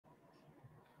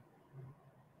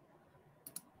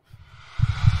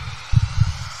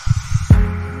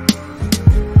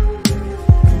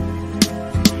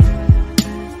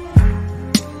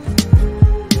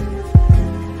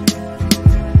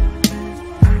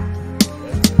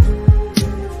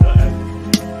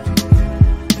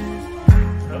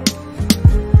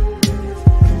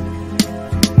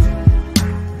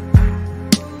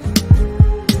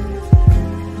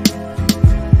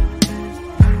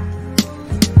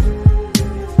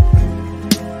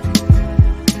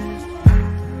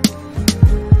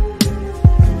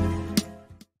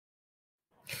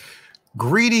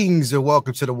Greetings and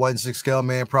welcome to the 1-6 Scale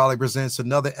Man proudly presents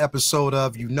another episode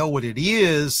of You Know What It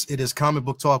Is. It is Comic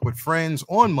Book Talk with Friends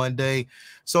on Monday.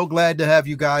 So glad to have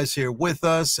you guys here with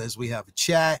us as we have a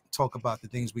chat, talk about the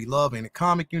things we love in the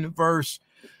comic universe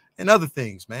and other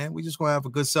things, man. We just going to have a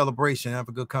good celebration, have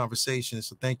a good conversation.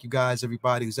 So thank you guys,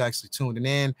 everybody who's actually tuning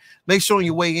in. Make sure on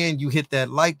your way in, you hit that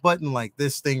like button like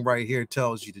this thing right here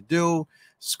tells you to do.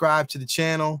 Subscribe to the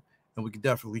channel. And we can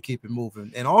definitely keep it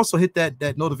moving. And also hit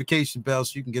that notification bell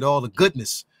so you can get all the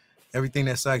goodness, everything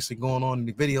that's actually going on in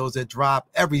the videos that drop,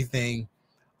 everything.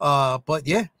 But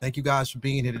yeah, thank you guys for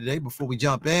being here today. Before we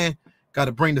jump in, got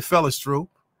to bring the fellas through.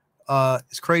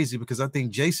 It's crazy because I think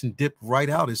Jason dipped right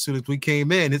out as soon as we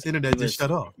came in. His internet just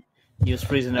shut off. He was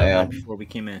freezing up right before we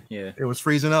came in. Yeah, it was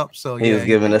freezing up. So he was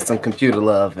giving us some computer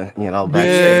love, and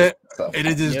backstage. So. And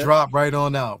it just dropped right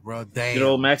on out, bro. Damn. Good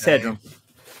old Max Headroom.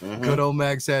 Good old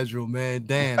Max Headroom, man.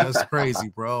 Damn, that's crazy,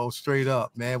 bro. Straight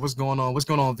up, man. What's going on? What's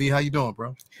going on, V? How you doing,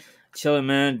 bro? Chilling,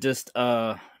 man. Just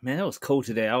man, it was cold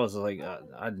today. I was like,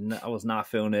 I was not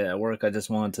feeling it at work. I just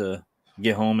wanted to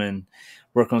get home and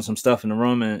work on some stuff in the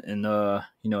room and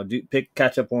you know,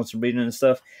 catch up on some reading and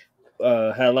stuff.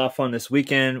 Had a lot of fun this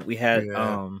weekend. We had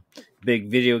big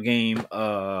video game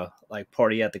like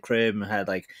party at the crib and had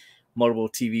like multiple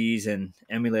TVs and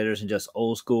emulators and just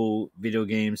old school video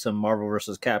games, some Marvel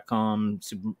vs. Capcom,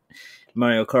 Super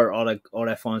Mario Kart, all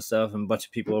that fun stuff, and a bunch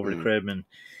of people over the crib, and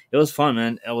it was fun,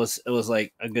 man. It was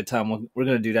like a good time. We're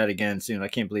gonna do that again soon. I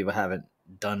can't believe I haven't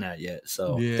done that yet.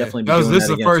 So definitely. This is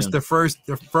the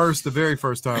very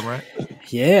first time, right?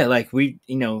 Yeah, like we've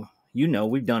done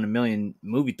a million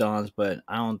movie thons, but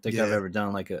I don't think I've ever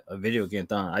done like a video game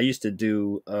thon. I used to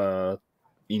do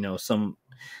some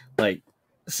like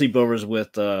sleepovers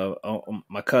with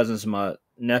my cousins, my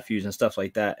nephews and stuff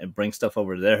like that, and bring stuff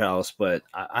over to their house, but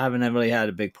I haven't really had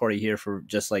a big party here for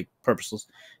just like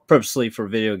purposely for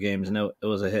video games, and it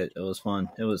was a hit. It was fun.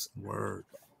 It was a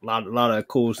lot of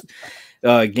cool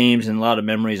games and a lot of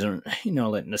memories, and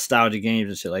like nostalgia games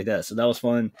and shit like that, so that was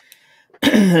fun.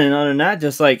 And other than that,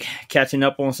 just like catching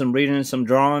up on some reading, some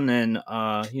drawing, and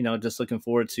just looking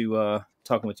forward to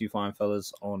talking with you fine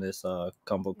fellas on this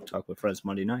Comic Book Talk with Friends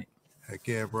Monday night. Heck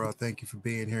yeah, bro. Thank you for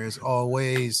being here as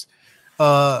always.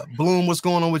 Bloom, what's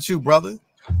going on with you, brother?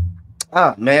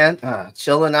 Man,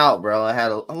 chilling out, bro. I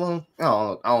had I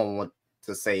don't want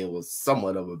to say it was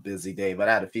somewhat of a busy day, but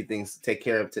I had a few things to take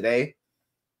care of today.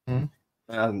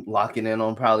 I'm locking in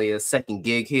on probably a second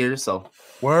gig here, so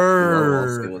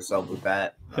we'll see what's up with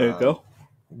that. There you go.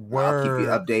 I'll keep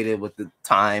you updated with the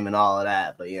time and all of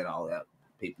that, but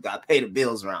people got to pay the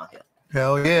bills around here.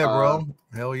 Hell yeah, bro.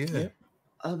 Hell yeah.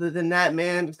 Other than that,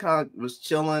 man, just kind of was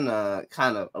chilling.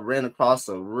 Kind of ran across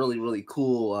a really, really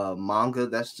cool manga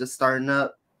that's just starting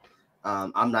up.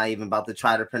 I'm not even about to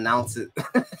try to pronounce it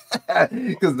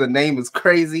because the name is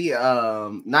crazy.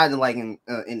 Not like in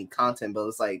any content, but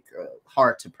it's like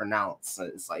hard to pronounce.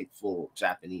 It's like full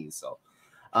Japanese. So,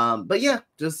 but yeah,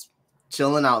 just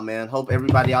chilling out, man. Hope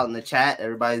everybody out in the chat,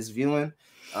 everybody's viewing,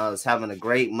 is having a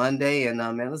great Monday, and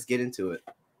man, let's get into it.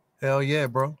 Hell yeah,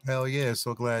 bro. Hell yeah.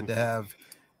 So glad to have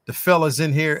the fellas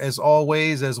in here as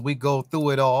always as we go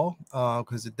through it all,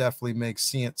 because it definitely makes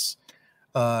sense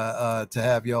to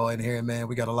have y'all in here, man.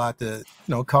 We got a lot to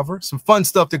cover, some fun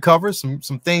stuff to cover, some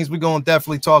things we're gonna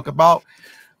definitely talk about.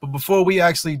 But before we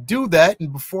actually do that,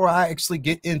 and before I actually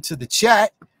get into the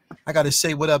chat, I got to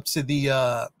say what up to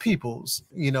the peoples,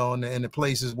 in the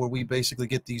places where we basically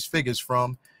get these figures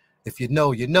from. If you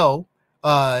know, you know.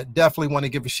 Definitely want to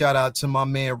give a shout out to my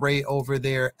man Ray over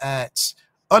there at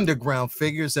Underground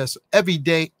Figures. That's every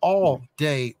day, all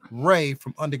day Ray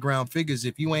from Underground Figures.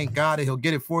 If you ain't got it, he'll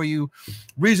get it for you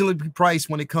reasonably priced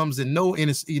when it comes to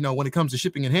when it comes to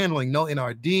shipping and handling, no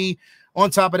NRD. On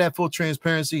top of that, full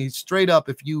transparency, straight up.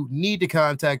 If you need to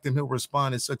contact him, he'll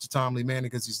respond in such a timely manner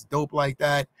because he's dope like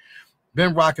that.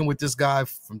 Been rocking with this guy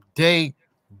from day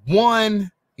one.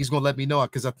 He's gonna let me know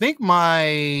because I think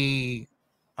my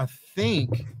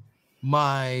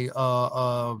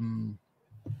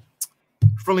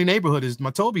friendly neighborhood is my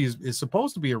Toby is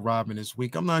supposed to be arriving this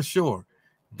week. I'm not sure.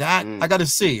 That I gotta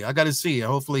see.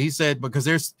 Hopefully he said because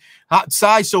there's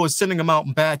Sideshow is sending them out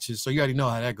in batches, so you already know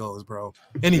how that goes, bro.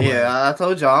 Anyway, yeah, I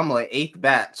told y'all I'm like 8th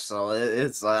batch, so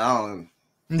it's like I don't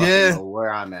know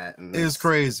where I'm at. It's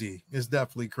crazy. It's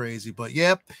definitely crazy, but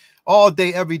yep. All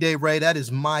day, every day, Ray. That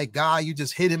is my guy. You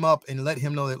just hit him up and let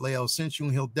him know that Leo sent you,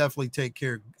 and he'll definitely take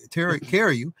care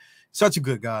of you. Such a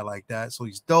good guy like that. So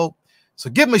he's dope. So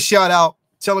give him a shout out.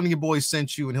 Tell him your boy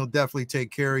sent you, and he'll definitely take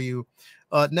care of you.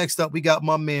 Next up, we got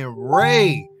my man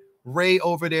Ray. Ray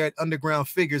over there at Underground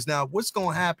Figures. Now, what's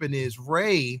going to happen is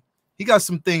Ray, he got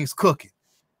some things cooking.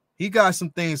 he got some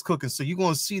things cooking. So you're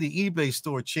gonna see the eBay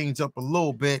store change up a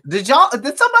little bit. Did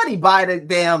somebody buy the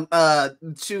damn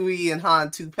Chewy and Han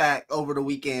 2-pack over the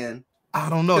weekend? I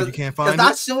don't know. You can't find it.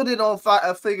 I showed it on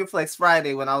Figure Flex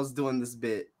Friday when I was doing this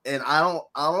bit, and I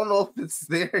don't know if it's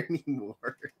there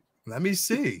anymore. Let me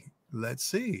see. Let's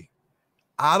see.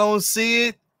 I don't see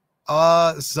it.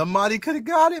 Somebody could have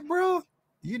got it, bro.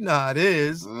 You know how it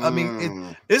is. I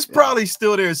mean, it's probably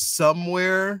still there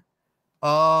somewhere.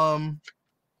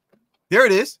 There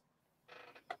it is.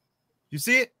 You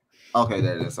see it? Okay,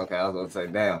 there it is. Okay, I was gonna say,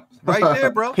 damn. Right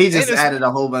there, bro. He just added a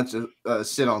whole bunch of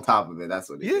shit on top of it. That's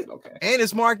what he did. Okay. And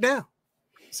it's marked down.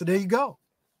 So there you go.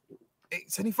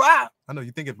 $8.75. I know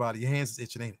you're thinking about it. Your hands is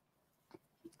itching, ain't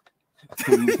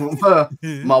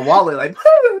it? My wallet, like,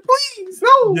 please,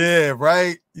 no. Yeah,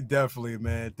 right. Definitely,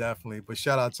 man. Definitely. But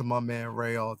shout out to my man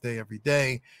Ray all day, every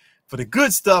day. For the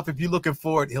good stuff, if you're looking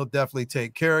for it, he'll definitely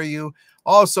take care of you.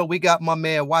 Also, we got my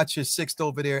man Watch Your Sixth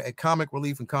over there at Comic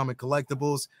Relief and Comic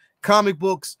Collectibles. Comic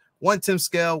books, 1/10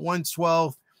 scale,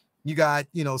 1/12. You got,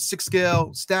 6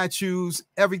 scale statues,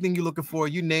 everything you're looking for.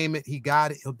 You name it, he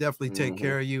got it. He'll definitely take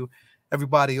care of you.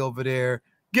 Everybody over there,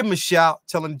 give him a shout,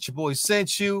 tell him that your boy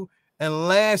sent you. And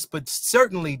last but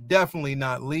certainly, definitely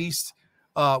not least,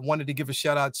 wanted to give a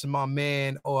shout out to my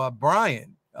man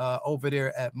Brian over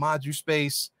there at Module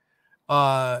Space.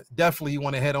 Definitely you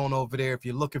want to head on over there if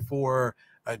you're looking for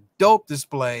a dope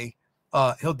display.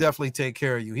 He'll definitely take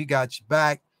care of you. He got you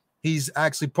back. He's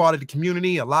actually part of the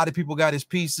community. A lot of people got his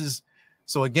pieces.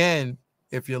 So again,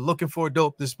 if you're looking for a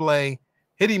dope display,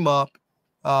 hit him up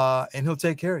and he'll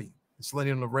take care of you. It's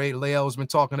letting him know Leo has been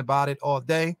talking about it all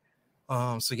day.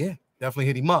 So yeah, definitely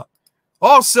hit him up.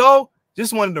 Also,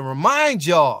 just wanted to remind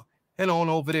y'all, head on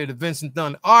over there to Vincent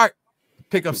Dunn Art,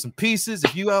 pick up some pieces.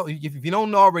 If you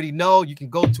don't already know, you can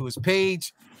go to his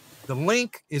page. The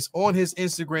link is on his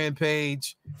Instagram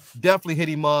page. Definitely hit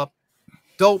him up.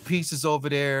 Dope pieces over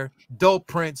there, dope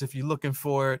prints if you're looking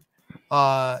for it.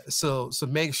 So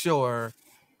make sure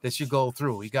that you go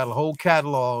through. He got a whole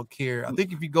catalog here. I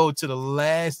think if you go to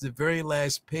the very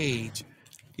last page,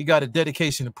 he got a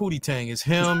dedication to Pootie Tang. It's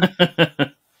him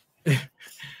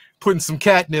putting some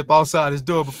catnip outside his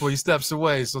door before he steps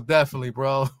away. So definitely,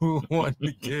 bro, who wanted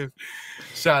to give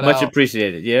shout out. Much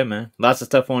appreciated. Yeah, man. Lots of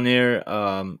stuff on there.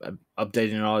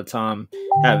 Updating it all the time.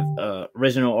 Have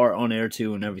original art on there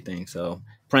too and everything. So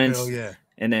prints. Hell yeah.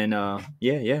 And then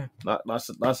yeah. Lots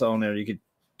of on there. You could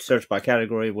search by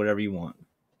category, whatever you want.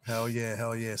 Hell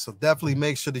yeah. So definitely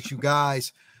make sure that you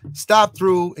guys stop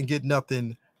through and get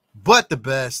nothing but the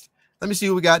best. Let me see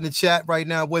who we got in the chat right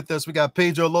now with us. We got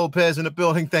Pedro Lopez in the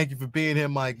building. Thank you for being here,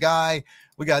 my guy.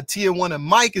 We got Tier 1 and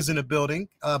Mike is in the building,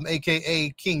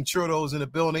 a.k.a. King Churro's in the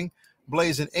building.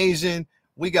 Blazing Asian.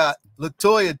 We got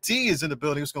Latoya T is in the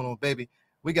building. What's going on, baby?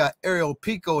 We got Ariel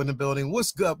Pico in the building.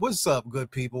 What's good? What's up, good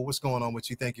people? What's going on with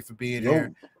you? Thank you for being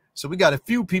here. So we got a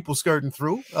few people skirting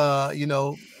through, every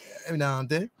now and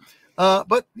then.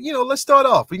 But, let's start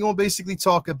off. We're going to basically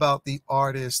talk about the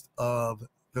artist of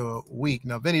the week.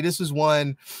 Now, Vinny, this is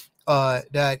one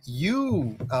that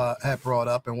you had brought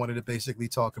up and wanted to basically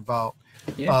talk about.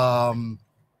 Yeah.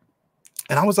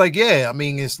 And I was like, yeah, I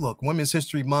mean, it's Women's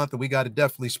History Month, and we got to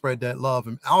definitely spread that love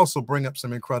and also bring up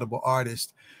some incredible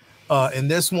artists. And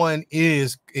this one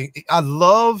is, I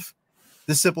love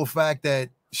the simple fact that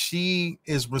she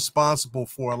is responsible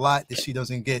for a lot that she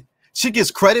doesn't get. She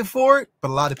gets credit for it,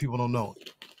 but a lot of people don't know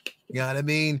it. You know what I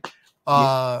mean?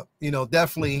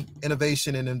 Definitely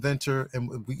innovation and inventor, and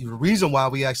the reason why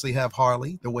we actually have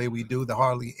Harley the way we do, the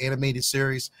Harley animated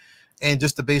series, and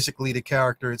just basically the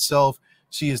character itself.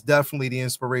 She is definitely the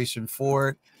inspiration for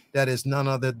it. That is none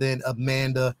other than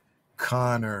Amanda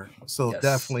Connor. So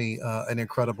definitely an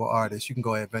incredible artist. You can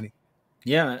go ahead, Benny.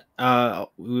 Yeah,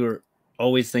 we were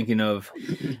always thinking of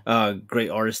great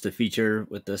artists to feature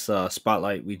with this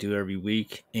spotlight we do every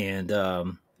week, and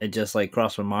it just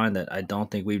crossed my mind that I don't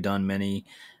think we've done many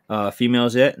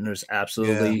females yet, and there's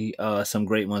absolutely some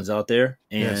great ones out there.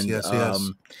 And yes.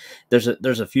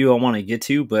 There's a few I want to get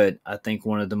to, but I think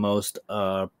one of the most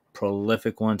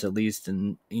prolific ones, at least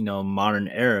in modern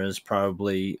era, is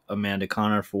probably Amanda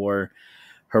Connor for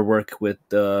her work with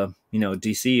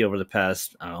DC over the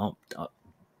past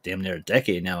damn near a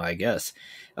decade now, I guess.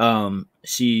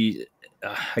 She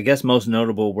I guess most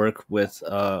notable work with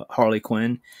Harley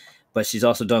Quinn, but she's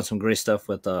also done some great stuff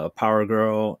with Power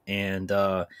Girl and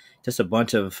just a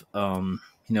bunch of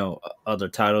other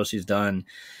titles. She's done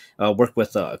work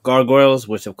with Gargoyles,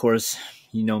 which of course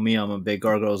me, I'm a big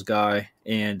Gargoyles guy,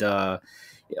 and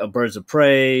Birds of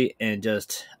Prey, and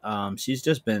just she's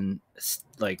just been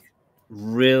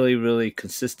really, really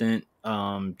consistent.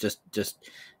 Just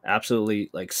absolutely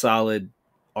like solid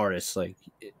artist, like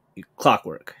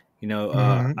clockwork. You know,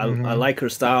 I like her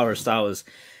style. Her style is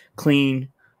clean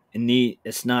and neat.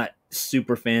 It's not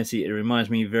super fancy. It reminds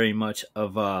me very much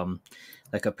of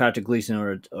like a Patrick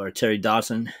Gleason or Terry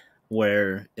Dawson,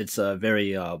 where it's a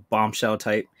very bombshell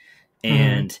type.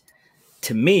 And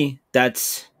to me,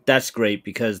 that's great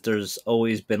because there's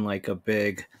always been like a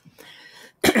big.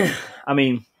 I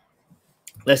mean,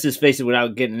 let's just face it,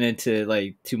 without getting into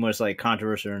like too much like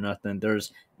controversy or nothing,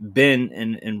 there's been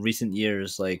in recent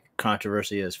years like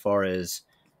controversy as far as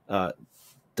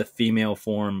the female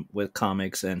form with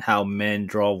comics and how men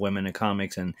draw women in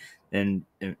comics, and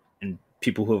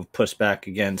people who have pushed back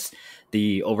against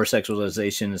the over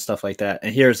sexualization and stuff like that.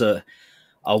 And here's a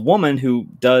woman who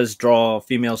does draw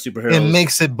female superheroes. It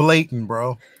makes it blatant,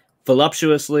 bro.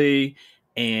 Voluptuously,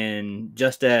 and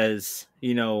just as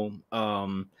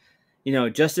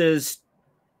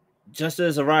just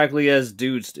as erotically as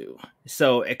dudes do.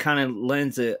 So it kind of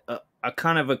lends a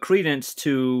kind of a credence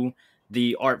to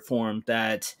the art form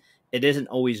that it isn't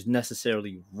always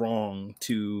necessarily wrong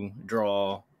to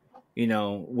draw,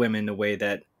 women the way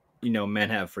that men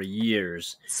have for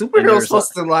years. Superheroes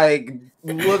supposed to like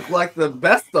look like the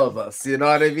best of us, you know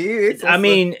what I mean? I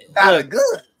mean, look,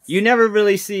 good. You never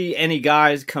really see any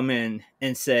guys come in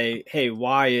and say, "Hey,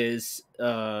 why is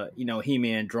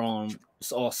He-Man drawn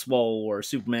all swole or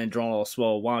Superman drawn all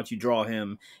swole? Why don't you draw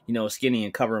him, skinny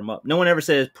and cover him up?" No one ever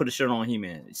says put a shirt on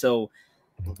He-Man. So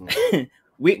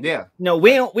we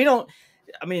don't.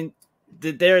 I mean,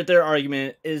 their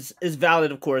argument is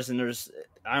valid, of course, and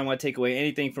I don't want to take away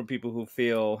anything from people who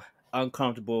feel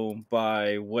uncomfortable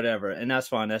by whatever, and that's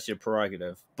fine. That's your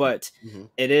prerogative. But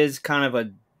it is kind of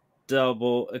a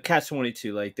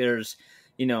catch-22. Like there's,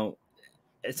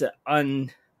 it's an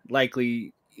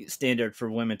unlikely standard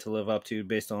for women to live up to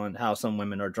based on how some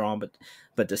women are drawn.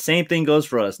 But the same thing goes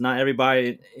for us. Not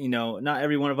everybody, not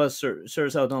every one of us sure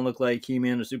as hell don't look like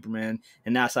He-Man or Superman,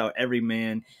 and that's how every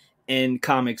man in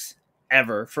comics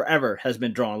forever has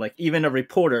been drawn. Like even a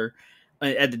reporter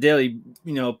at the Daily,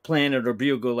 Planet or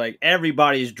Bugle, like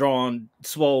everybody's drawn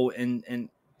swole in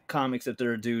comics if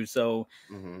they're a dude. So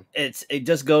it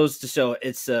just goes to show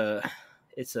it's a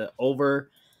over,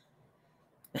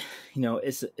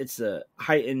 it's a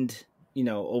heightened,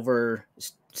 over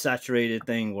saturated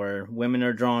thing where women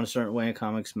are drawn a certain way in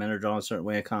comics, men are drawn a certain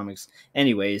way in comics.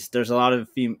 Anyways, there's a lot of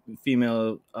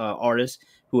female artists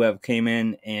who have came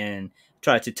in and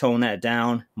tried to tone that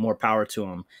down. More power to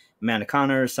them. Amanda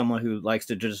Connor is someone who likes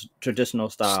the traditional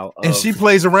style, and she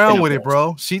plays around with it,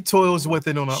 bro. She toils with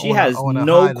it she has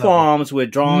no qualms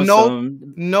with drawing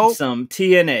some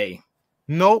TNA.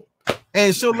 Nope.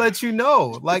 And she'll let you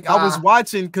know. Like I was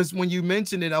watching, because when you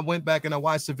mentioned it, I went back and I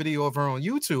watched the video of her on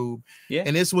YouTube. Yeah.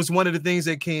 And this was one of the things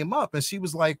that came up. And she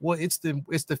was like, well, it's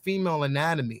the female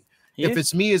anatomy. Yeah. If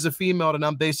it's me as a female, then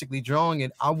I'm basically drawing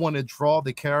it. I want to draw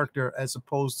the character as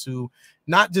opposed to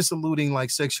not just alluding like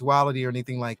sexuality or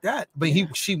anything like that. But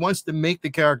she wants to make the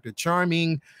character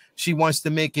charming. She wants to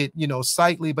make it,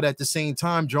 sightly, but at the same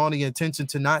time, drawing the attention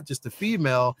to not just the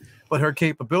female, but her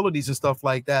capabilities and stuff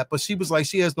like that. But she was like,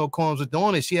 she has no qualms with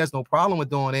doing it. She has no problem with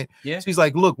doing it. Yeah. She's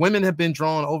like, look, women have been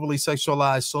drawn overly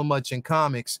sexualized so much in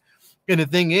comics. And the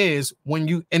thing is,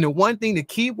 the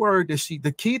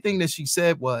key thing that she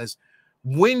said was,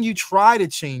 when you try to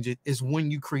change it is when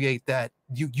you create that,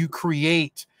 you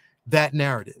create that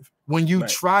narrative. When you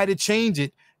try to change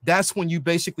it, that's when you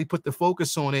basically put the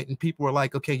focus on it and people are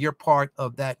like, okay, you're part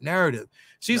of that narrative.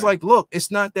 She's like, look, it's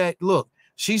not that, look,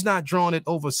 she's not drawing it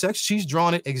over sex. She's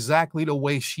drawing it exactly the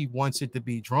way she wants it to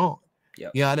be drawn.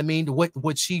 Yep. You know what I mean?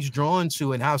 What she's drawn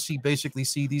to and how she basically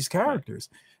see these characters.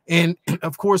 And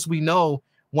of course, we know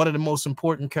one of the most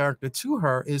important character to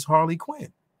her is Harley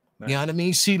Quinn. Right. You know what I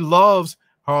mean? She loves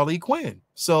Harley Quinn.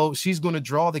 So she's going to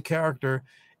draw the character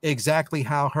exactly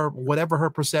how whatever her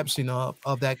perception of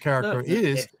that character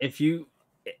is.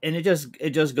 It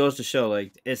just goes to show,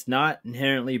 like, it's not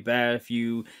inherently bad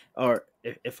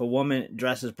if a woman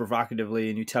dresses provocatively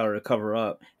and you tell her to cover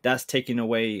up. That's taking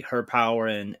away her power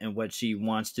and what she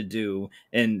wants to do.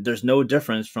 And there's no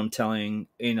difference from telling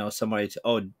somebody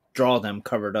to draw them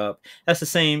covered up. That's the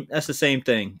same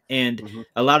thing. And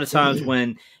a lot of times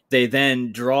when they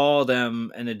then draw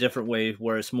them in a different way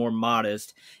where it's more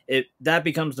modest, that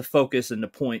becomes the focus and the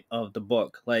point of the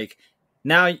book. Like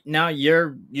now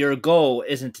your goal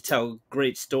isn't to tell a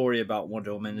great story about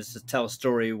Wonder Woman, it's to tell a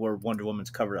story where Wonder Woman's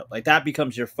covered up. Like that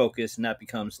becomes your focus, and that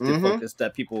becomes the focus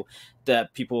that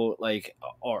people like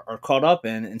are caught up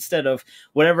in, instead of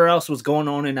whatever else was going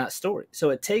on in that story.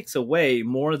 So it takes away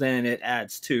more than it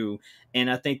adds to.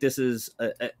 And I think this is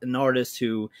an artist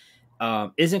who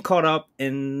isn't caught up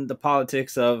in the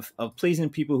politics of pleasing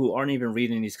people who aren't even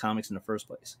reading these comics in the first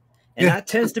place. And that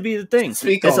tends to be the thing.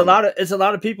 It's a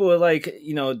lot of people are like,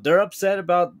 you know, they're upset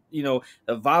about, you know,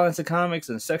 the violence in comics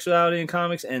and sexuality in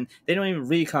comics, and they don't even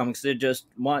read comics. They just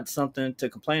want something to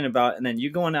complain about, and then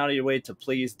you're going out of your way to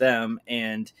please them,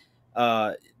 and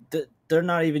they're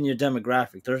not even your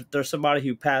demographic. They're somebody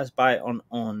who passed by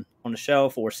on the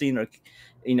shelf or seen a,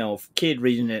 you know, kid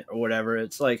reading it or whatever.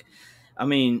 It's like, I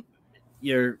mean,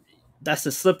 that's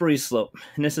a slippery slope,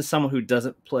 and this is someone who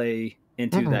doesn't play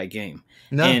into that game.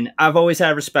 No. And I've always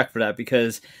had respect for that,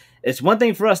 because it's one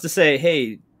thing for us to say,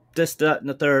 hey, this, that, and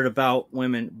the third about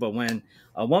women, but when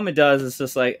a woman does, it's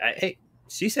just like, hey,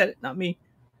 she said it, not me.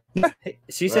 Hey,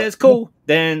 she said it's cool.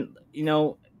 Then, you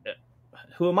know,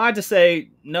 who am I to say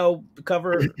no?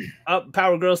 Cover up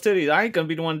Power Girl's titties. I ain't gonna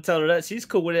be the one to tell her that. She's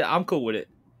cool with it. I'm cool with it.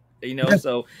 You know.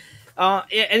 So,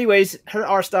 anyways, her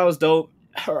art style is dope.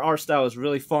 Her art style is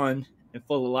really fun and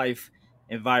full of life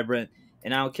and vibrant.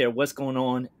 And I don't care what's going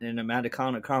on in a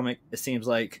Madacana comic. It seems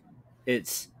like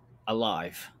it's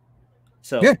alive.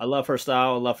 So I love her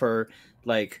style. I love her,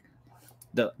 like,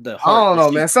 the heart. I don't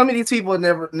know, man. Some of these people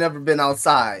have never been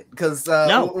outside, because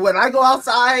when I go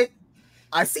outside,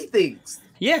 I see things.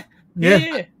 Yeah.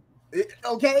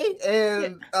 Okay,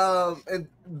 and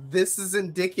this is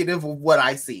indicative of what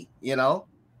I see. You know.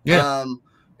 Yeah.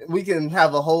 We can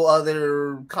have a whole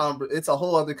other it's a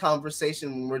whole other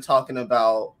conversation when we're talking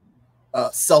about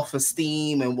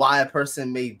self-esteem and why a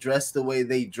person may dress the way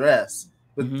they dress,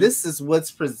 but this is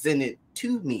what's presented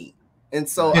to me, and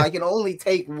so I can only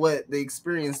take what the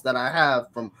experience that I have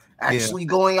from actually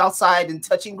going outside and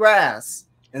touching grass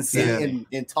and seeing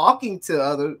and talking to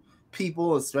other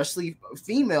people, especially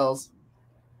females.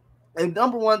 And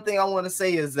number one thing I want to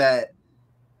say is that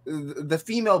the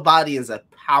female body is a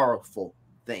powerful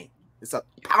thing. It's a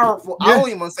powerful, I don't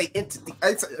even want to say entity,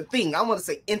 it's a thing, I want to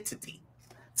say entity.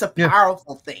 It's a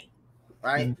powerful thing,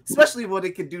 right? Especially what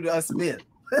it can do to us men.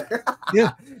 You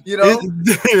know,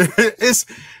 it's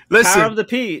listen. Power of the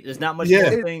P. There's not much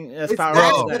thing as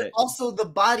powerful than it. Also, the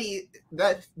body,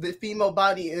 that the female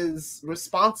body is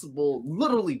responsible,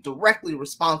 literally directly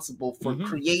responsible for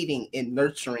creating and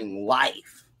nurturing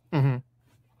life.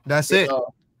 That's it.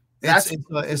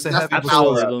 It's a heavy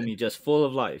absolutely, Lumi, just full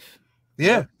of life.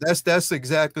 Yeah, that's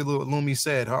exactly what Lumi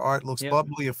said. Her art looks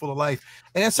bubbly and full of life,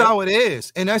 and that's how it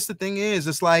is. And that's the thing is,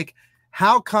 it's like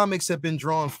how comics have been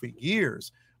drawn for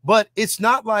years, but it's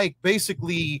not like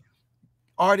basically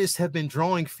artists have been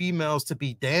drawing females to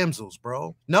be damsels,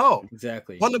 bro. No,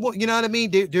 exactly. Wonderful, you know what I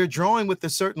mean? They're drawing with a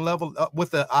certain level,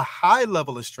 with a high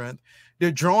level of strength.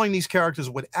 They're drawing these characters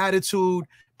with attitude,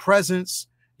 presence.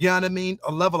 You know what I mean?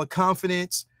 A level of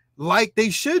confidence, like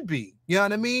they should be. You know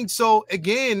what I mean? So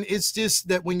again, it's just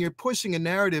that when you're pushing a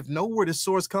narrative, know where the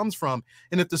source comes from.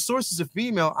 And if the source is a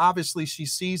female, obviously she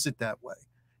sees it that way.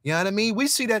 You know what I mean? We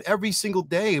see that every single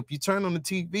day. If you turn on the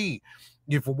TV,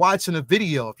 if you're watching a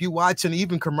video, if you're watching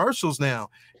even commercials now,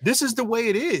 this is the way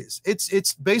it is.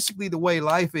 It's basically the way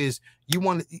life is. You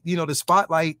want, you know, the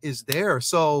spotlight is there.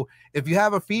 So if you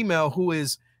have a female who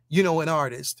is, you know, an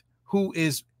artist who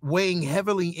is weighing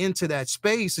heavily into that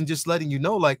space and just letting you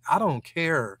know, like, I don't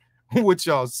care what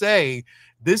y'all say,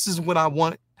 this is what I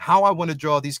want, how I want to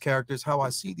draw these characters, how I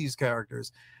see these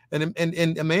characters. And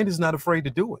Amanda's not afraid to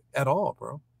do it at all,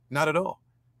 bro. Not at all.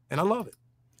 And I love it.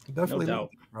 Definitely love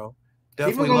it, bro.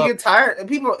 Definitely people gonna get tired, and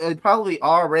people probably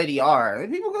already are.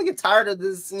 People are gonna get tired of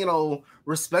this, you know,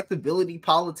 respectability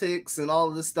politics and all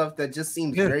of this stuff that just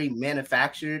seems very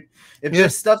manufactured. If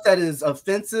there's stuff that is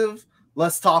offensive,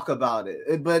 let's talk about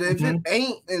it. But if it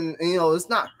ain't, and you know, it's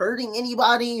not hurting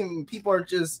anybody, and people are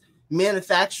just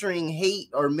manufacturing hate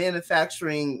or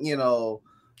manufacturing, you know,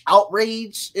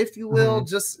 outrage, if you will,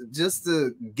 just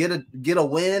to get a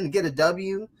win, get a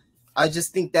W. I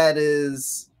just think that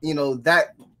is, you know,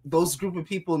 that those group of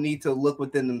people need to look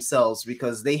within themselves,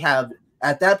 because they have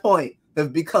at that point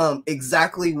have become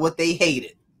exactly what they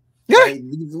hated. Right?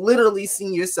 You've literally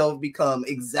seen yourself become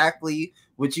exactly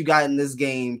what you got in this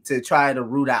game to try to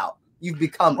root out. You've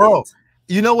become it.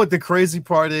 You know what the crazy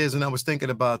part is, and I was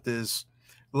thinking about this,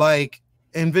 like,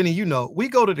 and Vinny, you know, we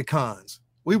go to the cons,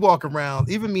 we walk around,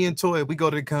 even me and Toy, we go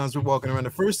to the cons, we're walking around. The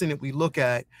first thing that we look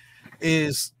at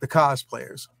is the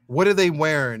cosplayers. What are they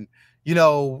wearing? You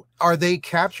know, are they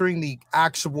capturing the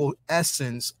actual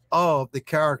essence of the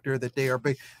character that they are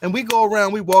being? And we go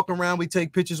around, we walk around, we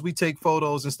take pictures, we take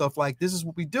photos and stuff like this is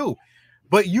what we do.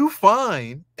 But you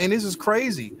find, and this is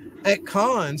crazy, at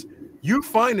cons, you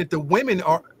find that the women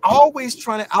are always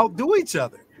trying to outdo each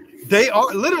other. They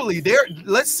are literally there.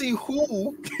 Let's see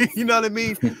who, you know what I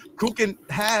mean, who can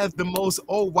have the most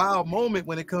oh wow moment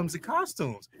when it comes to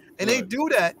costumes. And they do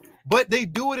that, but they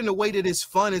do it in a way that is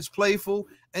fun, it's playful,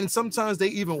 and sometimes they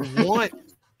even want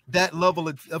that level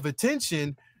of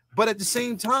attention. But at the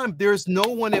same time, there's no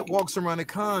one that walks around a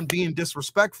con being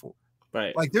disrespectful.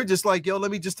 Right. Like they're just like, yo,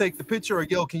 let me just take the picture, or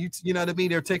yo, can you know what I mean?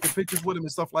 They're taking pictures with him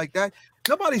and stuff like that.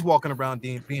 Nobody's walking around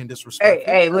being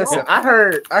disrespectful. Hey, listen, I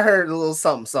heard a little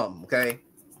something, okay?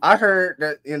 I heard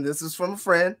that, and this is from a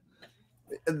friend,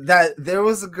 that there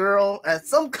was a girl at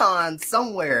some con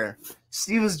somewhere.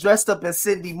 She was dressed up as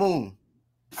Cindy Moon.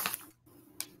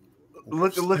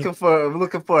 Looking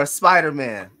for a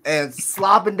Spider-Man and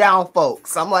slobbing down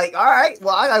folks. I'm like, all right,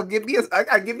 well, I gotta give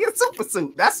you a super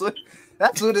suit. That's what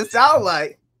it sounded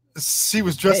like. She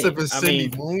was dressed up as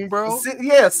Cindy Moon, bro.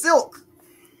 Yeah, Silk.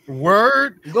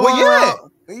 Word.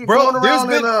 Bro. There's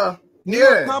been New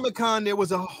York Comic Con. There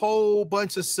was a whole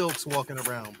bunch of Silks walking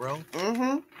around, bro.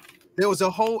 Mm-hmm. There was a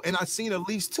whole, and I seen at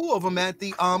least 2 of them at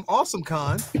the Awesome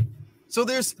Con. So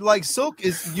there's like Silk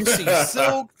is you see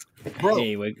Silk, bro.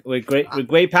 Hey, with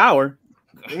great power.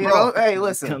 You know, hey,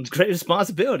 listen. Comes great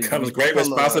responsibility.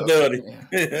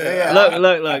 Yeah. Look.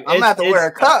 I'm gonna have to wear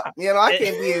a cup. You know, I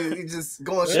can't be just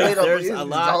going straight up. There's a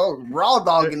lot raw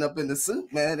dogging up in the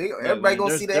suit, man. Everybody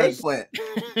gonna see the eggplant.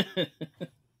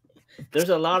 There's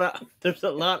a lot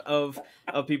of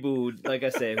people who, like I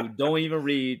said, who don't even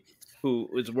read, who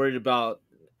is worried about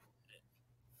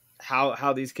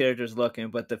how these characters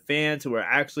looking, but the fans who are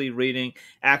actually reading,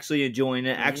 actually enjoying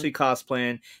it, actually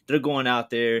cosplaying, they're going out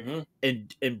there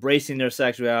and embracing their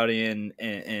sexuality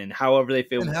and however they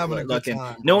feel looking,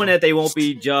 knowing that they won't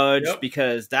be judged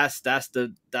because that's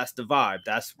the vibe.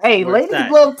 That's ladies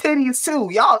love titties too,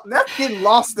 y'all. That's getting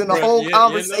lost in the whole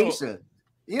conversation.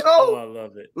 You know, I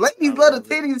love it. Ladies love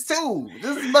the titties too,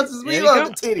 just as much as we love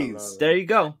the titties. There you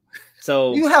go.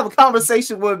 So you have a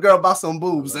conversation with a girl about some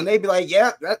boobs, and they be like,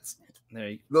 "Yeah, that's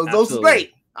those are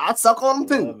great. I'd suck on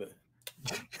them too."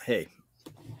 Hey,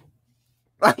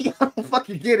 I don't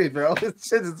fucking get it, bro. This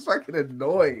shit is fucking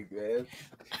annoying, man.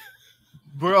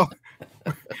 Bro,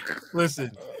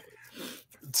 listen,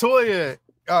 Toya.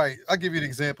 All right, I'll give you an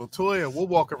example. Toya will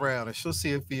walk around and she'll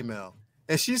see a female,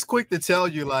 and she's quick to tell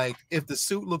you like if the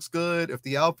suit looks good, if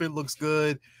the outfit looks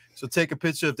good. She'll take a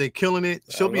picture if they're killing it.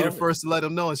 She'll be the first to let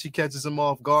them know, and she catches them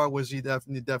off guard when she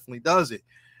definitely does it.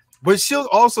 But she'll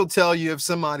also tell you if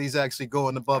somebody's actually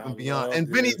going above and beyond. And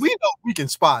Vinny, we know we can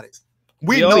spot it.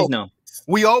 We always know.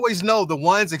 We always know the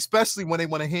ones, especially when they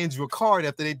want to hand you a card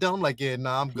after they done. Like, yeah,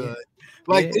 nah, I'm good.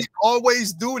 Like they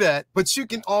always do that, but you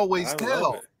can always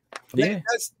tell. Yeah,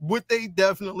 that's what they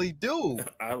definitely do.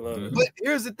 I love it. But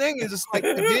here's the thing: is it's like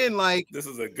again, like this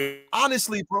is a good.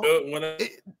 Honestly, bro,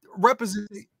 it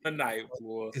represents a night.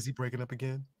 Is he breaking up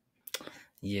again?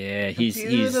 Yeah, he's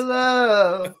he's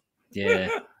only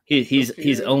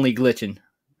glitching.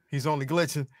 He's only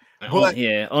glitching.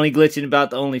 Only glitching about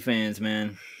the OnlyFans,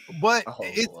 man. But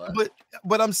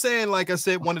but I'm saying, like I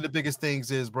said, one of the biggest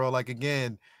things is, bro, like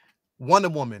again, Wonder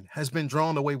Woman has been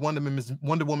drawn the way Wonder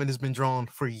Woman has been drawn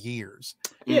for years.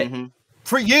 Yeah.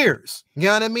 For years. You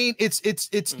know what I mean?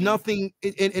 It's nothing.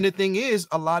 And the thing is,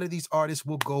 a lot of these artists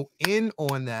will go in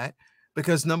on that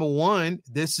because number one,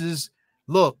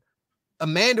 look,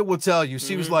 Amanda will tell you,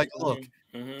 she was like, look,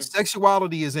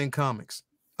 sexuality is in comics.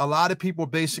 A lot of people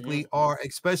basically are,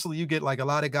 especially you get like a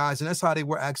lot of guys, and that's how they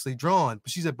were actually drawn.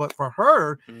 But she said, but for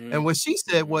her, and what she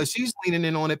said was she's leaning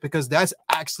in on it because that's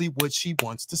actually what she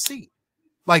wants to see.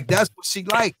 Like that's what she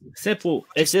liked. Simple.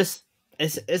 It's just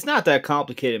it's not that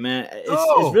complicated, man.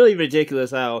 It's really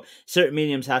ridiculous how certain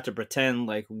mediums have to pretend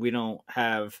like we don't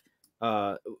have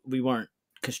we weren't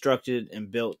constructed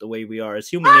and built the way we are as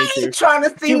human nature. I ain't trying to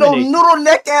see no noodle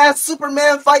neck ass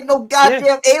Superman fight no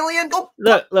goddamn alien. Go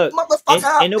look,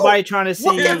 motherfucker. Ain't nobody trying to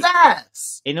see his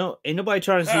ass. Ain't nobody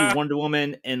trying to see Wonder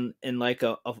Woman in like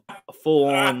a full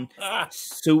on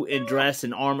suit and dress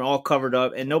and armor all covered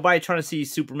up, and nobody trying to see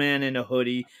Superman in a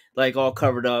hoodie like all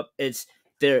covered up. It's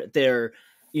they're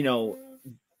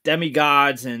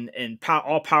demigods and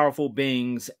all powerful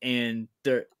beings, and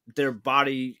their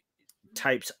body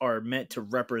types are meant to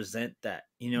represent that.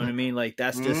 You know what I mean? Like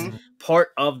that's just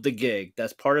part of the gig.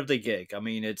 That's part of the gig. I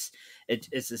mean, it's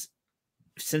just,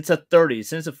 since the 30s,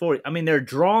 since the 40s. I mean, they're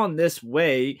drawn this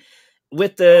way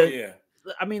with the.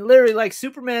 I mean, literally, like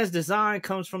Superman's design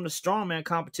comes from the strongman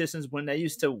competitions when they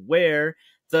used to wear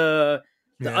the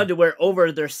underwear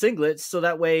over their singlets, so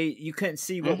that way you couldn't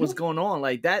see what was going on.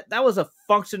 Like that was a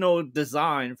functional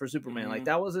design for Superman. Like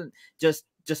that wasn't just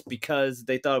because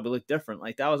they thought it would look different.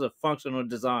 Like that was a functional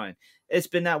design. It's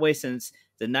been that way since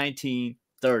the 1940s,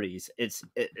 30s.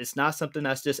 It's not something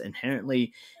that's just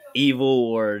inherently evil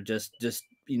or just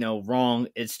wrong.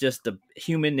 It's just the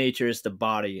human nature is the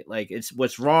body. Like, it's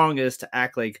what's wrong is to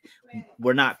act like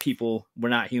we're not people, we're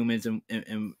not humans,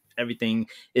 and everything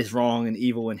is wrong and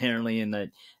evil inherently, and that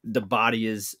the body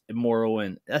is immoral,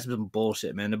 and that's some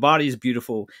bullshit, man. The body is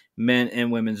beautiful, men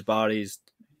and women's bodies.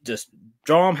 Just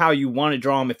draw them how you want to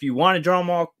draw them. If you want to draw them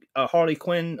all Harley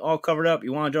Quinn all covered up,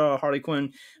 you want to draw a Harley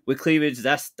Quinn with cleavage,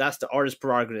 that's the artist's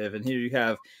prerogative. And here you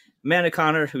have Amanda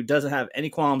Conner, who doesn't have any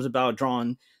qualms about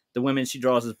drawing the women she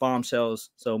draws as bombshells,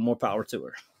 so more power to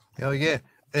her. Hell yeah.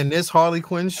 And this Harley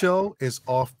Quinn show is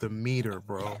off the meter,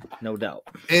 bro. No doubt.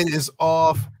 It is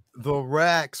off the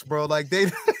racks, bro. Like they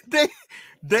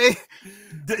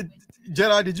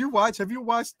Jedi, did you watch? Have you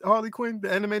watched Harley Quinn,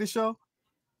 the animated show?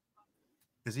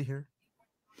 Is he here?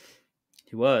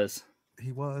 He was.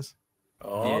 He was.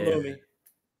 Oh, yeah. Me.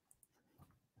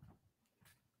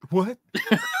 What?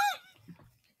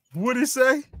 What did he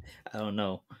say? I don't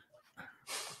know.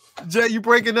 Jay, you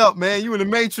breaking up, man. You in the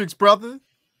Matrix, brother.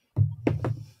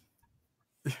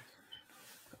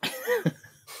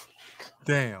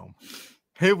 Damn.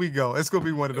 Here we go. It's gonna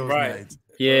be one of those nights.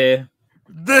 Yeah.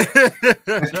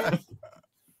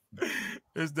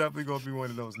 It's definitely gonna be one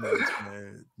of those nights,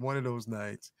 man. One of those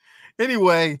nights.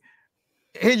 Anyway,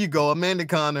 here you go. Amanda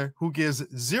Conner, who gives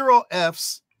 0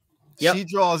 Fs. Yep. She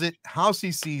draws it how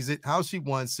she sees it, how she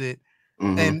wants it.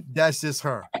 And that's just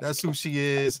her. That's who she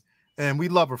is. And we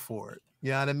love her for it.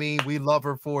 You know what I mean? We love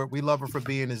her for it. We love her for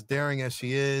being as daring as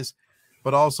she is,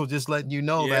 but also just letting you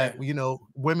know that, you know,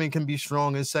 women can be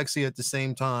strong and sexy at the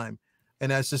same time.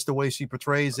 And that's just the way she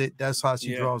portrays it. That's how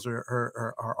she draws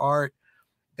her art.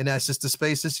 And that's just the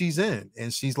space that she's in.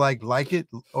 And she's like it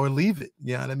or leave it.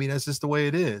 You know what I mean? That's just the way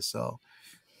it is. So,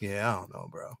 yeah, I don't know,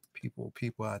 bro.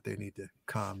 People out there need to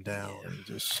calm down and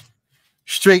just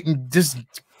straighten, just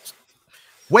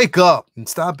wake up and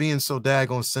stop being so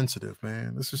daggone sensitive,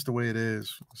 man. That's just the way it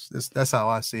is. That's how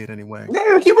I see it anyway.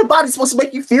 Man, human body's supposed to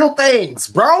make you feel things,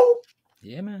 bro.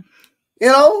 Yeah, man. You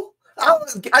know,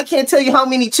 I can't tell you how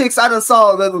many chicks I done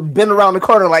saw that have been around the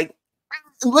corner, like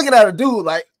looking at a dude,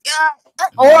 like,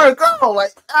 or a girl,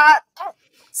 like,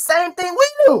 same thing we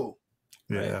do.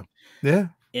 Yeah, yeah.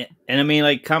 And I mean,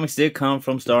 like, comics did come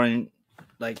from starting,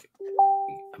 like,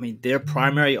 I mean, their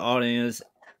primary audience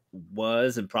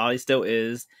was and probably still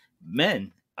is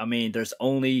men. I mean, there's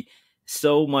only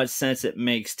so much sense it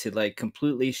makes to like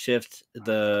completely shift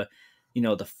the, you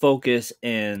know, the focus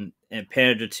and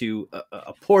pander to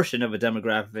a portion of a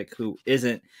demographic who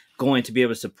isn't going to be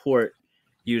able to support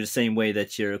you the same way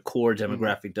that your core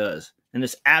demographic does. And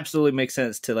this absolutely makes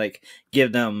sense to like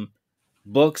give them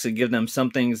books and give them some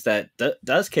things that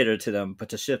does cater to them, but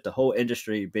to shift the whole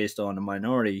industry based on a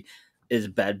minority is a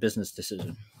bad business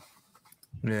decision.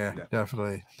 Yeah,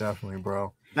 definitely,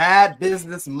 bro. Bad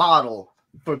business model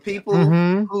for people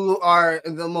who are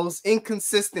the most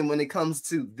inconsistent when it comes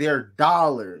to their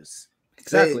dollars.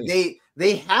 Exactly.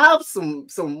 They have some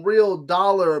real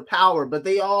dollar power, but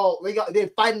they're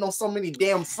fighting on so many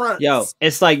damn fronts. Yo,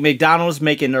 it's like McDonald's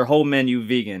making their whole menu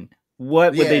vegan.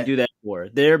 What would they do that for?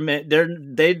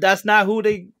 They that's not who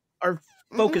they are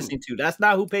focusing to. That's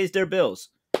not who pays their bills.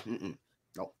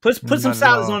 No. Put some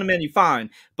salads on the menu, fine,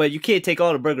 but you can't take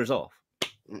all the burgers off.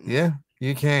 Yeah,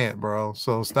 you can't, bro.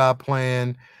 So stop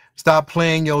playing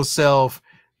yourself.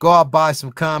 Go out, buy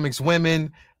some comics.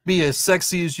 Women, be as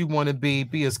sexy as you want to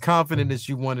be as confident as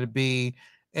you want to be.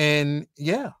 And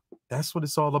yeah, that's what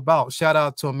it's all about. Shout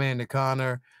out to Amanda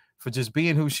Conner for just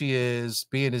being who she is,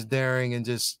 being as daring and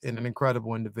just an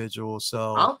incredible individual.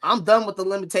 So I'm done with the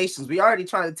limitations. We already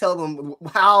trying to tell them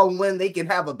how and when they can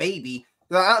have a baby.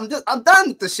 I'm done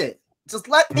with the shit. Just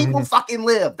let people fucking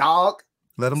live, dog.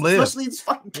 Let them live. Especially these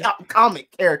fucking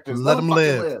comic characters. Let them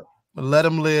live. Let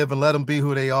them live and let them be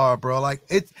who they are, bro. Like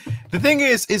the thing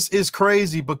is, it's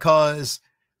crazy because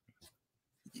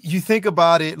you think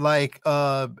about it. Like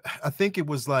I think it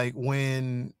was like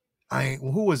when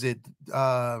who was it?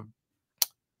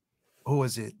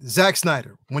 Zack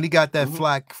Snyder, when he got that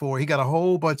flack he got a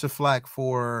whole bunch of flack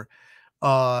for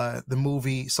the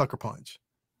movie Sucker Punch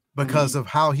because of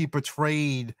how he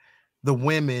portrayed the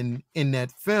women in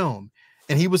that film.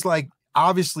 And he was like,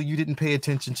 obviously you didn't pay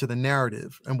attention to the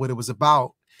narrative and what it was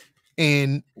about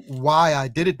and why I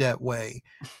did it that way.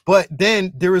 But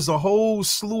then there is a whole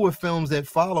slew of films that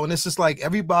follow. And it's just like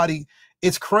everybody,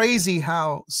 it's crazy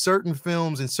how certain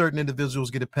films and certain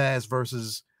individuals get a pass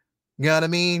versus, you know what I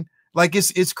mean? Like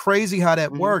it's crazy how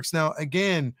that works. Now,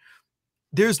 again,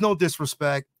 there's no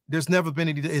disrespect. There's never been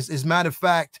any, as a matter of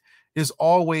fact, there's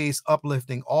always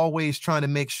uplifting, always trying to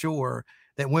make sure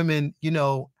that women, you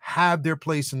know, have their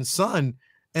place in the sun.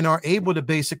 and are able to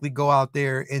basically go out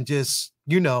there and just,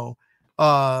 who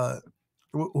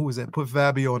was that? Put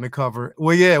Fabio on the cover.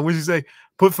 Well, yeah, what you say?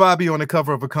 Put Fabio on the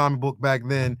cover of a comic book back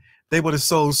then. They would have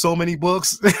sold so many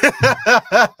books,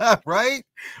 right?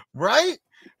 Right?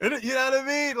 You know what I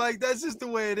mean? Like, that's just the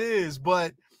way it is.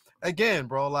 But again,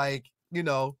 bro, like,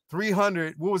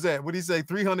 300, what was that? What did he say?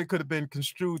 300 could have been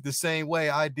construed the same way.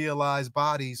 Idealized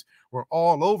bodies were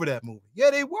all over that movie. Yeah,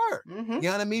 they were. Mm-hmm. You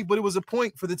know what I mean? But it was a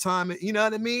point for the time. You know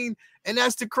what I mean? And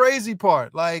that's the crazy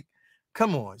part. Like,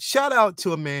 come on. Shout out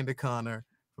to Amanda Conner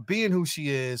for being who she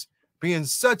is, being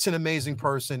such an amazing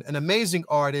person, an amazing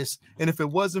artist. And if it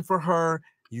wasn't for her,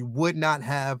 you would not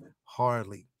have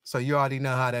Harley. So you already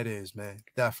know how that is, man.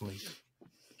 Definitely.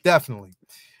 Definitely.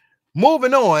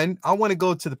 Moving on, I want to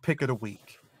go to the pick of the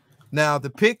week. Now, the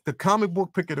comic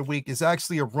book pick of the week is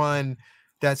actually a run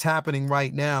that's happening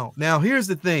right now. Now, here's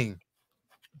the thing.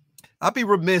 I'd be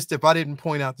remiss if I didn't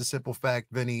point out the simple fact,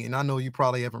 Vinny, and I know you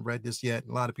probably haven't read this yet.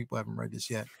 A lot of people haven't read this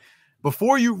yet.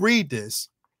 Before you read this,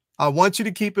 I want you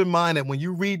to keep in mind that when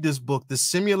you read this book, the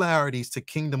similarities to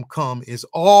Kingdom Come is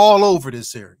all over this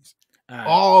series.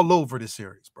 All over the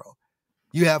series, bro.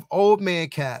 You have Old Man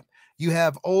Cap. You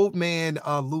have Old Man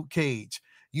Luke Cage.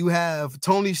 You have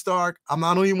Tony Stark. I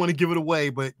don't even want to give it away,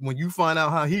 but when you find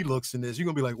out how he looks in this, you're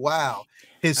going to be like, wow,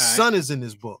 his son is in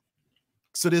this book.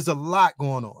 So there's a lot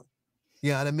going on.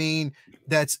 You know what I mean?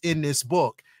 That's in this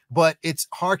book. But it's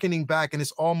hearkening back, and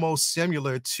it's almost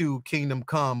similar to Kingdom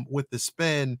Come with the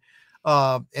spin.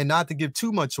 And not to give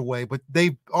too much away, but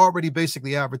they've already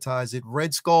basically advertised it.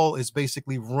 Red Skull is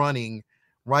basically running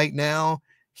right now.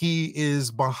 He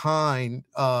is behind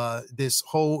this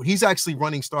whole. He's actually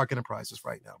running Stark Enterprises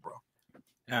right now, bro.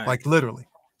 Like literally.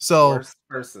 So worst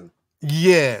person.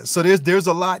 Yeah. So there's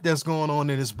a lot that's going on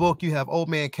in this book. You have Old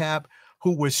Man Cap,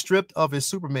 who was stripped of his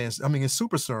his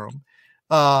super serum,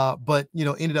 but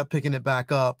ended up picking it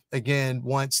back up again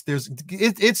once.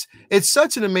 It's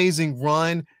such an amazing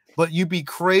run, but you'd be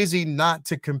crazy not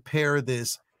to compare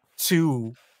this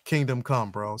to Kingdom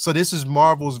Come, bro. So this is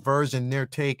Marvel's version, their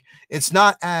take. It's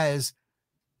not as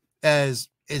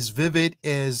vivid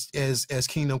as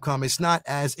Kingdom Come. It's not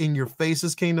as in your face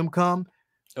as Kingdom Come,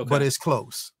 but it's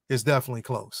close. It's definitely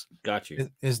close. Got you.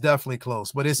 It's definitely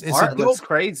close, but it's Art looks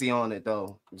crazy on it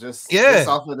though. Just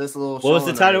off of this little. What was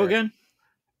the title again?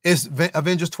 It's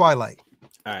Avengers Twilight.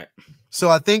 All right. So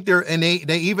I think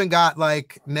they even got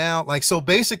so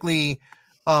basically,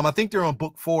 I think they're on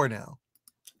book 4 now.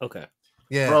 Okay.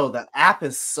 Yeah, bro, the app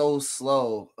is so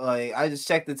slow. Like I just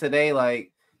checked it today.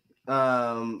 Like,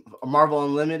 Marvel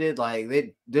Unlimited, like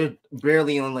they're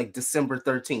barely on like December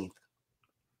 13th.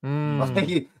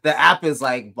 Like, the app is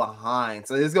like behind,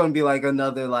 so it's gonna be like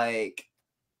another like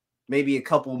maybe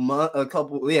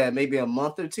maybe a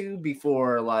month or two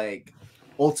before like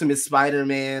Ultimate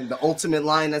Spider-Man, the Ultimate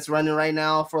line that's running right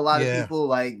now for a lot of people,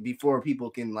 like before people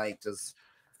can like just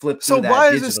flip through. So why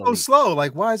is it so slow?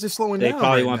 Like, why is it slowing down? They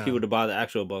probably want people to buy the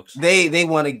actual books. They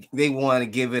want to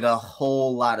give it a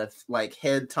whole lot of like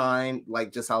head time,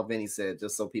 like just how Vinny said,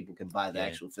 just so people can buy the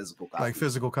actual physical copies. Like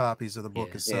physical copies of the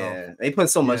book itself. Yeah, they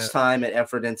put so much time and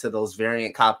effort into those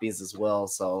variant copies as well,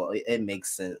 so it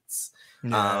makes sense.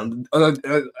 Yeah.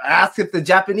 Ask if the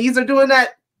Japanese are doing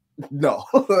that. No,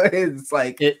 it's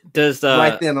like it does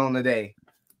right then on the day.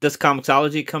 Does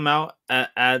Comixology come out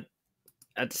at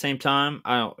the same time?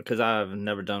 I don't, because I've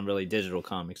never done really digital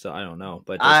comics, so I don't know.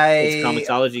 But is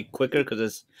Comixology quicker?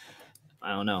 Because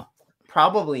I don't know.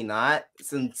 Probably not,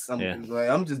 since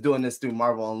I'm just doing this through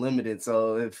Marvel Unlimited.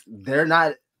 So if they're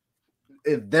not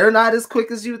as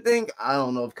quick as you think, I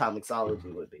don't know if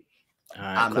Comixology would be.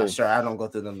 I'm not sure. I don't go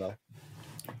through them though.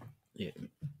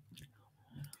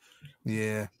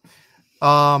 Yeah.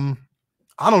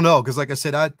 I don't know, because like I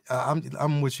said,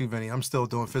 I'm with you, Vinny. I'm still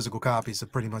doing physical copies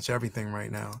of pretty much everything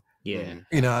right now. Yeah.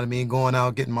 You know what I mean? Going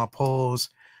out, getting my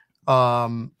pulls.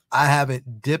 I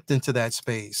haven't dipped into that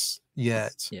space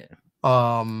yet. Yeah.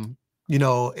 The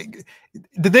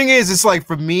thing is, it's like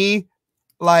for me,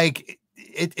 like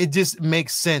it just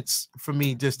makes sense for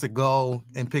me just to go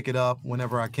and pick it up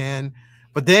whenever I can.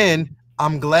 But then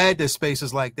I'm glad that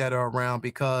spaces like that are around,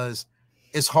 because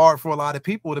it's hard for a lot of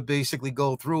people to basically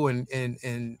go through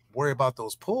and worry about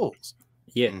those pulls.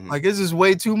 Yeah. Like, this is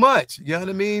way too much. You know what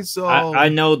I mean? So I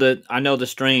know the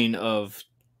strain of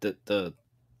the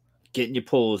getting your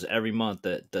pulls every month,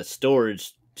 the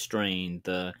storage strain,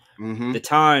 the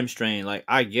time strain. Like,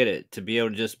 I get it. To be able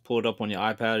to just pull it up on your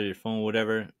iPad or your phone,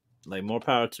 whatever. Like, more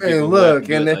power to people. And look,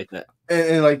 and like that.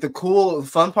 And like the cool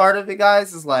fun part of it,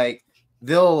 guys, is like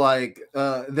they'll like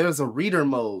there's a reader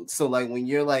mode. So like when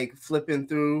you're like flipping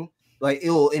through, like it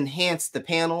will enhance the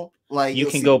panel. Like you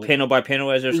can go panel by panel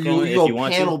as they're scrolling if you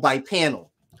want to. Panel by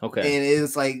panel. Okay. And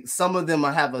it's like some of them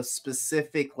have a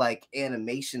specific like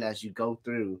animation as you go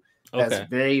through. That's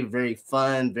very, very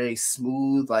fun, very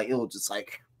smooth. Like it'll just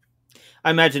like. I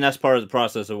imagine that's part of the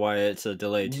process of why it's a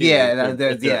delay too. Yeah,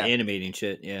 they're animating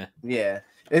shit. Yeah. Yeah,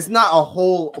 it's not a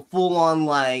whole full on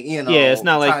like you know. Yeah, it's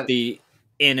not like the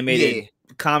animated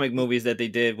comic movies that they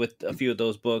did with a few of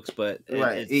those books, but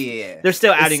they're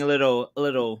still adding a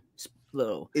little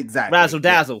exactly razzle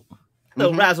dazzle,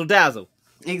 razzle dazzle.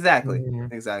 Exactly.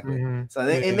 So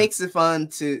it makes it fun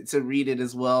to read it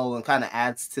as well, and kind of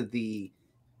adds to the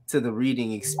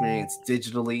reading experience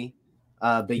digitally.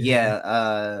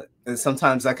 But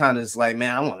sometimes I kind of is like,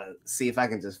 man, I want to see if I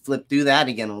can just flip through that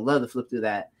again. I'd love to flip through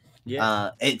that.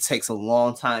 Yeah. It takes a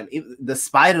long time. The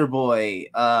Spider Boy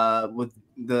with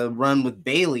the run with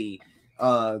Bailey,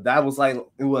 that was like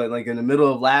in the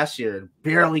middle of last year.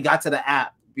 Barely got to the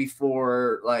app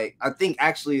before I think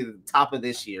actually the top of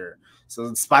this year. So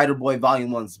the Spider Boy Volume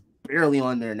 1's barely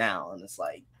on there now, and it's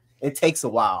like it takes a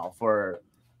while for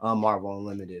Marvel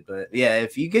Unlimited. But yeah,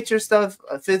 if you get your stuff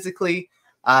physically,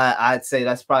 I'd say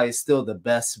that's probably still the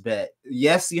best bet.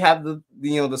 Yes, you have the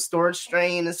storage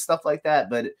strain and stuff like that,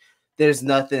 but there's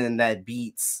nothing that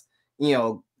beats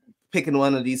picking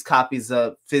one of these copies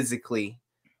up physically.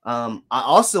 I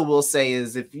also will say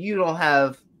is if you don't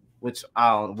have, which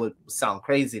would sound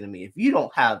crazy to me, if you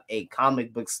don't have a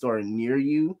comic book store near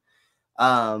you,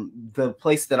 the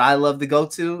place that I love to go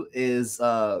to is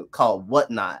called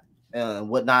Whatnot.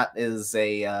 Whatnot is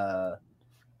it's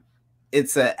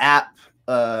an app,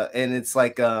 and it's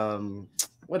like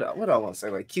what do I want to say,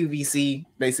 like QVC,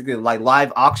 basically like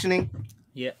live auctioning.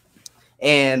 Yeah.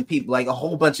 And people, like a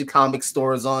whole bunch of comic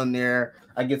stores on there.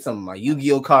 I get some of my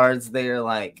Yu-Gi-Oh cards there,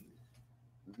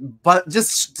 but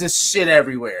just shit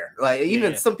everywhere. Like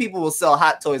even some people will sell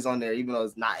hot toys on there, even though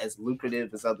it's not as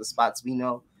lucrative as other spots we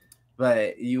know.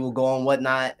 But you will go on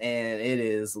Whatnot, and it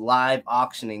is live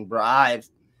auctioning, bro. I've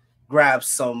grabbed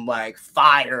some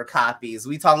fire copies.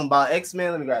 We talking about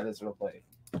X-Men? Let me grab this real quick.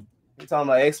 We talking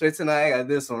about X-Men tonight? I got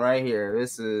this one right here.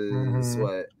 This is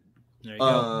what?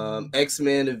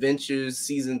 X-Men Adventures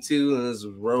Season 2, and this is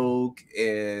Rogue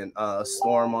and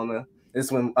Storm on the.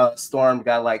 This one, Storm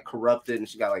got corrupted, and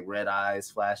she got red eyes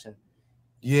flashing.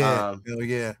 Yeah,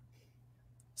 yeah.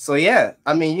 So yeah,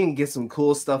 I mean, you can get some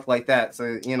cool stuff like that.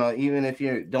 So even if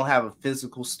you don't have a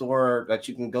physical store that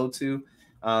you can go to,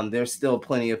 there's still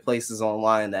plenty of places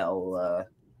online that will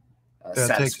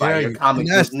satisfy your comic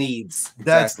book needs.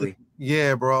 Exactly.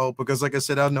 Yeah, bro. Because like I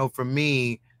said, I know for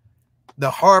me,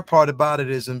 the hard part about it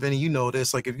is, and Vinny, you know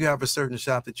this, if you have a certain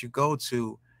shop that you go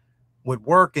to, with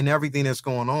work and everything that's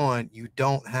going on, you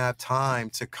don't have time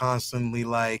to constantly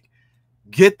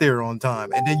get there on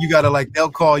time. And then you gotta they'll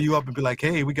call you up and be like,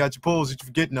 hey, we got your polls. Did you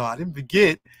forget? No, I didn't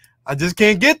forget. I just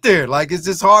can't get there. It's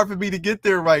just hard for me to get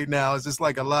there right now. It's just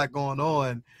a lot going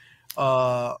on.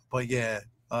 But yeah,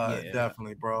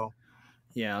 definitely, bro.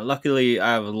 Yeah, luckily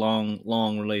I have a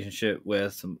long relationship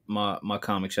with my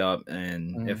comic shop,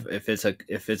 and if it's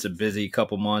a busy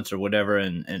couple months or whatever,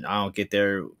 and I don't get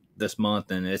there this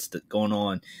month, and it's going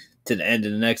on to the end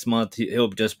of the next month, he'll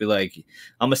just be like,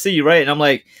 I'm gonna see you, right? And I'm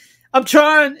like, I'm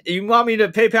trying. You want me to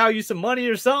PayPal you some money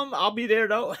or something? I'll be there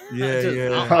though.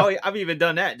 Yeah, I've even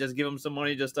done that. Just give him some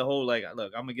money just to hold. Look,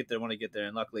 I'm gonna get there when I get there.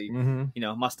 And luckily,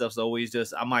 my stuff's always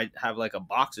I might have a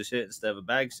box of shit instead of a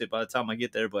bag of shit by the time I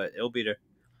get there, but it'll be there.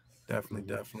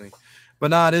 Definitely. But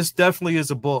nah, this definitely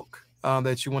is a book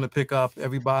that you want to pick up,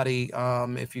 everybody.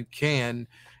 If you can,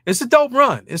 it's a dope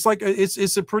run. It's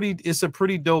it's a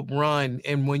pretty dope run.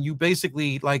 And when you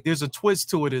basically there's a twist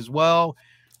to it as well.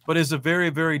 But it's a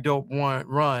very, very dope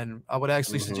run. I would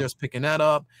actually suggest picking that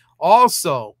up.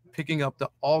 Also, picking up the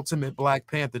Ultimate Black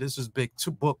Panther. This is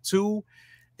book 2.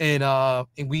 And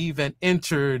we even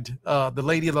entered the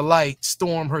Lady of the Light,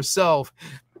 Storm herself,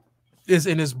 is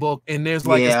in this book. And there's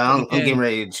I'm getting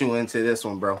ready to chew into this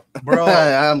one, bro.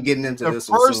 I'm getting into this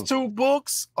one. The first 2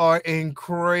 books are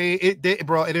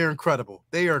incredible. They're incredible.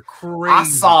 They are crazy. I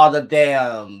saw the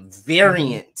damn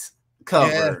variant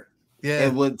cover. Yeah,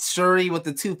 and with Shuri with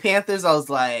the 2 Panthers, I was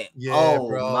like,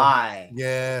 bro. My.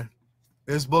 Yeah,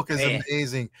 this book is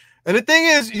amazing. And the thing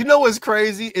is, what's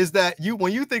crazy is that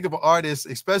when you think of an artist,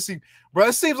 especially, bro,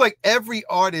 it seems like every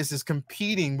artist is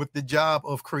competing with the job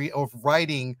of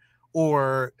writing,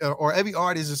 or every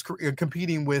artist is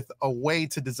competing with a way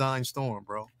to design Storm,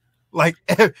 bro.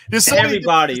 There's so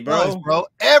everybody, many designs, bro.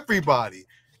 Everybody.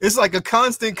 It's like a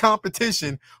constant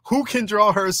competition. Who can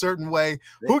draw her a certain way?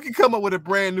 Who can come up with a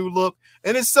brand new look?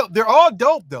 And they're all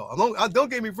dope though. Don't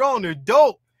get me wrong, they're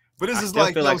dope. But this I is still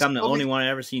like, feel like I'm the only one I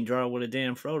ever seen draw with a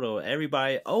damn Frodo.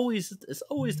 Everybody it's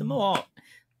always the Mohawk.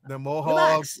 The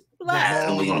Mohawk. Relax.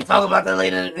 And we're gonna talk about that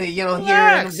later, here in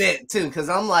a bit too. Because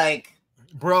I'm like,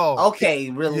 bro, okay,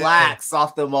 relax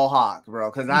off the Mohawk, bro.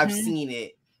 Because I've seen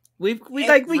it. We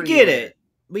get it.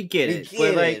 We get it.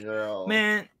 But like, bro.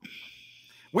 man,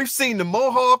 we've seen the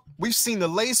Mohawk. We've seen the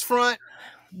lace front.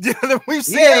 We've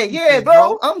seen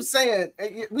bro. I'm saying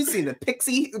we've seen the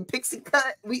pixie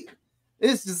cut.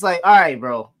 It's just like, all right,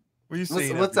 bro. What's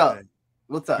up?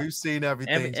 What's up? We've seen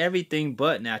everything. Everything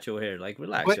but natural hair. Like,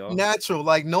 relax, but y'all. Natural,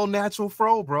 like no natural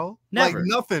fro, bro. Never. Like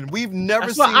nothing. We've never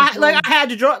That's seen. I had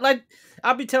to draw. Like,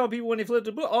 I'll be telling people when they flip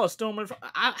the book, oh, Storm.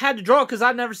 I had to draw because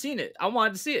I'd never seen it. I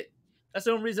wanted to see it. That's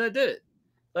the only reason I did it.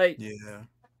 Like, yeah.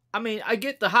 I mean, I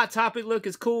get the Hot Topic look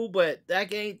is cool, but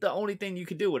that ain't the only thing you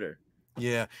could do with her.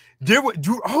 Yeah.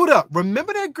 Hold up.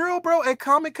 Remember that girl, bro, at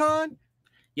Comic-Con?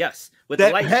 Yes, with the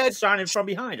light shining from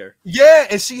behind her. Yeah,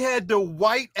 and she had the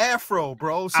white afro,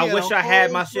 bro. I wish I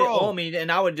had my shit on me,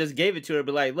 and I would just gave it to her,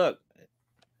 be like, look.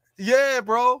 Yeah,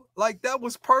 bro. Like, that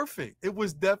was perfect. It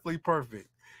was definitely perfect.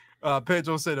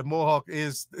 Pedro said the Mohawk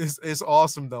is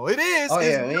awesome, though. It is. Oh,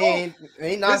 yeah, we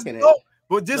ain't knocking it.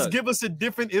 But just give us a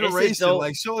different iteration.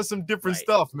 Like, show us some different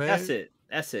stuff, man.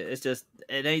 That's it. It's just,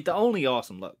 it ain't the only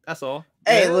awesome look. That's all.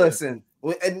 Hey, listen,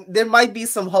 and there might be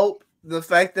some hope. The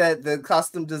fact that the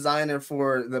costume designer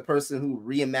for the person who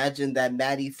reimagined that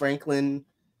Maddie Franklin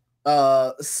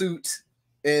suit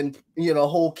and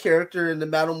whole character in the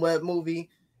Madam Web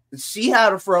movie, she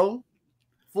had a fro,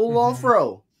 full on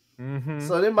fro.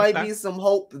 So there might be some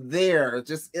hope there,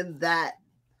 just in that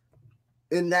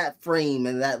frame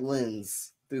and that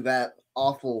lens through that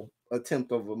awful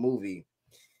attempt of a movie.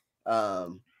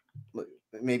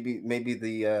 Maybe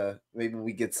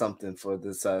we get something for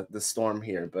this the Storm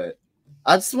here, but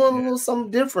I just want a little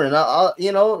something different.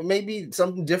 Maybe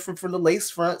something different from the lace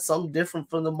front, something different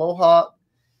from the Mohawk.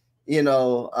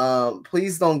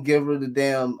 Please don't give her the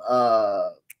damn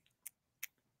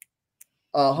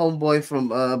homeboy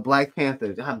from Black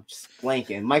Panther. I'm just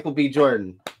blanking. Michael B.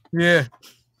 Jordan. Yeah.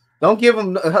 Don't give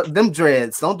him them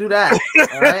dreads. Don't do that.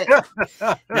 All right.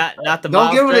 not the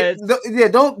Miles dreads.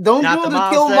 Don't do the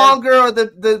Killmonger or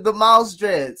the Miles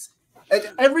dreads.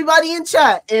 Everybody in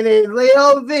chat and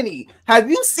Leo and Vinny, have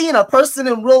you seen a person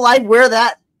in real life wear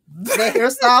that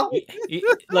hairstyle?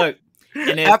 Look,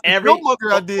 and in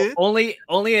I did. Only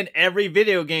in every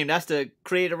video game. That's to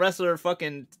create a wrestler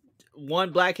fucking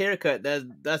one black haircut.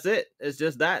 That's it. It's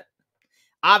just that.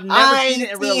 I've never seen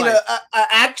it in real life. An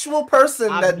actual person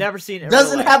I've never seen it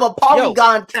doesn't have a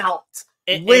polygon count.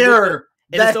 Where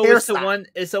it's always to one.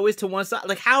 It's always to one side.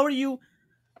 Like, how are you?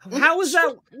 How is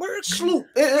that work?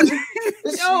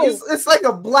 It's like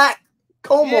a black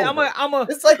comb over.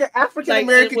 It's like an African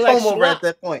American comb over at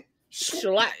that point.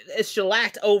 It's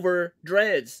shellacked over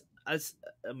dreads. That's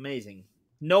amazing.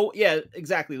 No, yeah,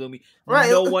 exactly, Lumi.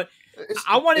 Right. No one.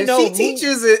 I want to know. She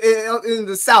teaches in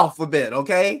the South a bit,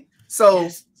 okay? So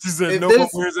she said no one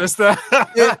wears that stuff.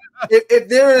 if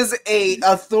there is a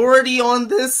authority on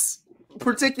this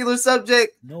particular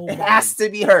subject, it has to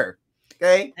be her.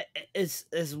 Okay, it's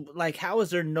like, how is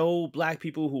there no black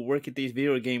people who work at these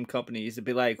video game companies to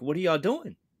be like, what are y'all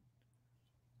doing?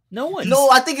 No one. No,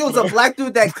 I think it was a black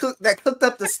dude that cooked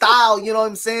up the style. You know what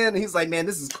I'm saying? And he's like, man,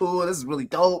 this is cool. This is really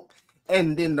dope.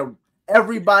 And then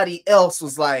everybody else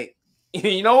was like,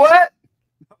 you know what?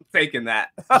 I'm taking that.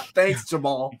 Thanks,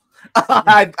 Jamal.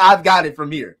 I've got it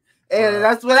from here, and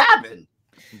that's what happened,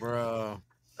 bro.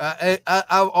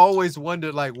 I've always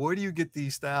wondered, like, where do you get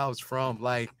these styles from?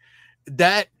 Like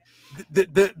that,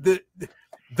 the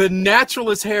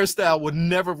naturalist hairstyle would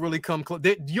never really come close.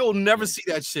 You'll never see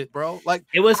that shit, bro. Like,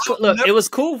 it was cool. Look, it was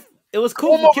cool. It was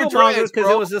cool for Killmonger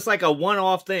because it was just like a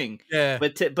one-off thing. Yeah.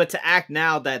 But to act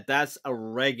now that's a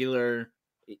regular,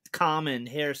 common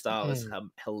hairstyle is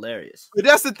hilarious. But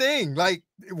that's the thing. Like,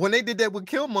 when they did that with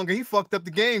Killmonger, he fucked up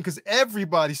the game because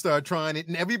everybody started trying it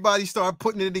and everybody started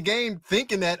putting it in the game,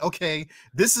 thinking that, okay,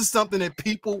 this is something that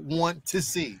people want to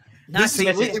see. We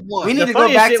need to go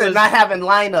back to not having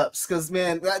lineups because,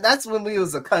 man, that's when we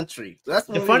was a country. That's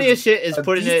when the funniest shit is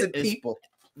putting it people.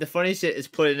 The funny shit is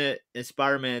putting it in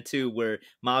Spider-Man 2 where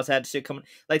Miles had shit coming.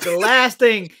 Like, the last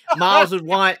thing Miles would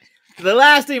want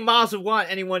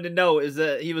anyone to know is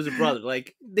that he was a brother.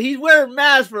 Like, he's wearing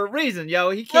masks for a reason,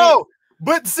 yo. He can't. No,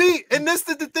 but see, and this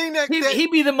is the thing that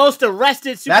he'd be the most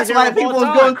arrested superhero. That's why people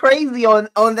was going crazy on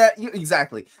that.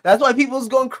 Exactly. That's why people was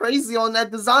going crazy on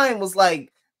that design. Was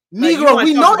like, Negro,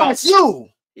 we know that's you.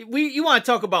 You want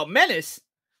to talk about menace?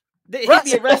 He'd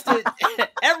be arrested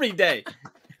every day.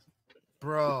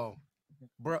 Bro,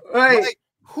 right? Like,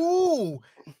 who?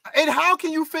 And how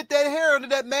can you fit that hair under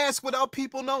that mask without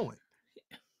people knowing?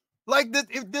 Like,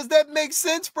 does that make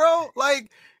sense, bro?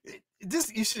 Like,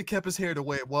 this, you should have kept his hair the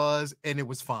way it was, and it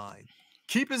was fine.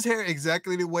 Keep his hair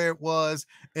exactly the way it was,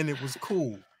 and it was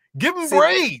cool. Give him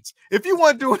braids if you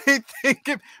want to do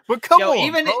anything. But come on,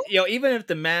 even if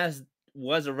the mask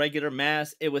was a regular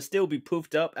mask, it would still be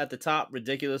poofed up at the top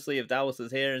ridiculously if that was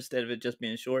his hair instead of it just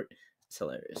being short. It's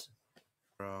hilarious,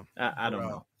 bro. I don't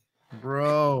know,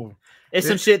 bro. It's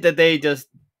some shit that they just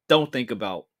don't think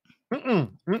about. They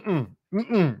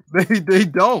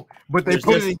don't, but they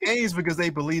put it in games because they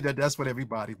believe that that's what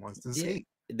everybody wants to see.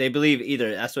 They believe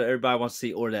either that's what everybody wants to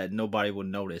see or that nobody will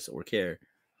notice or care.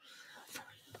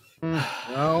 I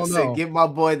don't know. Give my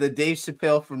boy the Dave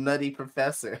Chappelle from Nutty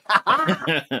Professor.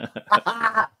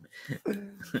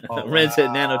 Ren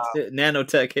said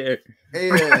nanotech hair.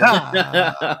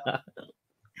 Yeah.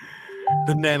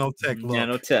 The nanotech look.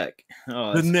 Nanotech.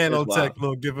 Oh, the nanotech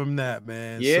look. Give him that,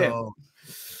 man. Yeah. So,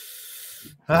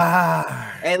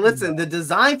 hey, listen, the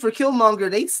design for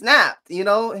Killmonger, they snapped. You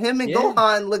know, him and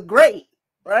Gohan look great,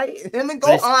 right? Him and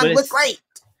Gohan look great.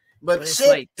 But shit,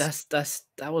 like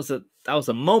that was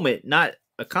a moment, not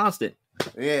a constant.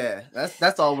 Yeah,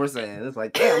 that's all we're saying. It's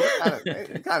like, damn,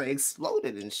 it kind of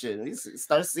exploded and shit. We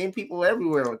start seeing people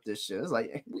everywhere with this shit. It's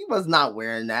like, we was not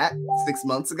wearing that 6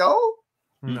 months ago.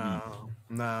 No,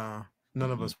 none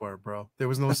of us were, bro. There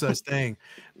was no such thing.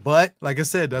 But like I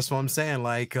said, that's what I'm saying.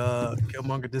 Like,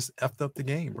 Killmonger just effed up the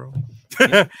game, bro.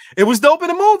 It was dope in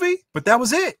the movie, but that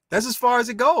was it. That's as far as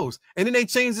it goes. And then they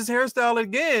changed his hairstyle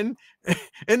again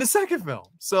in the second film.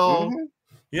 So,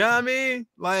 yeah, I mean,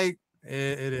 like,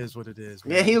 it is what it is,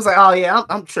 man. Yeah, he was like, oh yeah,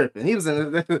 I'm tripping. He was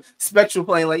in the spectral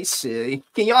plane, like, shit.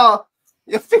 Can y'all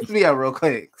fix me up real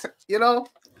quick? You know,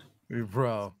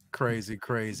 bro. Crazy.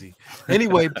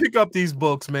 Anyway, pick up these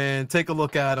books, man. Take a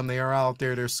look at them. They are out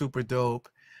there. They're super dope.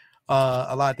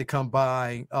 A lot to come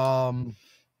by. And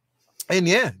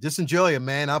yeah, just enjoy it,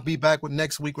 man. I'll be back with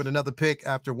next week with another pick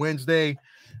after Wednesday.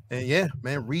 And yeah,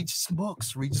 man, read some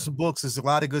books. There's a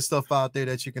lot of good stuff out there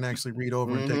that you can actually read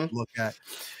over and take a look at.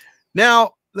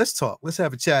 Now, let's talk. Let's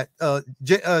have a chat.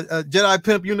 Jedi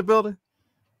Pimp, you in the building?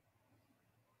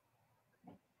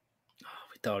 Oh,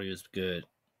 we thought he was good.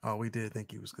 Oh, we did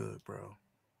think he was good, bro.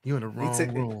 You in the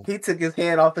wrong room. He took his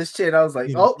hand off his chin. I was like,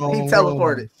 he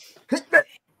teleported.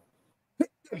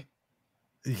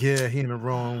 Yeah, he in the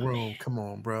wrong room. Come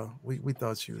on, bro. We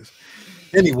thought you was.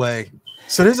 Anyway,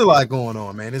 so there's a lot going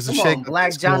on, man. There's a shake.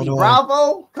 Black Johnny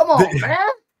Bravo. Come on,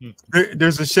 man.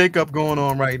 There's a shakeup going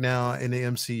on right now in the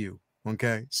MCU.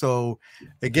 Okay, so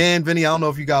again, Vinny, I don't know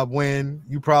if you got wind.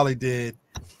 You probably did.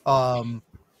 So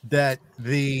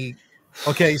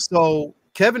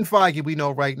Kevin Feige, we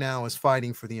know right now, is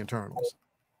fighting for the Eternals.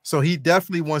 So he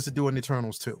definitely wants to do an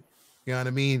Eternals too. You know what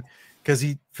I mean? Because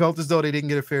he felt as though they didn't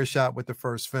get a fair shot with the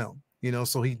first film. You know,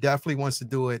 so he definitely wants to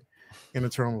do it in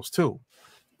Eternals too.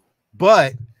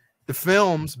 But the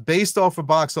films, based off of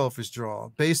box office draw,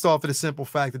 based off of the simple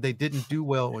fact that they didn't do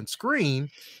well on screen,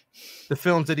 the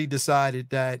films that he decided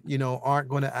that, you know, aren't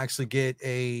going to actually get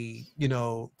a, you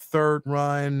know, third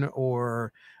run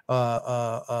or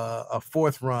a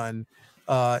fourth run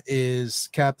is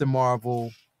Captain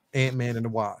Marvel, Ant-Man and the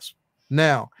Wasp.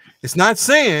 Now, it's not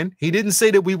saying, he didn't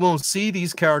say that we won't see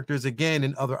these characters again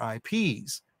in other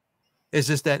IPs. It's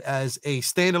just that as a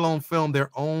standalone film, their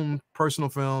own personal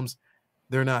films,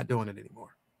 they're not doing it anymore.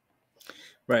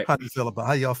 Right. How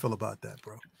y'all feel about that,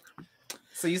 bro?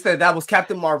 So you said that was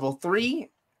Captain Marvel 3.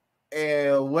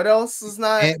 And what else is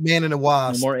not? Ant-Man and the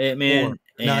Wasp. No more Ant-Man.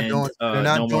 They're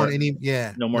not doing any.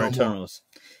 Yeah. No more Eternals.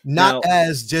 Not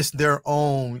as just their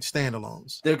own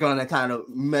standalones. They're gonna kind of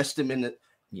mesh them in the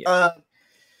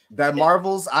that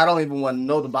Marvels. I don't even want to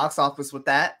know the box office with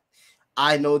that.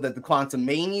 I know that the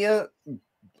Quantumania,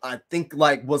 I think,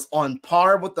 like, was on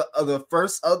par with the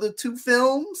other two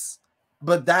films,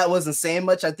 but that wasn't saying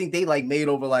much. I think they like made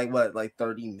over like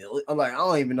 30 million. Like, I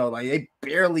don't even know. Like, they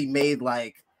barely made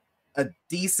like a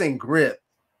decent grip,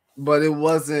 but it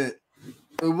wasn't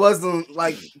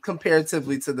like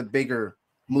comparatively to the bigger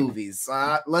movies.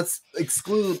 Let's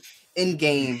exclude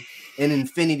Endgame and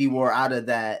Infinity War out of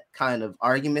that kind of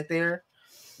argument there.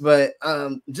 But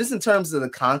just in terms of the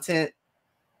content,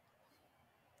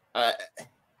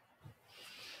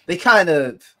 they kind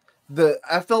of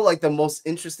I felt like the most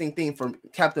interesting thing for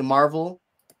Captain Marvel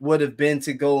would have been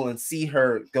to go and see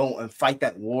her go and fight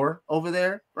that war over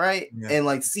there, right? Yeah. And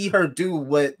like see her do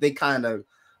what they kind of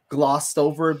glossed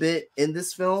over a bit in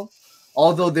this film.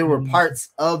 Although there were parts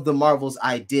of the Marvels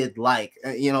I did like,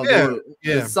 you know,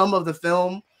 some of the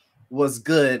film was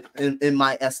good in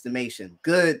my estimation.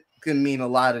 Good can mean a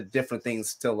lot of different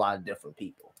things to a lot of different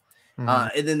people.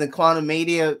 And then the Quantum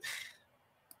Mania,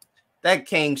 that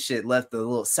Kang shit left a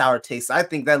little sour taste. I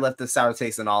think that left a sour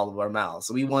taste in all of our mouths.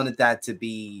 So we wanted that to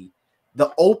be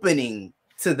the opening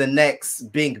to the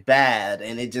next big bad,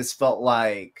 and it just felt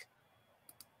like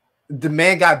the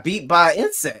man got beat by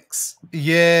insects.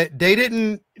 Yeah, they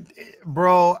didn't,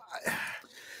 bro.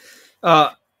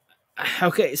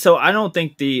 Okay, so I don't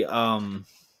think the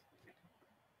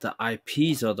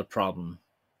IPs are the problem,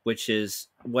 which is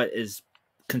what is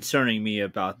concerning me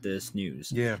about this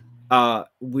news. Yeah.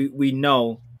 We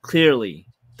know clearly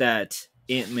that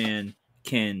Ant-Man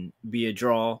can be a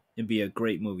draw and be a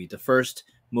great movie. The first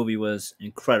movie was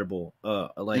incredible.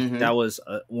 That was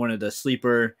one of the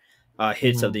sleeper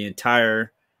hits of the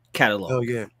entire catalog.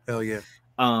 Hell yeah.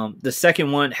 The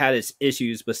second one had its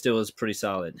issues, but still was pretty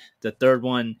solid. The third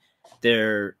one,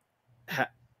 they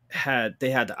had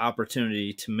the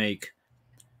opportunity to make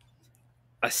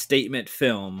a statement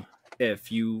film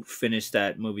if you finish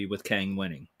that movie with Kang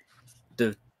winning.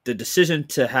 The decision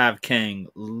to have Kang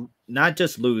not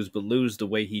just lose, but lose the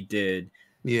way he did,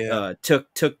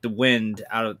 took the wind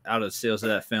out of the sails of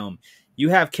that film. You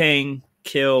have Kang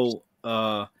kill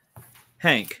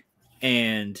Hank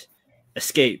and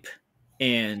escape,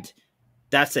 and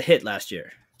that's a hit last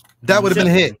year. That would have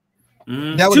been a hit.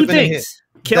 That would have been a hit.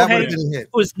 Kill Hank, who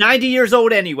was 90 years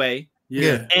old anyway,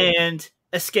 and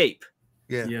escape.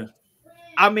 Yeah.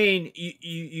 I mean,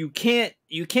 you can't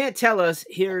tell us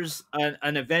here's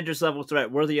an Avengers level threat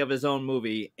worthy of his own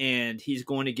movie, and he's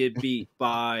going to get beat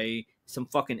by some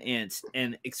fucking ants,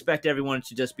 and expect everyone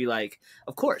to just be like,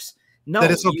 of course, no, that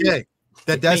it's okay.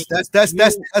 That's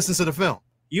the essence of the film.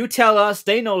 You tell us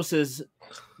Thanos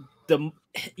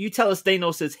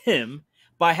is him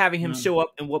by having him show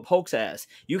up and whoop Hulk's ass.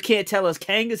 You can't tell us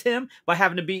Kang is him by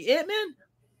having to be Ant-Man.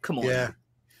 Come on. Yeah.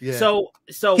 So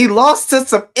he lost to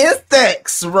some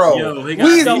insects, bro. So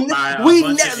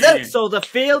the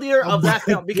failure of that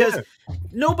film, because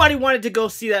nobody wanted to go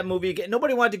see that movie again.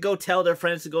 Nobody wanted to go tell their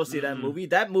friends to go see that movie.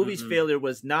 That movie's failure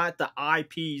was not the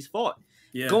IP's fault.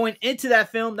 Yeah. Going into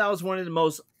that film, that was one of the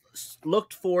most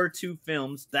looked forward to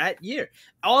films that year.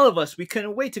 All of us, we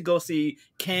couldn't wait to go see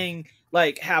Kang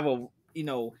have a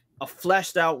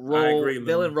fleshed out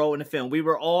villain role in the film. We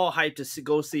were all hyped to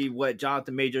go see what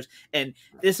Jonathan Majors, and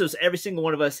this was every single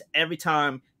one of us every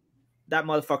time that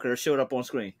motherfucker showed up on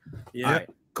screen. Yeah. All right,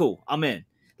 cool. I'm in.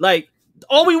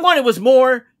 All we wanted was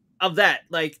more of that.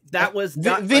 That was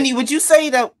not, Vinny, would you say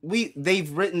that they've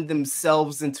written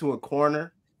themselves into a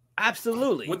corner?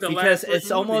 Absolutely. Because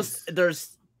it's almost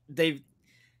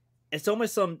it's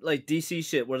almost some DC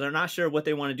shit where they're not sure what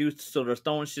they want to do, so they're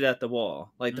throwing shit at the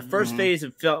wall. The first phase,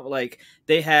 it felt like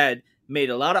they had made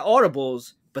a lot of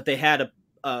audibles, but they had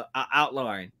a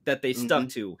outline that they stuck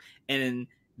to. And in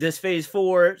this phase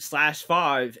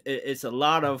 4/5, it's a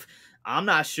lot of I'm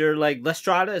not sure. Let's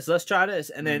try this,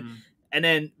 and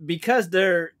then because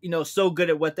they're so good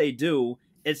at what they do,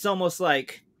 it's almost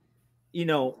like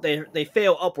they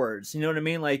fail upwards. You know what I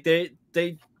mean?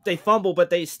 They fumble,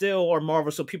 but they still are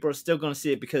Marvel, so people are still going to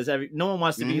see it because no one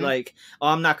wants to be like, oh,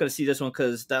 I'm not going to see this one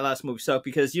because that last movie sucked,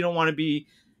 because you don't want to be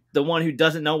the one who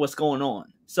doesn't know what's going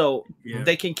on. So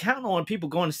they can count on people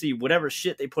going to see whatever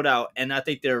shit they put out, and I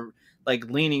think they're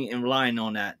leaning and relying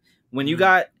on that. When you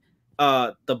got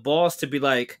the balls to be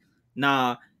like,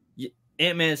 nah,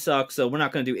 Ant-Man sucks, so we're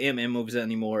not going to do Ant-Man movies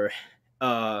anymore.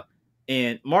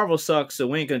 And Marvel sucks, so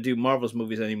we ain't going to do Marvel's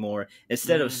movies anymore.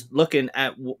 Instead of looking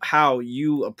at how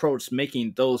you approach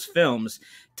making those films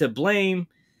to blame.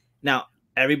 Now,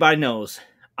 everybody knows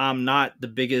I'm not the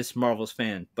biggest Marvel's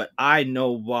fan, but I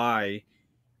know why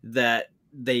that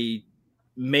they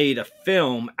made a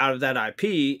film out of that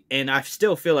IP, and I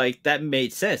still feel like that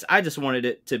made sense. I just wanted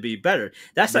it to be better.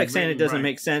 That's like saying it doesn't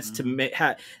make sense to make.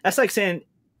 That's like saying.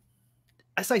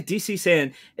 That's like DC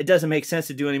saying it doesn't make sense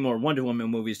to do any more Wonder Woman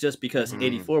movies just because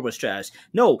 84 was trash.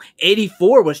 No,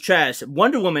 84 was trash.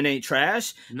 Wonder Woman ain't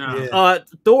trash. No.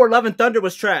 Thor: Love and Thunder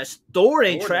was trash. Thor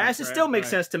ain't trash. It still makes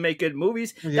sense to make good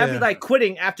movies. That'd be like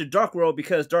quitting after Dark World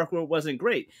because Dark World wasn't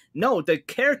great. No, the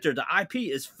character, the IP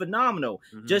is phenomenal.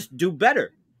 Just do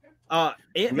better.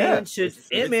 Ant-Man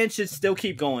should still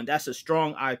keep going. That's a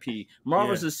strong IP.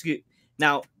 Marvel's is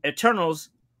now Eternals.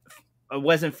 It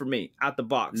wasn't for me out the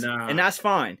box, and that's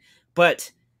fine.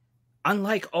 But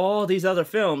unlike all these other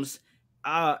films,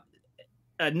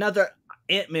 another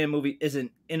Ant-Man movie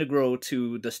isn't integral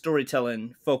to the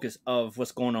storytelling focus of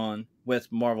what's going on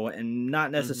with Marvel, and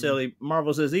not necessarily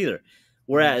Marvel's is either.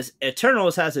 Whereas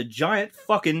Eternals has a giant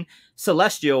fucking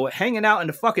celestial hanging out in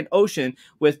the fucking ocean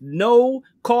with no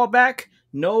callback,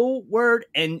 no word,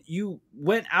 and you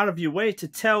went out of your way to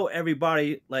tell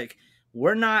everybody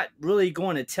we're not really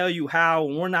going to tell you how,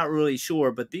 and we're not really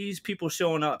sure, but these people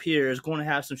showing up here is going to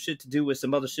have some shit to do with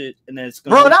some other shit, and then it's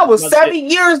going Bro, that was 7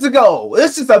 years ago.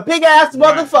 This is a big ass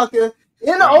motherfucker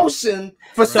in the ocean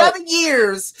for 7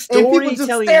 years, and people just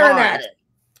staring at it.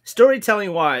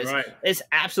 Storytelling wise, it's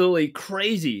absolutely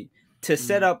crazy to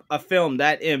set up a film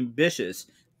that ambitious,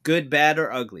 good, bad,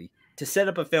 or ugly. To set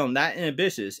up a film that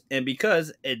ambitious, and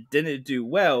because it didn't do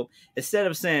well, instead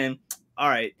of saying, all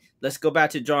right, let's go back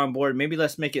to the drawing board, maybe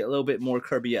let's make it a little bit more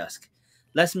Kirby-esque.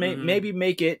 Let's maybe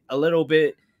make it a little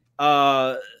bit,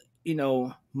 more,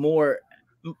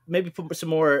 maybe put some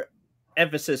more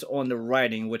emphasis on the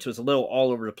writing, which was a little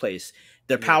all over the place.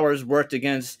 Their powers worked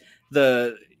against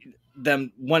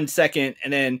them 1 second,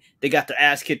 and then they got their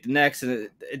ass kicked the next, and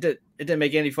it didn't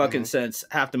make any fucking sense.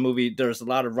 Half the movie, there was a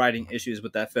lot of writing issues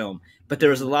with that film, but there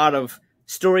was a lot of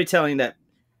storytelling that,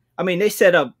 I mean, they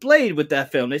set up Blade with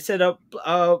that film. They set up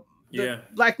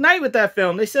Black Knight with that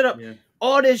film. They set up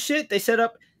all this shit. They set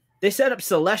up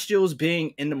Celestials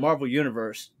being in the Marvel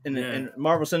universe, in the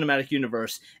Marvel Cinematic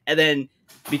Universe, and then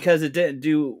because it didn't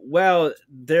do well,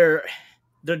 they're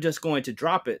just going to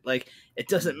drop it. Like, it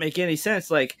doesn't make any sense.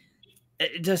 Like,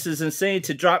 it just is insane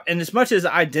to drop. And as much as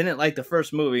I didn't like the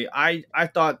first movie, I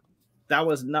thought that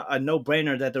was not a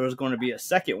no-brainer that there was going to be a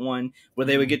second one where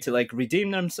they would get to like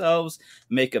redeem themselves,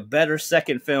 make a better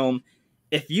second film.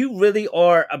 If you really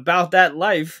are about that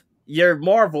life, you're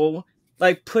Marvel,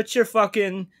 like, put your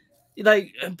fucking,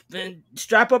 like,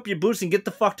 strap up your boots and get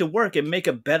the fuck to work and make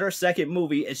a better second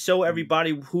movie and show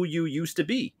everybody who you used to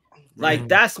be. Like,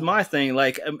 that's my thing.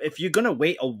 Like, if you're gonna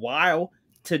wait a while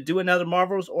to do another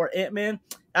Marvels or Ant-Man,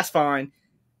 that's fine.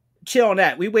 Chill on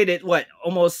that. We waited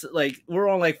almost like we're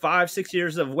on like 5-6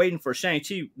 years of waiting for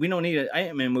Shang-Chi. We don't need an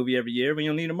Ant-Man movie every year. We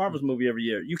don't need a Marvels movie every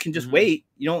year. You can just wait.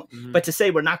 You don't. But to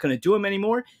say we're not going to do them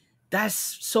anymore, that's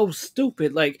so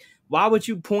stupid. Like, why would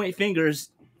you point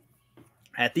fingers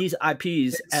at these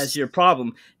IPs as your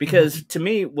problem? Because to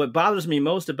me, what bothers me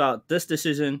most about this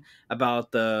decision,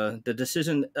 about the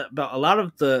decision, about a lot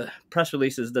of the press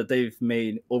releases that they've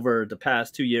made over the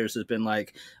past 2 years has been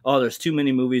like, oh, there's too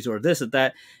many movies or this or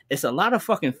that. It's a lot of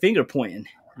fucking finger pointing.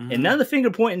 And none of the finger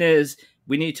pointing is,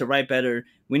 we need to write better,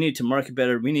 we need to market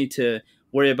better, we need to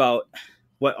worry about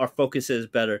what our focus is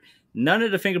better. None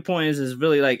of the finger pointing is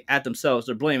really like at themselves.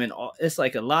 They're blaming. It's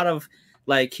like a lot of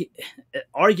like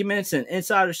arguments and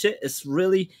insider shit. It's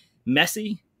really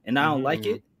messy, and I don't like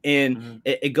it. And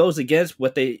it goes against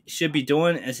what they should be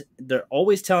doing. Is they're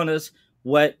always telling us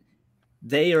what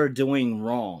they are doing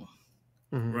wrong.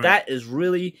 That is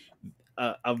really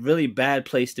a really bad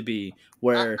place to be,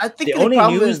 where I think the only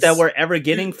news that we're ever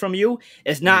getting from you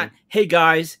is not, hey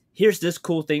guys, here's this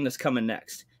cool thing that's coming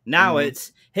next. Now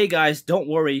it's, hey guys, don't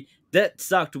worry, that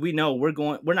sucked. We know we're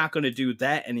not going to do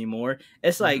that anymore.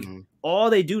 It's like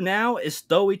all they do now is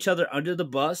throw each other under the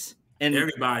bus, and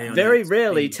everybody very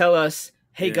rarely tell us,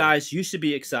 hey guys, you should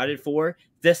be excited for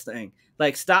this thing.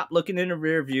 Like, stop looking in the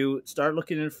rear view, start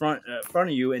looking in front of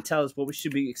you, and tell us what we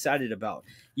should be excited about.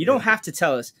 You don't have to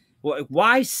tell us.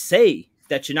 Why say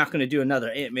that you're not going to do another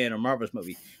Ant-Man or Marvel's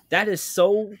movie? That is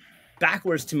so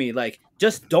backwards to me. Like,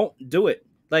 just don't do it.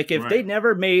 Like, if they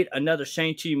never made another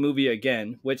Shang-Chi movie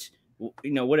again, which,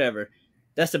 whatever.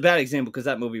 That's a bad example because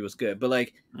that movie was good. But,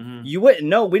 like, you wouldn't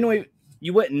know.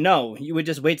 You wouldn't know. You would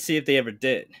just wait to see if they ever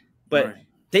did. But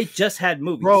they just had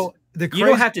movies. Bro, you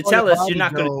don't have to tell us you're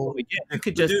not going to do them again. You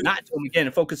could just not do them again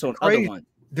and focus on other ones.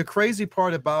 The crazy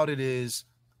part about it is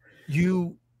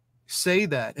you say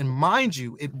that, and mind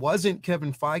you, it wasn't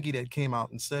Kevin Feige that came out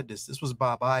and said this. This was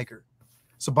Bob Iger.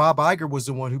 So Bob Iger was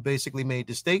the one who basically made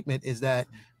the statement, is that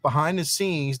behind the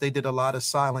scenes, they did a lot of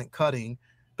silent cutting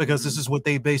because this is what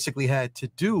they basically had to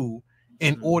do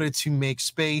in order to make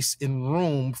space and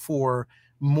room for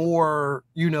more,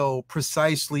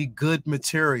 precisely good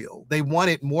material. They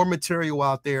wanted more material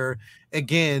out there,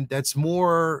 again, that's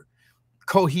more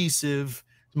cohesive,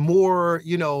 more,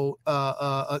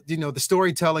 the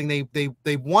storytelling.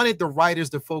 They wanted the writers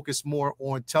to focus more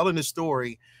on telling the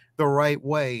story the right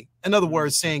way. In other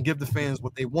words, saying give the fans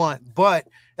what they want, but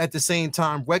at the same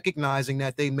time recognizing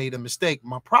that they made a mistake.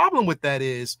 My problem with that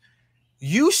is,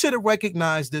 you should have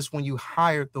recognized this when you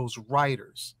hired those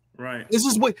writers. Right. This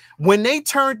is when they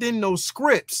turned in those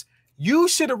scripts, you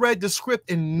should have read the script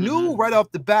and knew right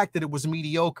off the bat that it was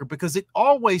mediocre, because it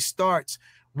always starts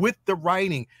with the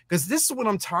writing, because this is what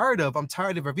I'm tired of. I'm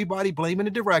tired of everybody blaming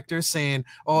the director, saying,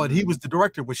 "Oh, the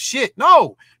director was shit."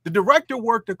 No, the director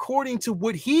worked according to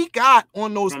what he got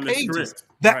on those pages.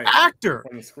 The actor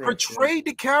portrayed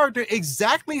the character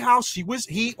exactly how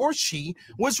he or she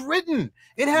was written.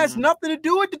 It has nothing to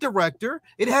do with the director.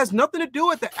 It has nothing to do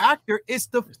with the actor. It's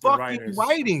the fucking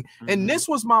writing. And this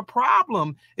was my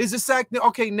problem. Is the fact that,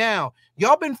 okay, now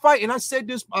y'all been fighting. I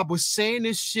was saying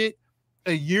this shit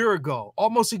a year ago,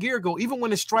 almost a year ago, even when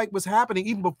the strike was happening,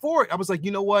 even before it, I was like, you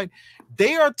know what?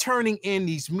 They are turning in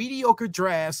these mediocre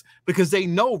drafts because they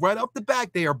know right off the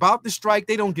back they are about to strike.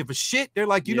 They don't give a shit. They're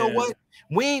like, you know what?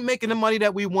 We ain't making the money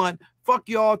that we want. Fuck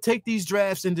y'all. Take these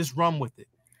drafts and just run with it.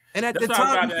 And at the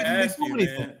time, you didn't do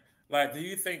anything. Man. Like, do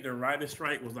you think the writer's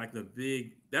strike was like the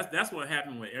big? That's what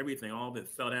happened with everything. All of it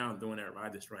fell down during that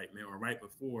writer's strike, man, or right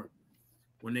before,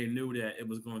 when they knew that it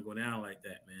was going to go down like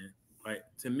that, man. Like,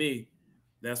 to me,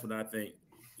 that's what I think,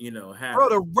 happened. Bro,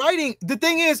 the writing, the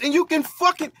thing is, and you can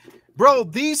fucking, bro,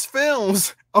 these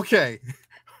films, okay.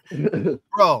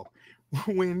 bro,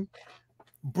 when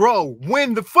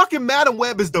the fucking Madam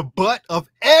Web is the butt of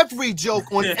every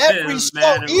joke on every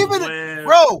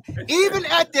show, even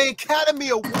at the Academy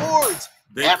Awards,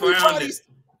 they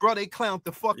clowned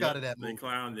the fuck out of that movie. They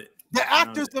clowned it. The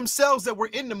actors themselves that were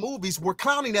in the movies were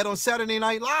clowning that on Saturday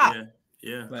Night Live.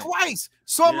 Yeah. Twice.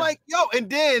 So I'm like, yo, and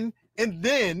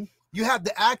then you have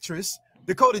the actress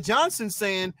Dakota Johnson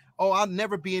saying, "Oh, I'll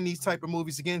never be in these type of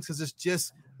movies again because it's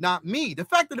just not me." The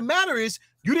fact of the matter is,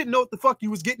 you didn't know what the fuck you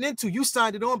was getting into. You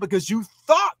signed it on because you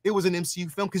thought it was an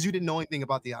MCU film because you didn't know anything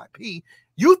about the IP.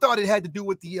 You thought it had to do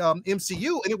with the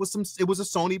MCU, and it was a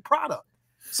Sony product.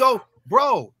 So,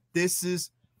 bro, this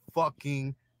is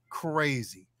fucking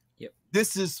crazy. Yep.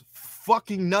 This is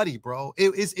fucking nutty, bro.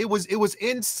 It was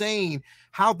insane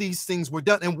how these things were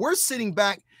done, and we're sitting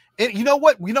back. And you know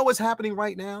what? You know what's happening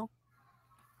right now?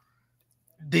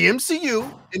 The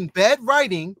MCU in bad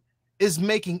writing is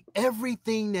making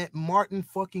everything that Martin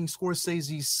fucking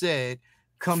Scorsese said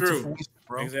come to fruition,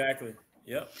 bro. Exactly.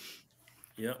 Yep.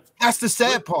 That's the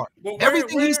sad part.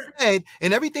 Everything he said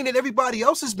and everything that everybody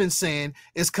else has been saying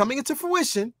is coming into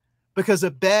fruition because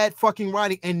of bad fucking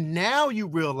writing. And now you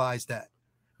realize that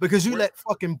because you let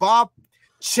fucking Bob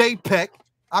Chapek,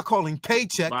 I call him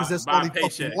Paycheck because that's all he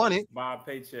fucking wanted. Bob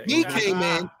Paycheck. He came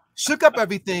in, shook up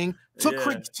everything,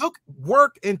 took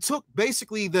work and took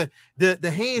basically the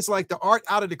hands, like the art,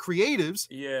 out of the creatives,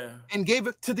 and gave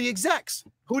it to the execs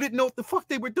who didn't know what the fuck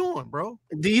they were doing, bro.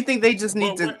 Do you think they just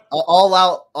need to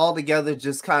all together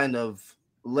just kind of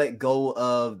let go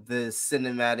of the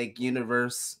cinematic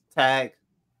universe tag,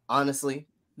 honestly?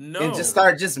 No, and just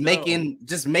start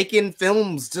making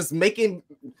films, just making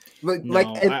think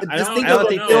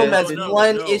of a film as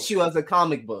one issue as a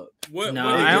comic book.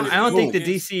 I don't think the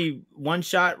DC one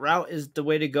shot route is the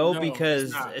way to go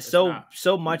because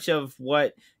so much of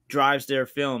what drives their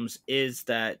films is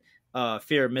that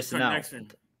fear of missing out.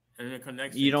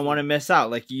 You don't want to miss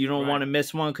out. Like, you don't want to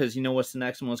miss one because you know what's the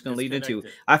next one's going to lead into.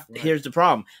 Here's the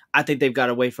problem. I think they've got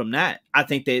away from that. I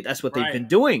think that's what they've been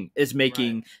doing is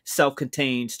making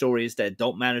self-contained stories that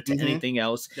don't matter to anything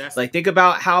else. Like, think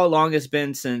about how long it's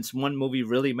been since one movie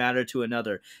really mattered to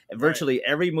another. Virtually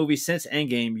every movie since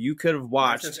Endgame you could have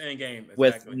watched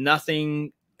with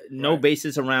nothing, no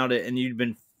basis around it, and you'd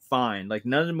been fine. Like,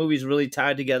 none of the movies really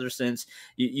tied together since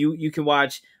you can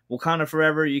watch Wakanda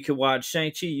Forever, you could watch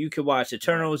Shang-Chi, you could watch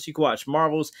Eternals, you could watch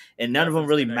Marvels, and none of them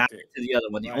really mattered to the other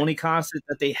one. The only constant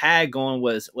that they had going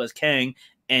was Kang,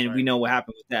 and we know what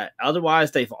happened with that.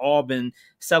 Otherwise, they've all been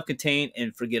self-contained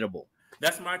and forgettable.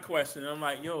 That's my question. I'm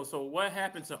like, so what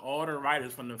happened to all the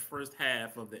writers from the first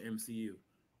half of the MCU?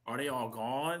 Are they all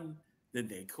gone? Did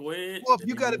they quit? Well,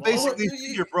 you got to basically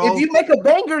figure, bro. If you make a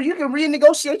banger, you can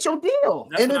renegotiate your deal.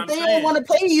 And if they don't want to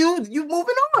pay you, you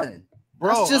moving on.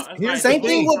 Bro, just same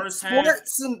thing with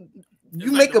sports. And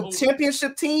you make a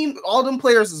championship team, all them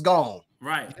players is gone.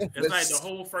 Right. It's like the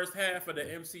whole first half of the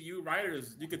MCU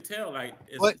writers, you could tell it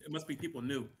must be people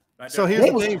new. Like, so here's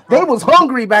the thing, they was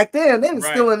hungry back then. They was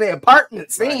still in their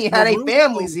apartments. They ain't had their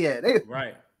families yet.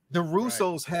 The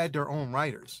Russos had their own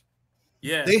writers.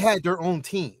 Yeah. They had their own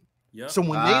team. Yep. So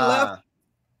when they left,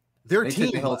 their team,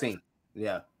 the whole team.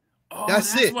 Yeah. Oh,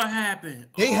 that's it. What happened.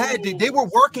 They were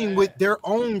working with their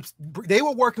own. They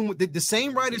were working with the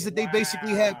same writers that they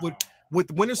basically had with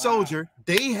Winter Soldier.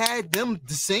 They had them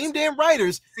the same damn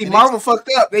writers. See, Marvel fucked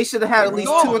up. They should have had at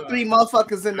least 2 or 3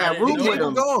 motherfuckers in that room with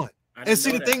them. Gone. And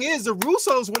see, the thing is, the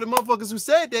Russos were the motherfuckers who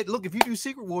said that. Look, if you do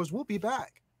Secret Wars, we'll be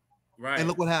back. Right. And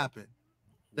look what happened.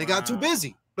 They got too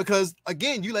busy because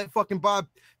again, you let fucking Bob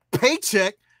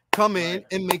Paycheck come in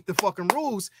and make the fucking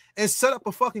rules and set up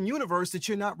a fucking universe that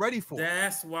you're not ready for.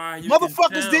 That's why you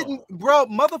motherfuckers didn't, bro.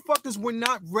 Motherfuckers were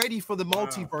not ready for the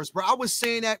multiverse, bro. I was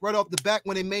saying that right off the bat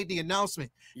when they made the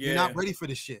announcement. You're not ready for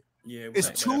this shit. Yeah, it's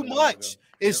too much.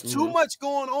 It's too much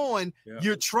going on.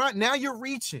 You're trying now. You're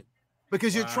reaching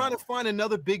because you're trying to find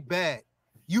another big bad.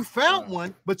 You found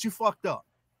one, but you fucked up.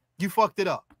 You fucked it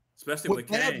up. Especially with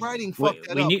bad writing, fucked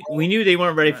that up. We knew they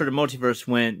weren't ready for the multiverse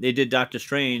when they did Doctor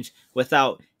Strange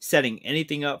without setting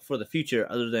anything up for the future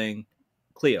other than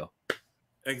Cleo.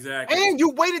 Exactly. And you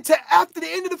waited till after the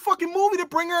end of the fucking movie to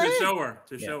bring her in. Show her.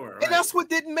 Show her. Right. And that's what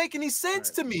didn't make any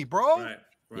sense to me, bro.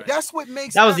 Right. That's what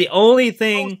makes that was the only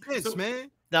thing,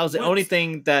 man. That was the only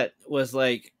thing that was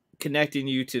like connecting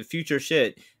you to future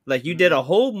shit. Like you did a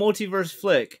whole multiverse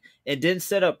flick and didn't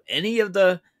set up any of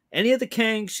the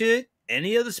Kang shit.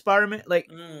 Any of the Spider-Man,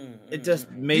 like it just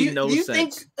made no sense. Do you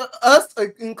think us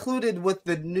included with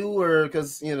the newer,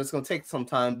 because it's gonna take some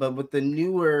time, but with the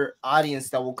newer audience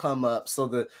that will come up, so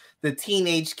the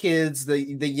teenage kids, the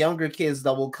younger kids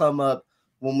that will come up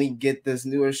when we get this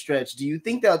newer stretch, do you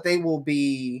think that they will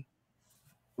be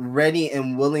ready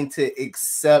and willing to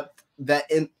accept that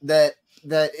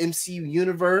MCU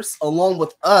universe along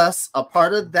with us, a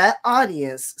part of that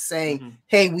audience, saying,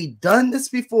 "Hey, we've done this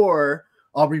before.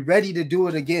 Are we ready to do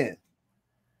it again?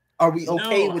 Are we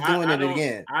okay with doing it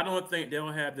again?" I don't think they'll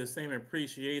have the same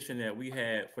appreciation that we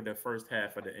had for the first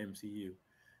half of the MCU,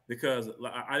 because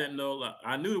I didn't know.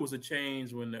 I knew it was a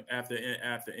change when after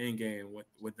Endgame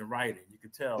with the writing, you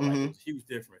could tell it was a huge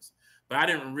difference. But I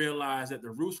didn't realize that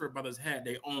the Russo brothers had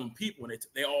their own people, and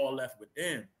they all left with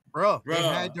them. Bro, they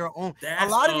had their own. A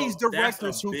lot of these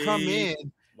directors who come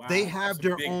in. Wow, they have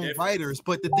their own writers,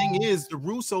 but the thing is, the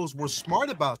Russos were smart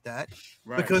about that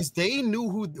because they knew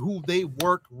who they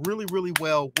worked really, really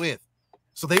well with,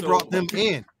 so they brought them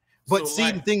in. But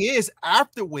the thing is,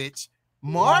 after which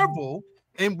Marvel,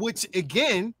 and which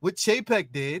again, what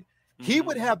Chapek did, he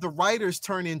would have the writers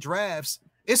turn in drafts.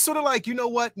 It's sort of like, you know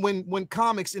what, when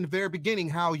comics in the very beginning,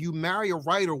 how you marry a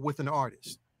writer with an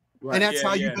artist. And that's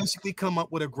how you basically come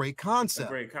up with a great concept.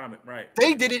 A great comic, right?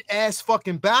 They did it ass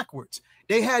fucking backwards.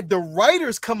 They had the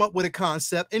writers come up with a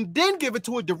concept and then give it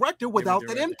to a director without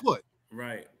that input.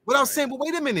 Right. Without saying, well,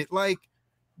 wait a minute, like,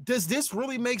 does this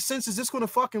really make sense? Is this going to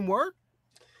fucking work?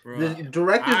 The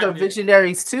directors are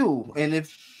visionaries too. And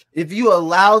if you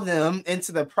allow them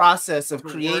into the process of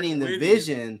creating the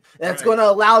vision, that's going to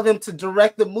allow them to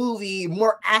direct the movie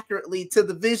more accurately to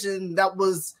the vision that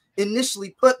was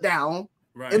initially put down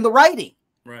in the writing.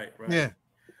 Right. Yeah.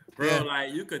 Bro,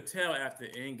 like you could tell after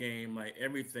Endgame, like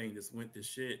everything just went to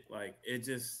shit. Like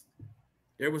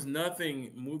there was nothing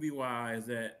movie-wise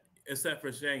that, except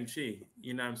for Shang-Chi,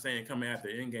 you know what I'm saying, coming after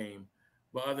Endgame.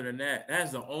 But other than that,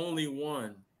 that's the only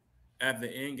one after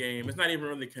Endgame. It's not even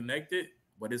really connected,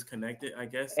 but it's connected, I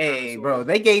guess. Hey, bro,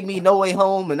 they gave me No Way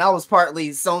Home, and I was partly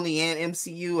Sony and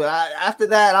MCU. After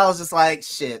that, I was just like,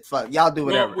 shit, fuck, y'all do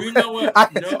whatever. Well, you know what?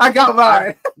 I got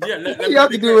mine. Y'all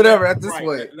can do whatever at this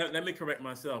point. Let me correct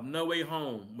myself. No Way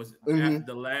Home was after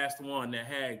the last one that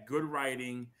had good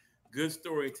writing, good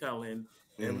storytelling.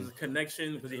 There was a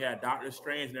connection because he had Doctor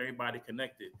Strange and everybody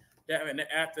connected. And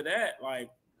after that,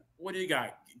 like, what do you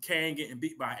got? Kang getting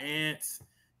beat by ants.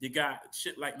 You got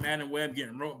shit like Madam Web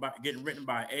getting written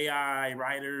by AI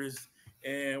writers,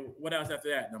 and what else after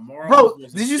that? The Marvel. Bro,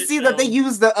 did you see that they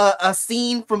used a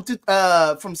scene from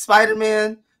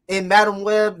Spider-Man in Madam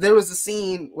Web? There was a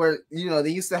scene where they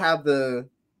used to have the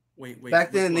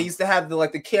back then they used to have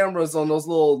the cameras on those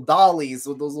little dollies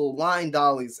with those little line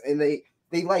dollies, and they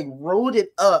like rode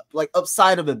it up like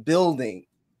upside of a building.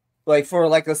 Like for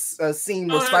like a scene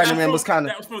where Spider-Man was kind of,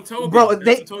 that was from Toby. Bro,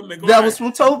 that was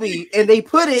from Toby, and they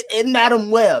put it in Madam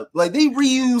Web. Like they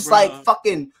reused like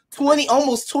fucking 20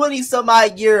 some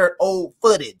odd year old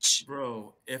footage.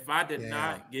 Bro, if I did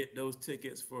not get those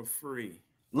tickets for free,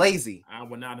 lazy, I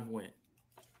would not have went.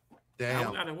 Damn, I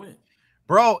would not have went.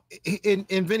 Bro,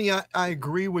 and Vinny, I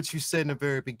agree with what you said in the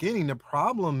very beginning. The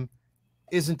problem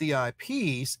isn't the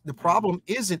IPs. The problem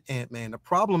isn't Ant-Man. The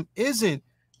problem isn't,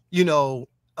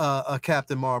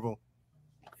 Captain Marvel.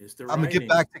 I'm gonna get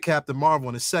back to Captain Marvel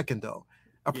in a second, though.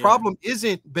 A problem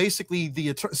isn't basically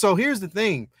so here's the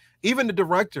thing. Even the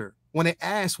director, when they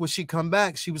asked would she come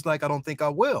back, she was like, I don't think I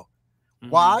will.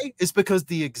 Why? It's because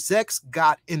the execs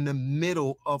got in the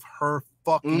middle of her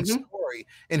fucking story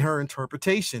and her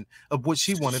interpretation of what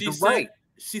she wanted to write.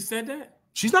 She said that?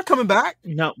 She's not coming back.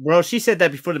 No, bro, she said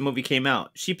that before the movie came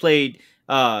out. She played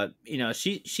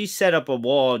she set up a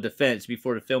wall of defense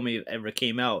before the film ever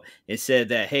came out and said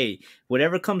that, hey,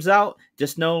 whatever comes out,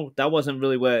 just know that wasn't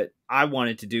really what I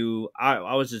wanted to do.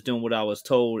 I was just doing what I was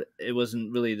told. It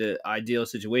wasn't really the ideal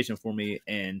situation for me,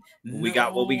 and we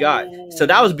got what we got. So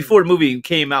that was before the movie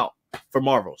came out for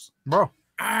Marvels. Bro,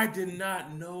 I did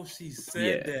not know she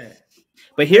said that.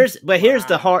 But here's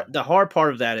the hard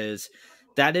part of that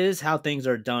is how things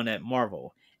are done at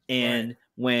Marvel, and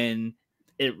when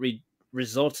it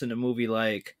results in a movie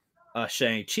like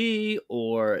Shang-Chi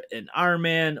or an Iron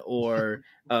Man or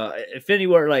Infinity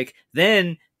War, like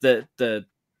then the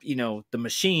the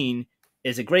machine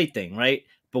is a great thing, right?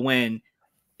 But when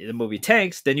the movie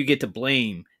tanks, then you get to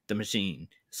blame the machine.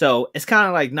 So it's kind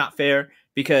of like not fair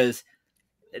because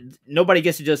nobody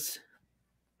gets to just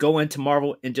go into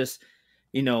Marvel and just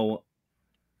Ryan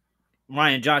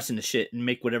Johnson the shit and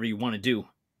make whatever you want to do.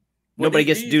 Nobody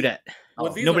gets to do that.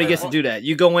 Nobody gets to do that.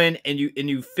 You go in and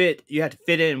you fit. You have to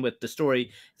fit in with the story,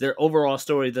 their overall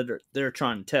story that they're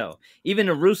trying to tell. Even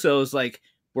the Russos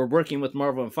were working with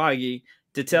Marvel and Feige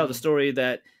to tell the story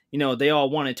that they all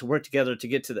wanted to work together to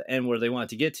get to the end where they wanted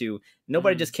to get to.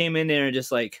 Nobody just came in there and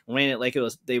just ran it like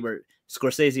they were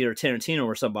Scorsese or Tarantino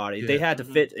or somebody. Yeah. They had to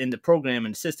fit in the program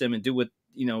and system and do what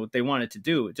they wanted to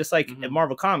do. Just like at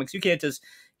Marvel Comics, you can't just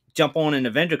jump on an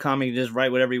Avenger comic and just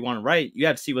write whatever you want to write. You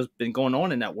have to see what's been going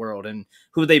on in that world and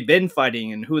who they've been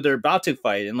fighting and who they're about to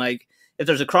fight. And if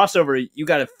there's a crossover, you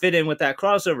got to fit in with that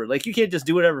crossover. You can't just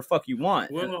do whatever the fuck you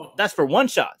want. Well, that's for one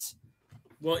shots.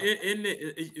 Well,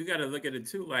 you got to look at it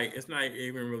too. It's not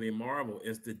even really Marvel;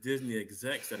 it's the Disney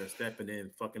execs that are stepping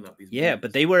in, fucking up these. Yeah, movies.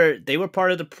 But they were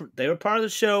part of the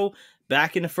show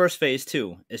back in the first phase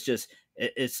too. It's just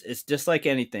like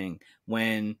anything.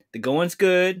 When the going's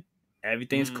good,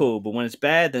 everything's cool. But when it's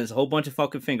bad, there's a whole bunch of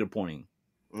fucking finger pointing.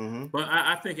 But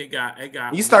I think it got.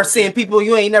 You start seeing people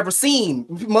you ain't never seen,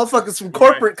 motherfuckers from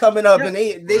corporate coming up, and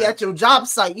they at your job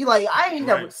site. You I ain't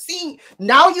never seen.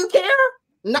 Now you care.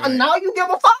 Now you give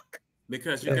a fuck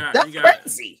because you got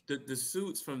crazy. The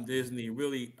suits from Disney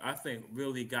really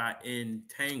got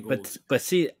entangled. But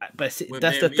see that's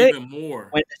the thing. Even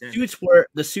more when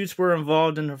the suits were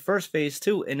involved in the first phase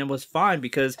too, and it was fine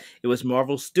because it was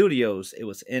Marvel Studios. It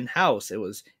was in house. It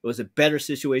was a better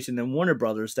situation than Warner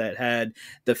Brothers that had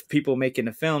the people making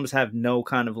the films have no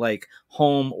kind of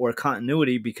home or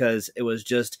continuity because it was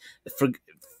just for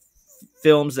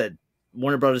films that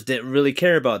Warner Brothers didn't really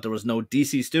care about. There was no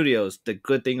DC Studios. The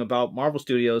good thing about Marvel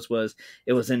Studios was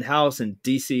it was in house, and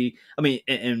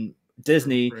and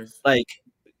Disney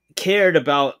cared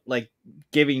about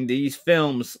giving these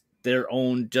films their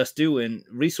own just due and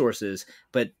resources.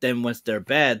 But then once they're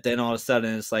bad, then all of a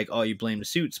sudden it's oh, you blame the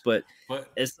suits. But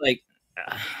it's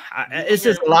it's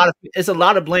just a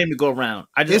lot of blame to go around.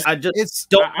 I don't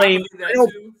solely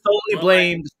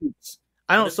blame the suits.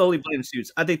 I don't solely blame the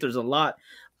suits. I think there's a lot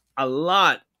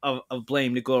of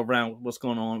blame to go around what's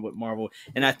going on with Marvel.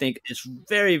 And I think it's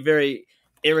very, very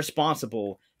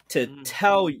irresponsible to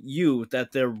tell you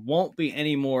that there won't be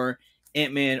any more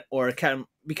Ant-Man or Captain,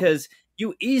 because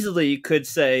you easily could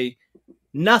say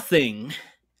nothing.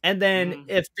 And then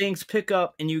if things pick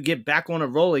up and you get back on a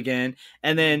roll again,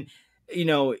 and then,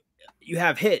 you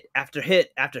have hit after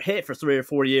hit after hit for 3 or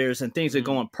 4 years and things are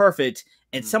going perfect,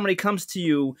 and somebody comes to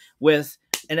you with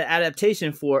an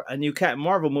adaptation for a new Captain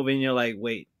Marvel movie, and you're like,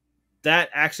 wait, that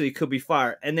actually could be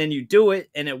fire. And then you do it,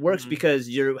 and it works because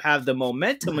you have the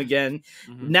momentum again.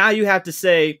 Now you have to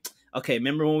say, okay,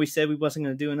 remember when we said we wasn't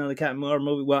going to do another Captain Marvel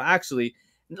movie? Well, actually,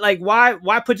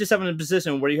 why put yourself in a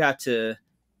position where you have to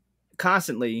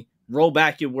constantly roll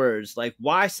back your words?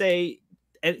 Why say?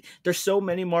 And there's so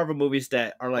many Marvel movies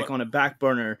that are on a back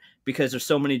burner because there's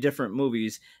so many different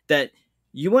movies that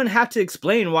you wouldn't have to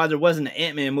explain why there wasn't an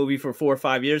Ant-Man movie for 4 or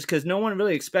 5 years, because no one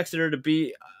really expected there to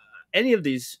be any of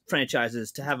these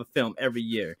franchises to have a film every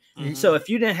year. So if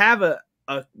you didn't have a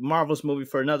Marvel's movie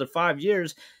for another 5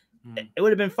 years, it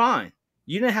would have been fine.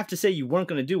 You didn't have to say you weren't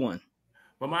going to do one.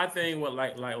 But my thing, what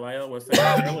like Lyle was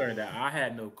saying earlier, that I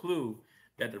had no clue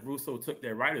that the Russo took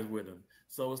their writers with them.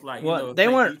 So it's they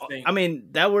weren't. I mean,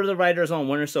 that were the writers on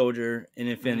Winter Soldier and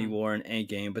Infinity War and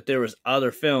Endgame, but there was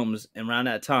other films around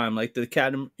that time, like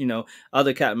the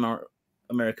other Captain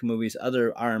America movies,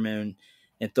 other Iron Man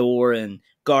and Thor and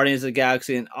Guardians of the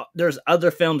Galaxy, and there's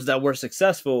other films that were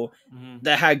successful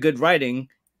that had good writing.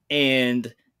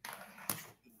 And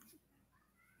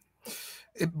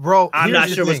bro, I'm not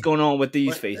sure what's going on with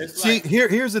these faces. See,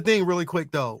 here's the thing, really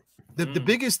quick though. The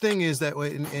biggest thing is that,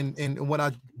 and what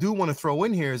I do want to throw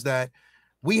in here is that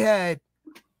we had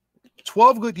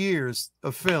 12 good years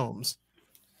of films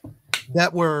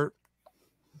that were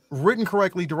written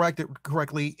correctly, directed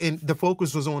correctly, and the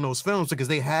focus was on those films because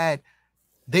they had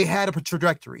a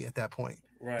trajectory at that point.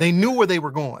 Right. They knew where they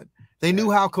were going. They knew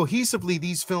how cohesively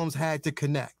these films had to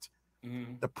connect.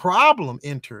 The problem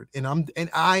entered, and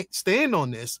I stand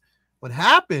on this. What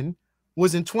happened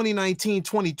was in 2019,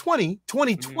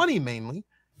 2020 mainly,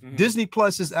 Disney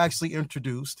Plus is actually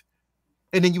introduced.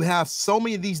 And then you have so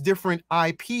many of these different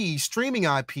IPs, streaming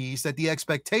IPs, that the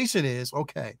expectation is,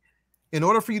 okay, in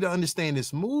order for you to understand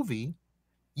this movie,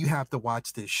 you have to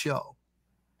watch this show.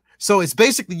 So it's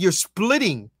basically you're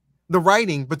splitting the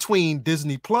writing between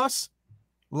Disney Plus,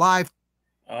 live,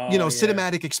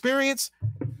 cinematic experience.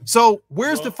 So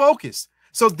where's the focus?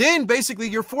 So then basically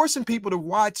you're forcing people to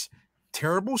watch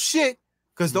terrible shit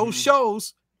because those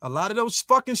shows, a lot of those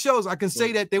fucking shows, I can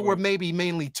say that there were maybe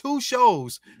mainly 2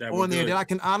 shows on there that I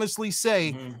can honestly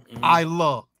say I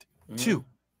loved. 2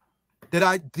 that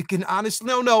I can honestly,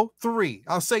 no, 3.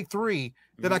 I'll say 3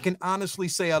 that I can honestly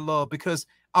say I love, because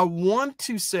I want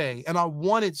to say, and I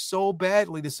wanted so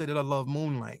badly to say that I love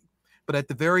Moonlight, but at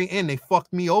the very end they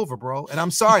fucked me over, bro. And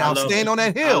I'm sorry, I'll stand on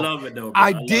that hill. I love it though.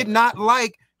 I did not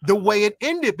like the way it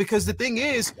ended, because the thing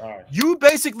is, you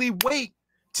basically wait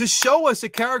to show us a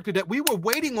character that we were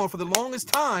waiting on for the longest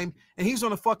time, and he's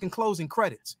on the fucking closing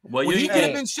credits. Well, he could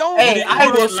have been shown. Hey, I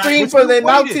will scream for the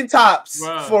mountaintops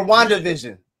for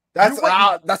WandaVision. That's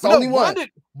the only one.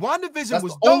 WandaVision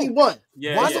was the only one.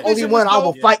 That's the only one I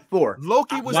will fight for.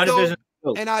 Loki was dope,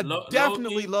 and I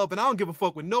definitely love, and I don't give a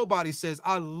fuck what nobody says,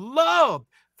 I love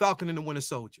Falcon and the Winter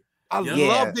Soldier. I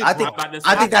loved it.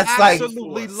 I think that's like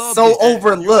so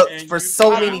overlooked for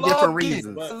so many different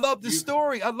reasons. I love the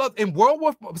story. I love in World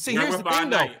War. See, here's the thing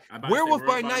though. Werewolf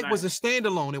by Night was a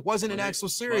standalone. It wasn't an actual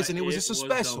series, and it was just a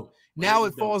special. Now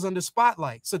it falls under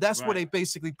Spotlight, so that's where they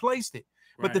basically placed it.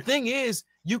 But the thing is,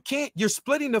 you're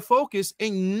splitting the focus,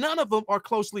 and none of them are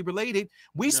closely related.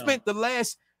 We spent the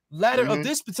last latter of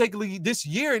this, particularly this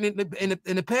year and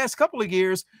in the past couple of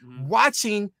years,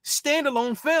 watching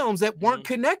standalone films that weren't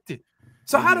connected.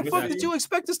 So how the fuck did you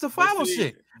expect us to follow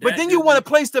shit? But then you want to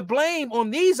place the blame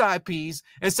on these IPs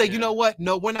and say, you know what?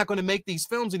 No, we're not going to make these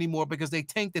films anymore because they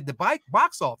tanked at the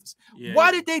box office.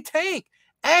 Why did they tank?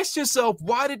 Ask yourself,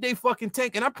 why did they fucking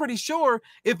tank? And I'm pretty sure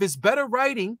if it's better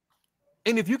writing,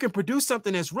 and if you can produce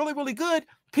something that's really, really good,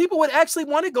 people would actually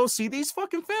want to go see these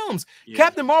fucking films.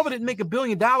 Captain Marvel didn't make $1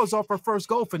 billion off her first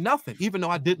go for nothing, even though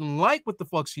I didn't like what the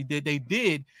fuck she did. They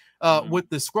did with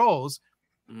the Skrulls.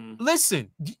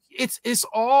 Listen, it's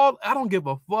all, I don't give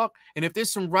a fuck. And if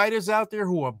there's some writers out there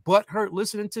who are butthurt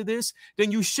listening to this,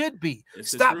 then you should be.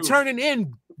 Stop turning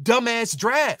in dumbass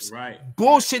drafts,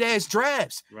 bullshit ass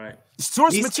drafts.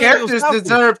 Source these characters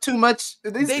deserve too much.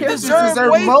 These they characters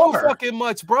deserve way more. too fucking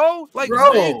much, bro. Like,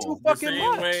 too fucking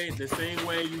much. The same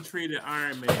way you treated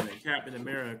Iron Man and Captain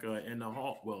America and the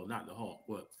Hulk. Well, not the Hulk,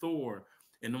 but Thor.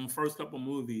 In them first couple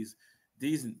movies,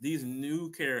 these new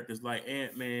characters like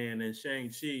Ant-Man and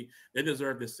Shang-Chi, they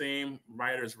deserve the same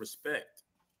writers' respect.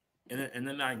 And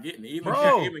they're not getting it.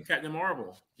 Even Captain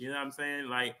Marvel. You know what I'm saying?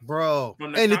 Like, bro.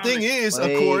 And the thing is, of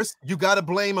course, you got to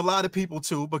blame a lot of people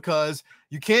too, because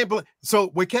you can't.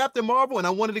 So with Captain Marvel, and I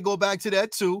wanted to go back to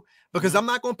that too, because I'm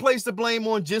not going to place the blame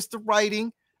on just the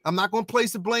writing. I'm not going to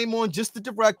place the blame on just the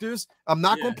directors. I'm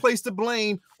not going to place the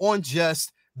blame on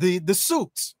just the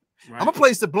suits. I'm going to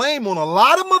place the blame on a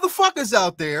lot of motherfuckers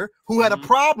out there who had a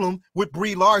problem with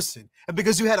Brie Larson. And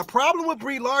because you had a problem with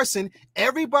Brie Larson,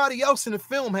 everybody else in the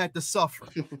film had to suffer.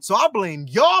 So I blame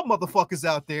y'all motherfuckers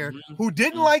out there who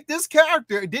didn't like this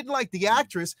character, didn't like the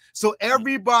actress. So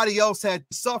everybody else had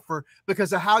to suffer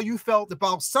because of how you felt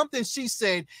about something she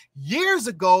said years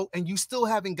ago, and you still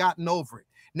haven't gotten over it.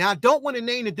 Now, I don't want to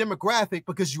name the demographic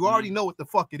because you already know what the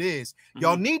fuck it is.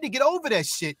 Y'all need to get over that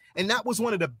shit. And that was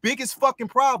one of the biggest fucking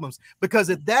problems, because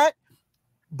of that,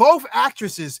 both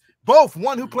actresses,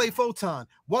 one who played Photon,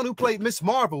 one who played Miss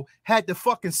Marvel, had to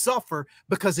fucking suffer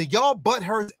because of y'all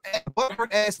butthurt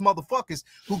ass motherfuckers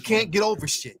who can't get over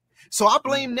shit. So I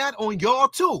blame that on y'all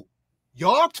too.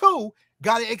 Y'all too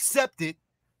got to accept it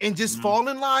and just fall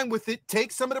in line with it.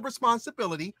 Take some of the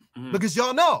responsibility because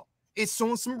y'all know it's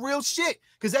on some real shit,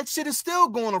 because that shit is still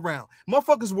going around.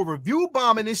 Motherfuckers will review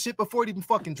bombing this shit before it even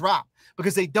fucking drop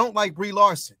because they don't like Brie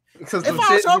Larson. Because if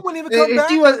I was her, wouldn't even come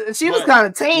back. She was kind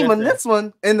of tame on this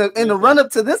one. In the run up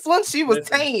to this one, she was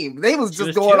tame. They was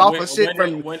just going off of shit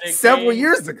from several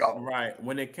years ago. Right.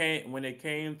 When it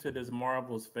came to this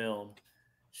Marvel's film,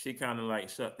 she kind of like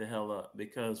shut the hell up,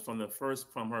 because from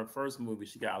her first movie,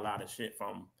 she got a lot of shit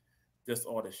from just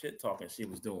all the shit talking she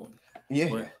was doing. Yeah.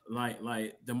 But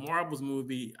like the Marvel's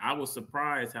movie, I was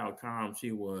surprised how calm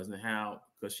she was, and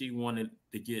because she wanted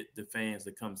to get the fans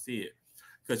to come see it.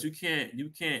 Because you can't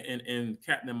in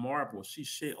Captain Marvel, she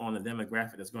shit on the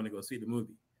demographic that's going to go see the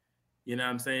movie. You know what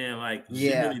I'm saying? Like, she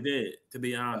Yeah. really did, to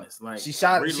be honest. Like, she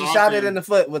shot it in the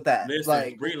foot with that. Listen,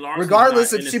 like, Brie Larson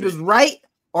regardless was if not she was innocent. right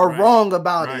or Right. wrong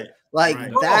about Right. it. Like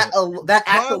Right. that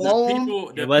act Bro,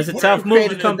 alone. It was a people tough that are movie to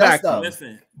coming come in- back stuff. from.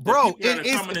 Listen, the bro, people that it are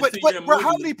is. coming to But see your bro,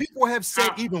 how movie, many people have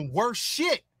said I- even worse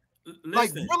shit? Like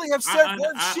listen, really have said I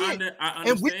worse shit,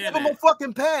 and we give understand them a that.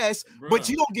 fucking pass, but Bruh.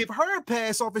 you don't give her a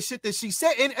pass off the shit that she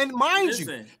said. And mind you,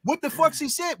 Listen. what the fuck she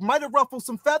said might have ruffled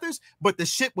some feathers, but the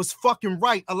shit was fucking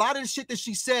right. A lot of the shit that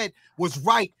she said was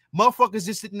right. Motherfuckers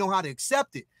just didn't know how to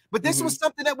accept it. But this was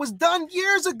something that was done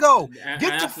years ago.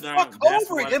 Get the fuck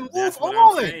over it and move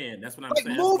on. That's what I'm Like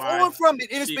saying. move on from it.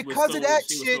 And it's because of that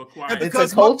shit. And It's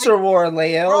because a culture war,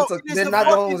 Leo. Bro, It's it is they're a not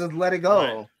fucking- going to just let it go.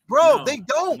 Right. Bro, No, they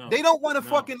don't. no, They don't want to no.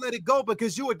 fucking let it go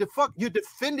because you're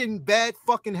defending bad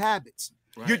fucking habits.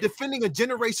 Right. You're defending a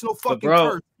generational fucking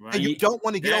bro, curse, right. and you don't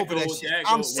want to get That over that goes- shit. that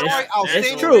I'm goes- sorry, that- I'll that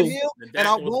stand goes- on the hill, that and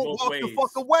I goes won't both walk ways. the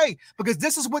fuck away because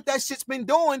this is what that shit's been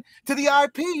doing to the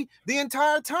IP the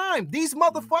entire time. These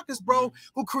motherfuckers, bro,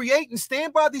 who create and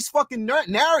stand by these fucking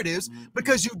narratives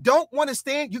because you don't want to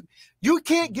stand. You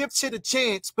can't give shit a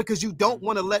chance because you don't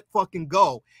want to let fucking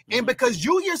go, and because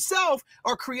you yourself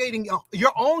are creating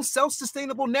your own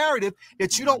self-sustainable narrative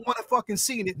that you don't want to fucking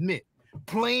see and admit.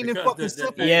 Plain and fucking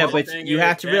simple. Yeah, bro. but you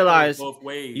have to realize both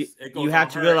ways. you, It goes you on have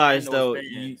to her realize and those though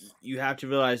fans. you have to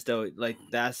realize though, like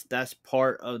that's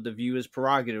part of the viewer's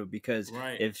prerogative, because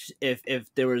Right.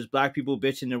 if there was black people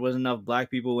bitching there wasn't enough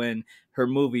black people in her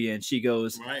movie and she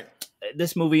goes, Right.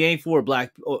 this movie ain't for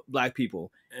black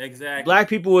people, Exactly. black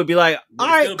people would be like, all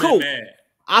Would right, still be cool, mad.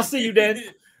 I'll see you then.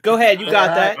 Go ahead, you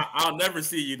got that. I'll never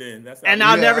see you then. That's how And it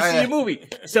I'll is. never see your movie.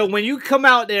 So when you come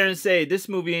out there and say this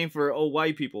movie ain't for old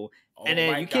white people, and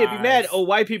then white you can't be mad. guys. Old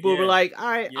white people were Yeah. like, all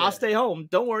right, Yeah. I'll stay home.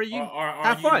 Don't worry, you Or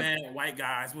have you fun. mad at white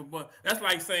guys? But that's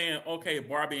like saying, okay,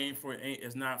 Barbie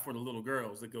is not for the little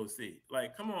girls to go see.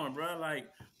 Like, come on, bro. Like,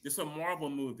 it's a Marvel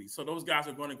movie, so those guys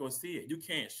are going to go see it. You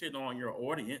can't shit on your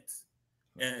audience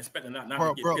and expect them not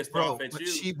to get pissed off at but you.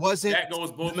 she wasn't. That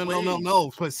goes both ways.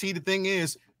 No. But see, the thing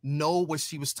is, know what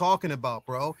she was talking about,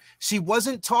 bro. She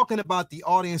wasn't talking about the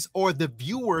audience or the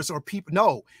viewers or people.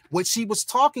 No, what she was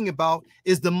talking about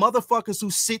is the motherfuckers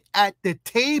who sit at the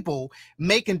table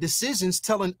making decisions,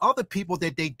 telling other people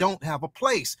that they don't have a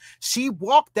place. She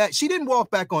didn't walk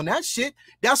back on that shit.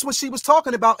 That's what she was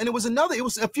talking about. And it was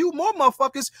a few more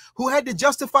motherfuckers who had to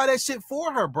justify that shit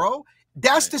for her, bro.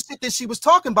 That's the shit that she was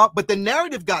talking about, but the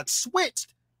narrative got switched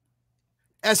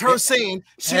as her saying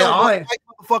she don't want white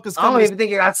motherfuckers I don't coming. even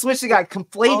think it got switched. It got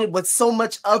conflated with so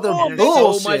much other on,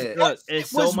 bullshit. It's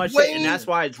so much shit, and that's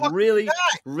why it's really.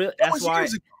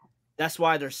 That's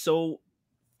why there's so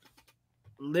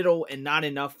little and not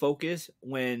enough focus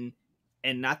when,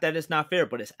 and not that it's not fair,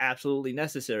 but it's absolutely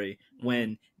necessary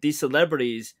when these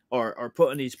celebrities are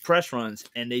putting these press runs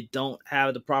and they don't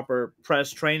have the proper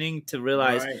press training to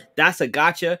realize that's a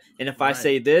gotcha. And if I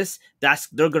say this,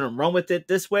 they're gonna run with it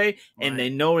this way, and they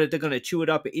know that they're gonna chew it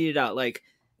up and eat it out. Like,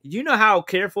 you know how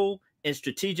careful and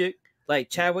strategic like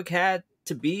Chadwick had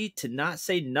to be to not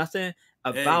say nothing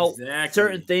about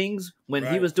certain things when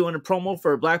he was doing a promo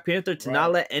for Black Panther, to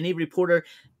not let any reporter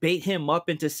bait him up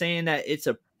into saying that it's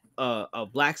a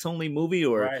blacks only movie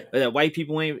or that white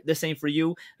people this ain't for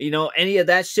you, any of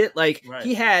that shit. Like,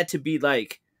 he had to be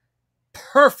like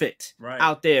perfect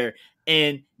out there,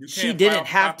 and she didn't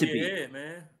have to be.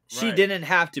 She didn't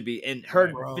have to be, and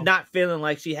her not feeling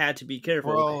like she had to be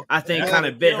careful, I think, kind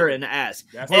of bit her in the ass.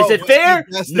 Is it fair?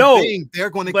 No, they're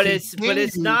going to. But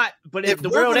it's not. But if the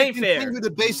world ain't fair, continue to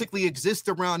basically exist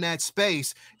around that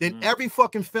space, then every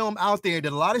fucking film out there,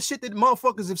 that a lot of shit that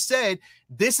motherfuckers have said,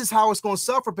 this is how it's going to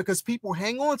suffer because people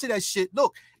hang on to that shit.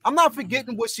 Look, I'm not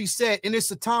forgetting what she said, and it's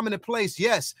a time and a place.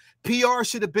 Yes, PR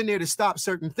should have been there to stop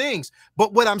certain things.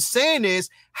 But what I'm saying is,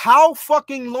 how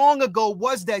fucking long ago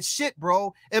was that shit,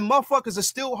 bro? And motherfuckers are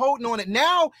still holding on it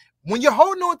now. When you're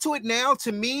holding on to it now,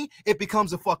 to me, it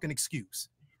becomes a fucking excuse.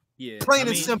 Yeah, plain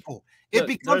and simple. It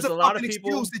becomes a fucking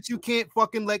excuse that you can't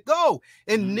fucking let go.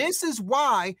 And this is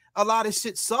why a lot of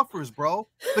shit suffers, bro.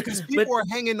 Because people are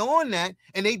hanging on that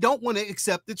and they don't want to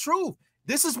accept the truth.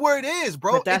 This is where it is,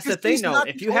 bro. But that's the thing, though.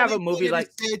 If you have a movie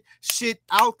like shit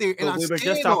out there, and we were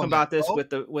just talking about this with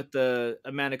the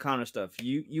Amanda Conner stuff.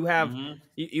 You have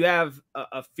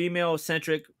a female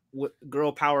centric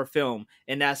girl power film,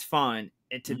 and that's fine.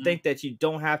 And to think that you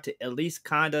don't have to at least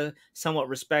kind of somewhat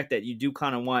respect that, you do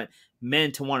kind of want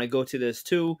men to want to go to this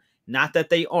too. Not that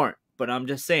they aren't, but I'm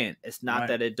just saying it's not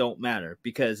that it don't matter,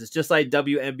 because it's just like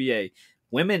WNBA.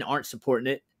 Women aren't supporting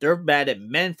it. They're mad at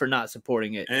men for not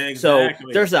supporting it.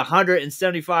 Exactly. So there's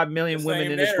 175 million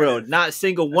women in this world. Not a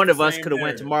single one of us could have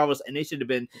went to Marvels, and they should have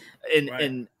been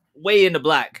in way into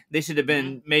black. They should have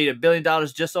been made $1 billion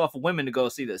just off of women to go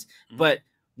see this. But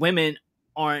women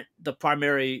aren't the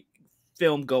primary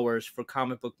film goers for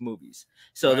comic book movies.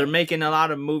 So they're making a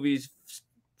lot of movies,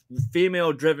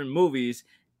 female driven movies,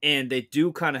 and they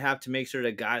do kind of have to make sure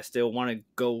that guys still want to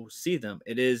go see them.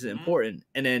 It is important.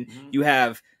 And then you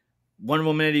have Wonder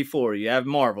Woman 84, you have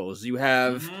Marvels, you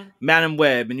have Madam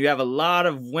Web, and you have a lot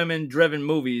of women driven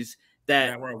movies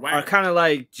that are kind of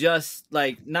like just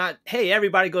like not, hey,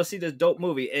 everybody go see this dope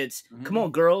movie. It's come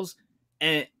on, girls.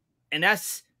 And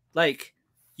that's like,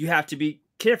 you have to be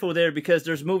careful there, because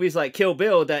there's movies like Kill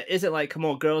Bill that isn't like, come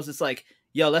on, girls. It's like,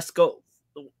 yo, let's go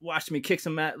watch me kick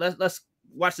some ass. Let's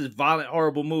watch this violent,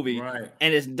 horrible movie.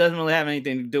 And it doesn't really have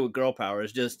anything to do with girl power.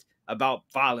 It's just about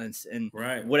violence and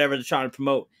whatever they're trying to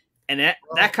promote. And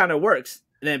that kind of works.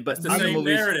 And then, but other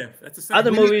movies, that's the same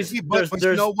other movies, there's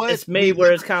you know what? It's made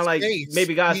where it's kind of like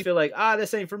maybe guys feel like,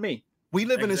 this ain't for me. We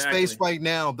live in a space right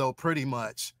now, though, pretty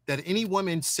much, that any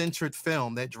woman-centered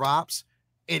film that drops,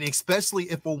 and especially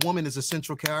if a woman is a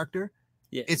central character,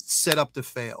 it's set up to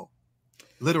fail.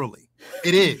 Literally,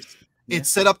 it is. It's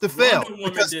set up to fail. Wonder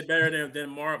Woman did better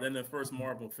than the first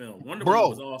Marvel film. Wonder Woman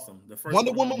was awesome. The first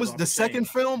Wonder Woman was the second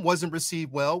film wasn't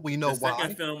received well. We know why. The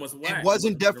second film was whack. It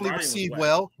wasn't definitely received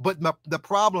well. But the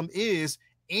problem is,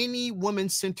 any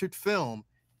woman-centered film,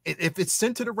 if it's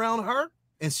centered around her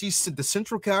and she's the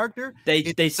central character,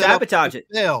 they sabotage it.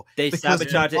 They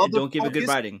sabotage it and don't give it good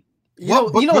writing. No.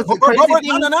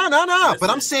 But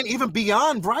I'm saying even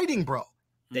beyond writing, bro.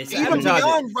 They even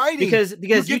beyond writing,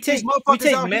 because you take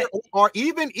here, or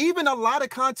even a lot of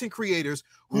content creators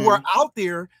who are out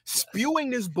there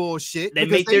spewing this bullshit. They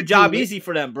make their job easy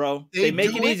for them, bro. They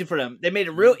make it easy for them. They made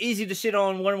it real easy to shit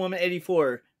on Wonder Woman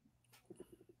 84.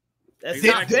 That's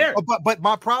not fair. But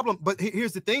my problem. But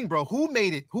here's the thing, bro. Who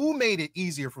made it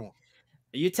easier for them?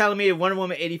 Are you telling me if Wonder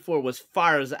Woman 84 was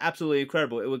fire, was absolutely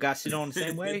incredible, it would got shit on the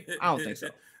same way? I don't think so.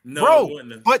 No,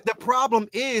 bro, but the problem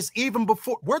is, even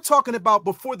before we're talking about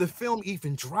before the film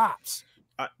even drops,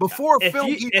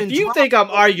 if you think I'm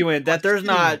arguing that there's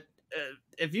not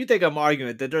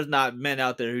men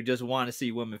out there who just want to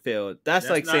see women fail, that's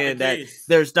like saying that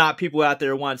there's not people out there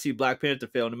who want to see Black Panther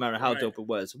fail, no matter how dope it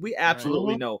was. We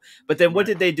absolutely know. But then what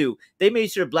did they do? They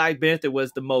made sure Black Panther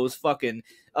was the most fucking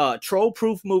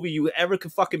troll-proof movie you ever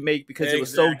could fucking make, because it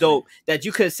was so dope that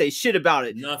you couldn't say shit about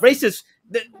it. Racist.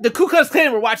 The Ku Klux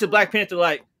Klan were watching Black Panther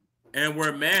like, and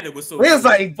we're mad it was so. It was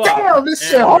like, damn, this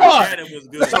shit hard. It was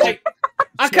good.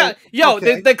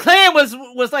 The Klan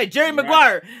was like Jerry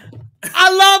Maguire.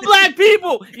 I love black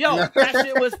people. Yo, that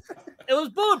shit was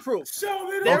bulletproof.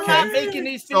 They're not making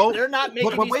these films. They're not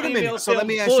making these wait a minute. So let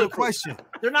me ask you a question.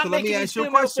 They're not making these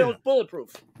female films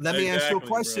bulletproof. Let me ask you a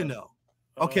question though.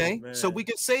 Okay, so we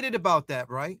can say that about that,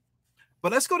 right?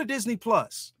 But let's go to Disney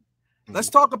Plus. Let's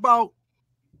talk about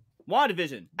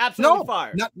WandaVision. Absolutely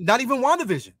fire. Not even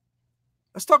WandaVision.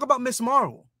 Let's talk about Miss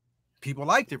Marvel. People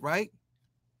liked it, right?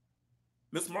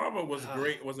 Miss Marvel was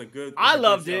great. Was a good. I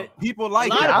loved it. People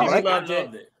liked it. A lot of people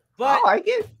loved it. But I like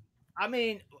it. I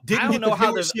mean, I don't know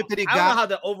how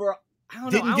the overall. I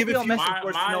don't know. I don't feel message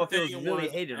for to know if it was really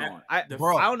hated on. I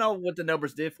don't know what the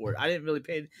numbers did for it. I didn't really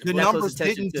pay the numbers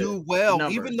didn't do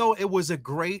well, even though it was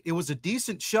a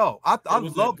decent show. I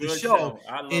loved the show.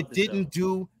 It didn't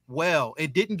do well.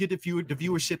 It didn't get the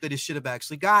viewership that it should have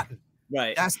actually gotten.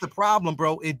 Right. That's the problem,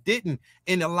 bro. It didn't.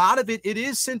 And a lot of it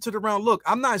is centered around, look,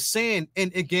 I'm not saying,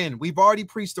 and again, we've already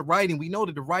preached the writing. We know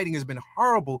that the writing has been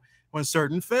horrible on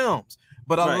certain films,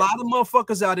 but a lot of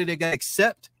motherfuckers out there that got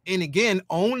accept and again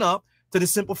own up to the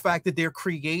simple fact that they're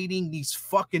creating these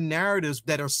fucking narratives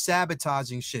that are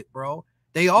sabotaging shit, bro.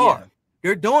 They are. Yeah.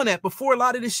 They're doing that before a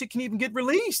lot of this shit can even get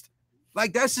released.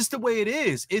 Like, that's just the way it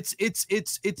is.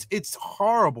 It's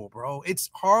horrible, bro. It's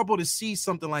horrible to see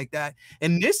something like that.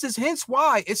 And this is hence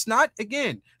why it's not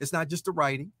just the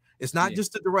writing. It's not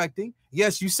just the directing.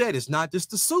 Yes, you said it's not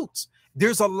just the suits.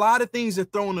 There's a lot of things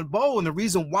that throw in the bowl. And the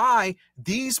reason why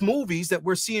these movies that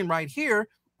we're seeing right here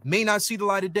may not see the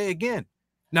light of day again.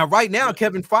 Now, right now,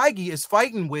 Kevin Feige is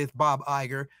fighting with Bob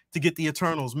Iger to get the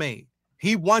Eternals made.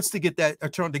 He wants to get the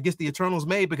Eternals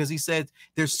made because he said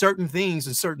there's certain things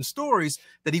and certain stories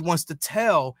that he wants to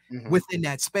tell within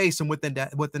that space and within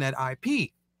that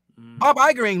IP. Bob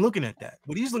Iger ain't looking at that.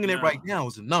 What he's looking at right now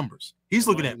is the numbers. He's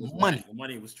looking at money. The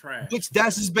money was trash. Which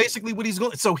that's just basically what he's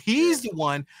going. So he's the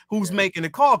one who's making the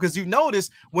call, because you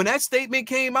notice when that statement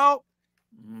came out,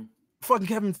 fucking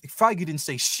Kevin Feige didn't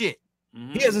say shit.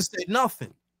 He hasn't said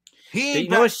nothing. You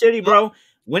know what's shitty, bro?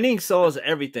 Winning solves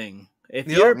everything. If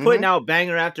you're putting out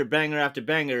banger after banger after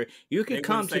banger, you can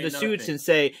come to the shoots and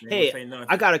say, hey,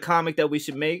 I got a comic that we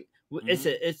should make.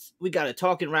 It's we got a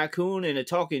talking raccoon and a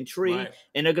talking tree, Right.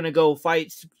 and they're gonna go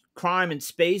fight crime in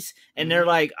space, and they're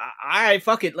like, all right,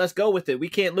 fuck it, let's go with it. We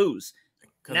can't lose.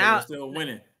 Now they're still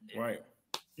winning. Right.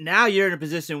 Now you're in a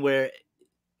position where,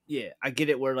 yeah, I get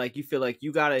it. Where like you feel like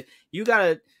you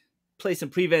gotta play some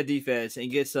prevent defense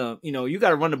and get some. You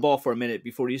gotta run the ball for a minute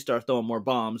before you start throwing more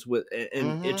bombs.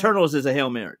 And Eternals is a Hail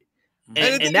Mary,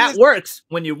 and that works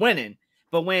when you're winning.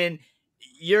 But when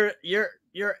you're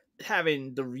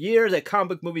having the year that comic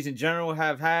book movies in general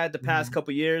have had the past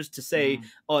couple years to say,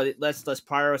 oh, let's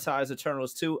prioritize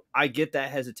Eternals too. I get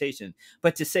that hesitation,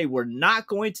 but to say we're not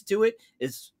going to do it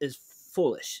is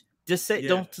foolish. Just say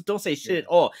don't say shit at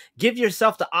all. Give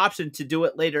yourself the option to do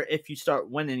it later if you start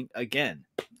winning again.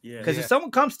 Because if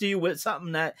someone comes to you with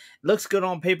something that looks good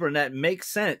on paper and that makes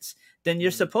sense, then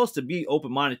you're supposed to be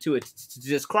open-minded to it. To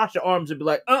just cross your arms and be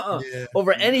like,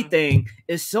 over anything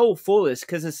is so foolish,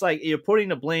 because it's like you're putting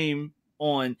the blame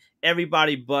on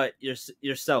everybody but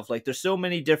yourself. Like there's so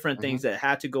many different things that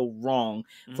had to go wrong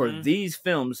for these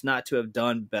films not to have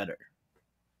done better.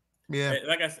 Yeah,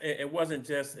 like I said, it wasn't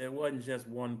just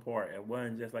one part. It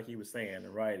wasn't just like he was saying, the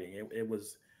writing.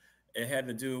 It had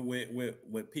to do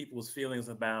with people's feelings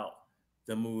about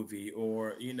the movie,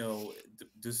 or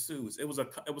the suits. It was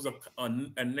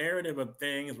a narrative of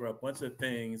things, or a bunch of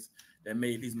things that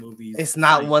made these movies. It's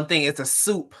not one thing. It's a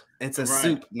soup. It's a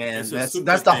soup, man. That's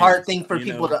the hard thing for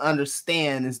people to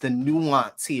understand, is the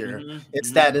nuance here.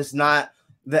 It's that it's not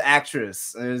the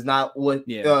actress. It's not what.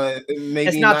 Maybe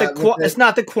it's not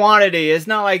the quantity. It's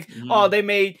not like they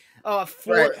made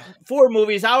four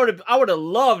movies. I would have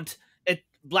loved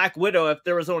Black Widow if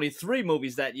there was only 3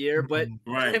 movies that year, but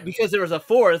because there was a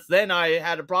 4th, then I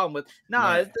had a problem with.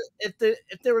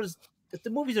 If the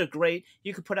movies are great,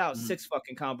 you could put out 6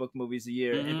 fucking comic book movies a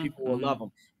year and people will love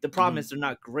them. The problem is they're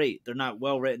not great. They're not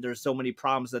well written. There's so many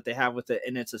problems that they have with it,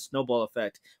 and it's a snowball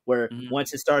effect where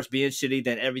once it starts being shitty,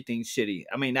 then everything's shitty.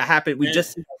 I mean, that happened. We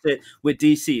just did it with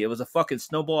DC. It was a fucking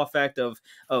snowball effect of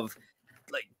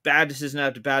like bad decision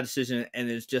after bad decision,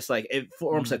 and it's just like it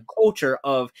forms a culture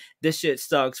of this shit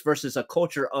sucks versus a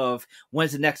culture of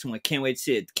when's the next one, can't wait to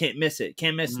see it, can't miss it,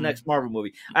 can't miss the next Marvel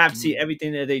movie, I have to see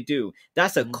everything that they do.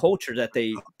 That's a culture that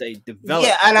they develop.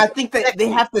 Yeah, and I think that they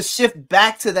have to shift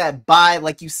back to that by,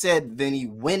 like you said, Vinny,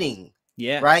 winning.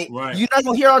 Yeah, right. You're not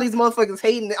gonna hear all these motherfuckers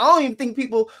hating. I don't even think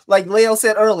people, like Leo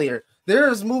said earlier,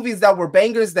 there's movies that were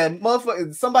bangers that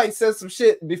motherfuckers, somebody said some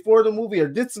shit before the movie or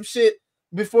did some shit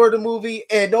before the movie,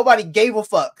 and nobody gave a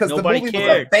fuck because the movie was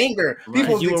a banger.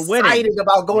 People were excited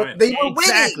about going. They were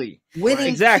winning.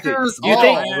 Exactly.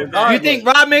 You think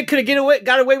Rodman could have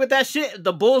got away with that shit?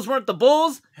 The Bulls weren't the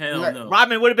Bulls. Hell no.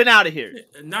 Rodman would have been out of here.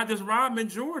 Not just Rodman,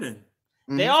 Jordan.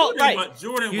 They all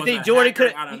Jordan. You think Jordan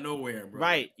could out of nowhere, bro?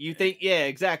 Right. You think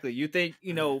exactly. You think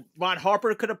Ron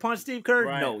Harper could have punched Steve Kerr?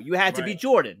 Right. No, you had to be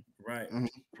Jordan. Right.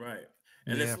 Right.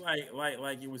 And it's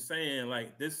like you were saying,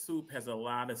 like this soup has a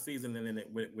lot of seasoning in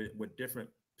it with different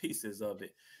pieces of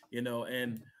it,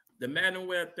 and the Madden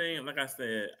Web thing, like I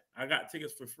said, I got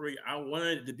tickets for free. I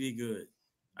wanted it to be good.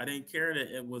 I didn't care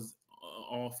that it was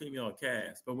all female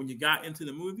cast, but when you got into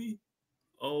the movie,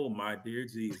 oh my dear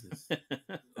Jesus,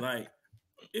 like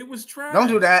it was trash.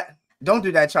 Don't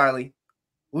do that, Charlie.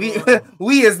 We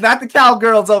is not the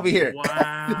cowgirls over here.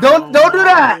 Wow. Don't do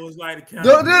that.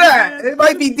 Don't do that. It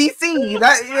might be DC.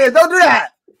 Don't do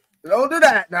that. Don't do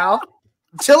that now.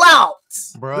 Chill out,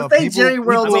 bro. Jerry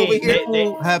World's over here.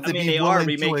 They have to be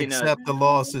willing to accept the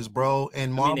losses, bro.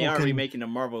 And Marvel they are remaking a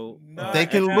Marvel. They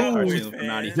can lose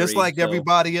just like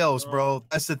everybody else, bro.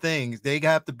 That's the thing. They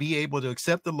have to be able to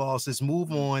accept the losses,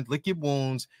 move on, lick your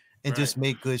wounds, and just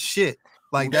make good shit.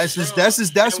 Like that's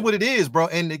what it is, bro.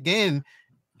 And again,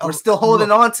 we're still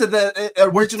holding on to the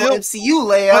original MCU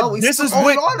layout.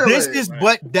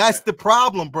 But that's the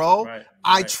problem, bro.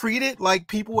 I treat it like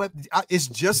people have. It's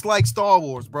just like Star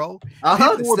Wars, bro.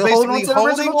 People were basically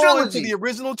holding on to the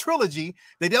original trilogy.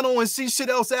 They don't want to see shit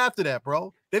else after that,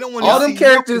 bro. They don't want all them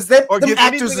characters. Them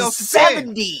actors are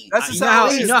 70. That's just how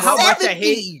much I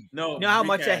hate. You know how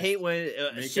much I hate when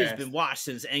shit's been watched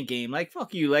since Endgame. Like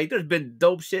fuck you. Like there's been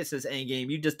dope shit since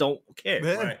Endgame. You just don't care.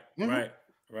 Right.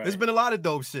 There's been a lot of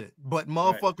dope shit, but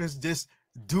motherfuckers just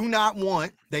do not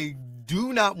want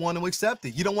to accept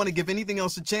it. You don't want to give anything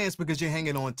else a chance because you're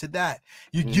hanging on to that.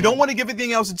 You don't want to give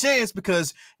anything else a chance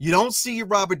because you don't see your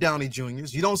Robert Downey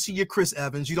Jr.'s, you don't see your Chris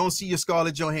Evans, you don't see your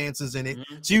Scarlett Johansson's in it.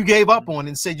 So you gave up on it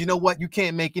and said, you know what, you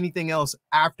can't make anything else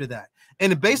after that.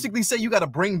 And to basically say you got to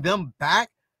bring them back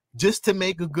just to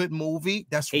make a good movie,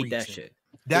 that's hate reaching. That shit.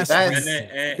 That's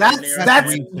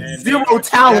zero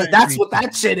talent. That's what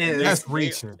that shit is. That's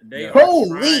reaching.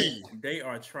 They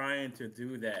are trying to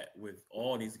do that with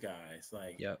all these guys.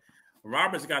 Like,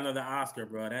 Robert's got another Oscar,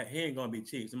 bro. That he ain't gonna be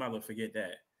cheap. So might as well forget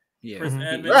that. Yeah. Chris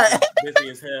Evans is busy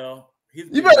as hell.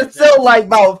 You better sell like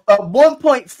about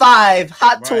 1.5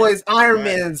 Hot Toys Iron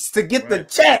Mans to get the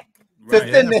check to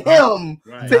send to him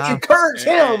to encourage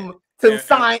him to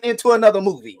sign into another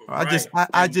movie.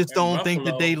 I just don't think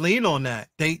that they lean on that.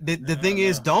 The thing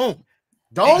is, don't.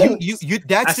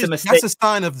 That's a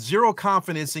sign of zero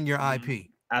confidence in your IP.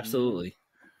 Absolutely.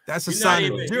 That's a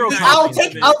sign of zero.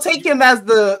 I'll take him as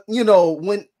the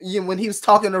when he was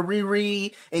talking to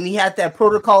Riri and he had that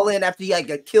protocol in after he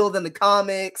got killed in the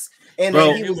comics, and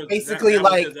then he was basically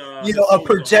a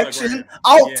projection.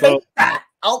 I'll take that.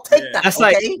 That's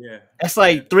that's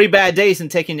like 3 bad days and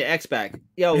taking the X back.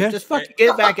 Yo, just fucking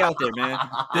get it back out there, man.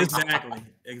 Exactly,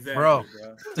 bro.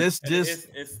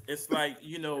 It's like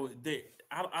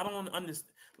I don't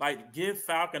understand. Like, give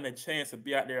Falcon a chance to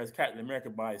be out there as Captain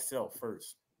America by himself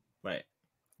first. Right.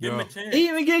 Give him a chance. He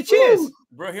didn't even get a chance.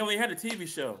 Bro, he only had a TV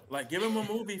show. Like, give him a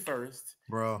movie first.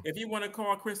 Bro. If you want to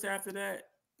call Chris after that,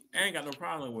 I ain't got no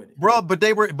problem with it. Bro, but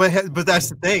that's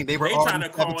the thing. They were all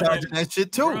sabotaging that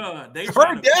shit too. Bruh, they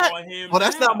heard that. Him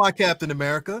that's not my Captain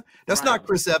America. That's not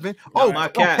Chris Evans.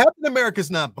 Captain America's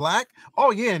not black.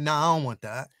 Oh yeah, I don't want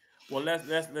that. Well, let's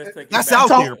take that's out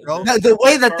there, bro. The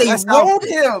way that they wrote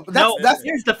him. That's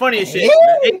here's the funniest shit.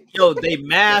 They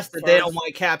masked that they don't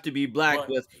want Cap to be black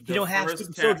with. You don't have to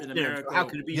there. How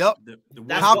could it be? Yep.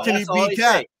 How can he be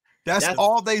Cap? That's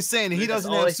all they saying. He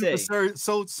doesn't have super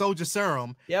soldier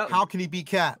serum. Yep. How can he be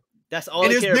Cap? That's all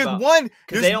they care about.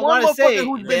 There's one motherfucker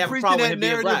who's been preaching that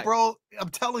narrative, bro. I'm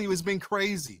telling you, it's been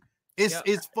crazy.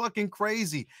 It's fucking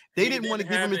crazy. They didn't want to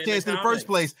give him a chance in the first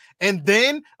place. And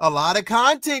then a lot of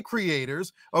content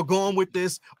creators are going with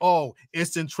this. Oh,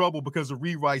 it's in trouble because of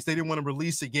rewrites. They didn't want to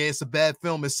release it. Yeah, it's a bad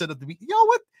film. It's set up to be. Yo,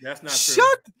 what? That's not true.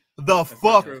 Shut the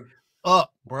fuck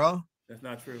up, bro. That's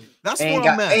not true. That's what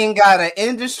I'm at. Ain't got an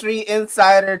industry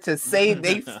insider to save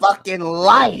they fucking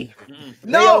life.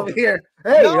 No, over here.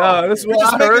 Hey, this is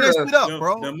what I heard.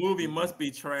 The movie must be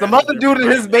trash. Some other dude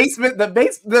in his basement,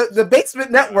 the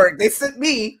basement network. They sent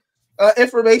me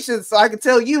information so I can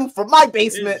tell you from my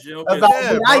basement about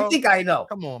what I think I know.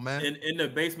 Come on, man. In the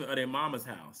basement of their mama's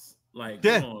house. Like,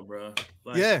 come on, bro.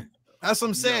 Like, that's what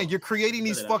I'm saying. You're creating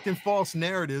these fucking false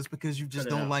narratives because you just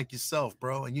don't like yourself,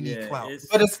 bro, and you need clout.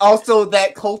 But it's also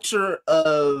that culture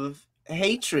of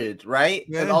hatred, right?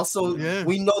 Yeah, and also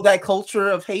we know that culture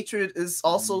of hatred is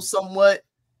also somewhat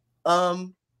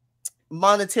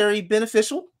monetarily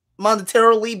beneficial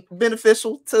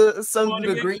to some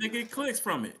degree. They get clicks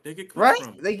from it. They get clicks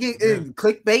from it. They get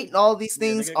clickbait and all these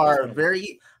things are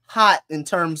very hot in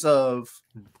terms of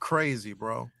crazy,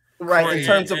 bro. Right, in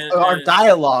terms of our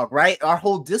dialogue, right? Our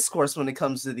whole discourse when it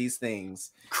comes to these things.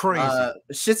 Crazy.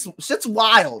 Shit's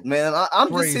wild, man.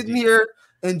 I'm just sitting here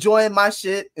enjoying my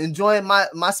shit, enjoying my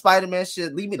Spider-Man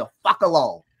shit. Leave me the fuck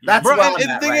alone. That's where I'm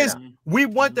at right now. We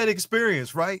want that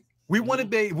experience, right? We want to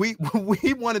be we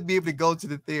want to be able to go to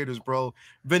the theaters, bro.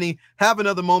 Vinny, have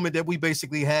another moment that we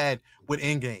basically had with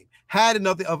Endgame. Had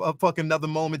another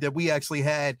moment that we actually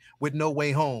had with No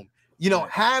Way Home.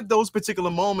 Have those particular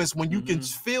moments when you can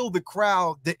feel the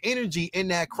crowd, the energy in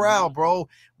that crowd, bro.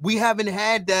 We haven't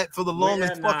had that for the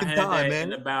longest fucking time,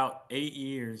 man. In about 8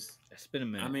 years. It's been a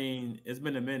minute. I mean, it's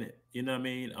been a minute. You know what I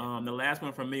mean? The last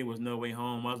one for me was No Way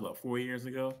Home. That was about 4 years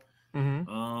ago.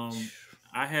 I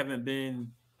haven't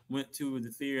went to the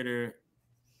theater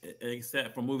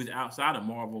except for movies outside of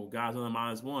Marvel, Godzilla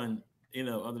 -1.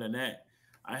 Other than that,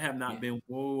 I have not been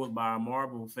wooed by a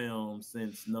Marvel film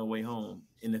since No Way Home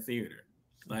in the theater.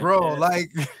 That's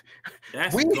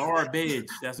garbage.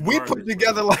 We put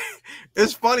together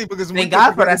it's funny because thank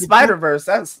God for that Spider-Verse.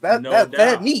 That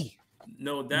fed me.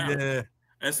 No doubt. Yeah.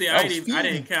 And see, I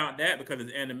didn't count that because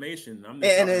it's animation.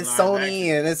 And it's Sony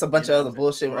and it's a bunch of other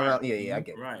bullshit around. Yeah, I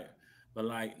get it. Right. But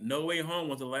No Way Home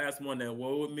was the last one that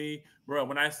wowed me, bro.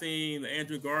 When I seen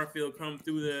Andrew Garfield come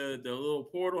through the little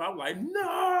portal, I was like,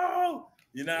 no.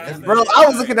 Bro, I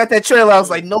was looking at that trailer. I was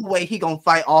like, no way he gonna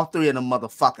fight all three of them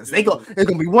motherfuckers. There's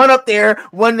gonna be one up there,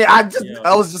 one there. I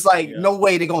was just like, no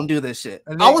way they're gonna do this shit.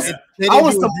 I was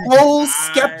the most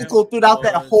skeptical throughout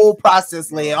that whole process,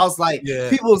 Leia. I was like,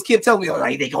 people kept telling me,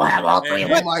 like, they gonna have all three of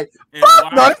them. I'm like,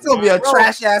 fuck no, it's gonna be a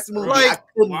trash ass movie. I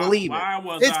couldn't believe it.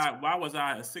 Why was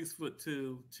I a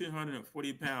 6'2",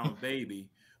 240-pound baby?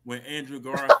 When Andrew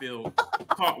Garfield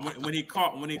when he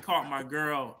caught my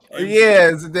girl.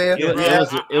 It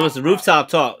was a rooftop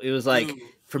talk. It was like,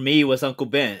 for me, it was Uncle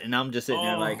Ben, and I'm just sitting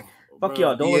there like, fuck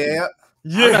y'all, don't look at me.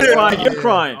 I'm not crying. You're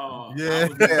crying.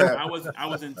 I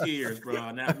was in tears, bro.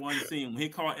 On that one scene when he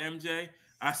called MJ,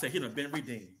 I said he'd have been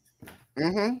redeemed.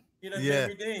 Mm-hmm. Been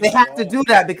redeemed. They had to do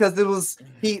that because it was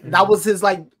that was his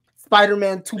like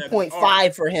Spider-Man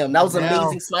 2.5 for him. That was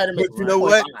Amazing Spider-Man. But you know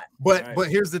what? But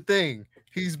here's the thing: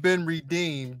 he's been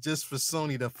redeemed just for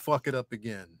Sony to fuck it up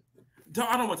again.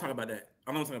 I don't want to talk about that.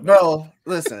 I don't want to talk about that.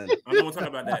 Listen. I don't want to talk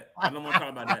about that. I don't want to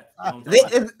talk about that.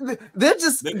 They're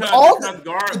just all the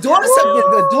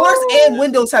doors and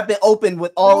windows have been opened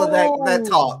with all of that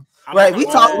talk. Right?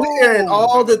 We're hearing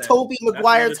all the Tobey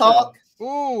Maguire talk.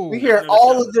 We hear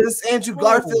all of this Andrew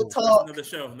Garfield talk. Another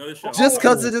show. Just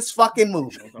because of this fucking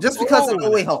movie. Just because of No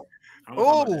Way Home.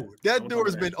 That door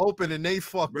has been open and they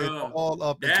fucked it all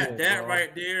up. That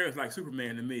right there is like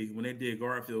Superman to me when they did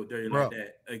Garfield dirty like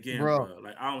that again, bro.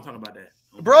 Like I don't talk about that,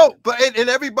 bro. But and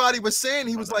everybody was saying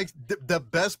he was like the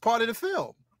best part of the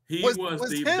film. He was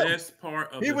the best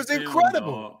part of. He the was film,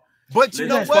 incredible. dog. But you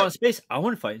know what? In space. I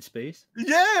want to fight in space.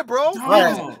 Yeah, bro.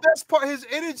 The best part. His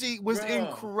energy was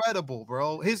incredible,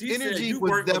 bro. His energy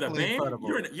was definitely incredible.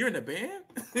 You're in the band.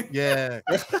 Yeah.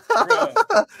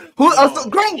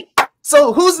 Great.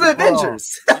 So who's the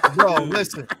Avengers? Bro,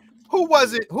 listen. Who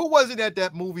was it at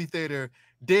that movie theater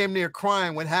damn near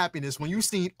crying with happiness when you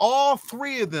seen all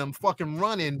three of them fucking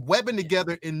running, webbing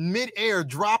together in midair,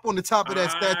 drop on the top of that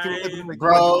statue?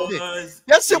 Bro,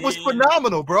 that shit was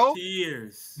phenomenal, bro.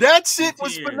 Tears. That shit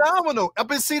was phenomenal.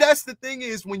 But see, that's the thing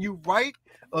is when you write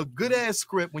a good ass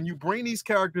script, when you bring these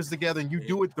characters together and you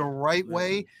do it the right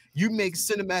way, you make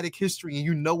cinematic history and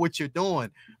you know what you're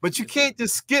doing. But you can't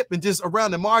just skip and just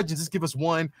around the margins just give us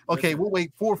one. Okay, we'll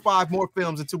wait 4 or 5 more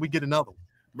films until we get another one.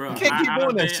 Bro, you can't keep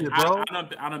doing that shit, bro. I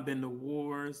done been to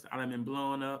wars. I done been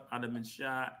blown up. I done been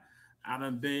shot. I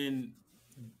done been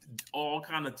all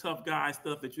kind of tough guy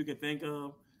stuff that you can think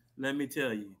of. Let me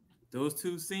tell you, those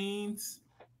 2 scenes,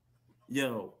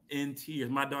 in tears.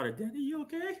 My daughter, Daddy, you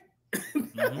okay?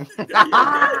 My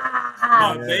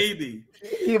baby.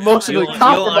 He emotionally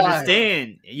compromised.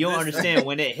 You don't understand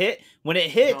when it hits,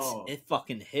 it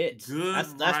fucking hits.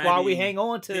 That's why we hang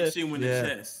on to hits you in the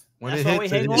chest. That's why we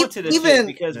hang on to this shit,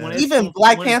 because even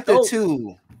Black Panther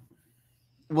 2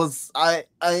 was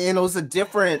it was a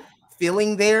different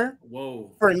feeling there.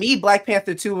 Whoa. For me, Black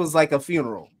Panther 2 was like a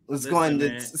funeral. It was going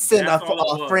to send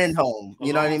a friend home.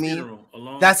 You know what I mean?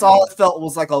 That's all it felt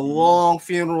was like a long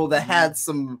funeral that had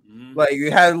some like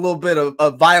it had a little bit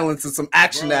of violence and some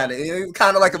action at it. It was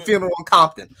kind of like a funeral in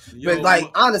Compton. But like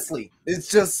honestly, it's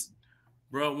just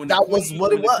bro, when that was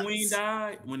what it was.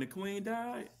 When the queen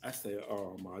died, I said,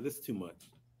 "Oh my, this is too much."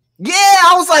 Yeah,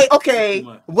 I was like, okay,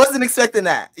 wasn't expecting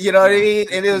that. You know what I mean?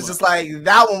 And it was just like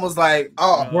that one was like,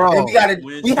 oh, bro, and we had to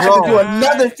do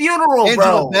another funeral,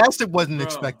 Angela Bassett wasn't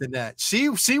expecting that. She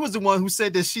was the one who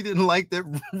said that she didn't like that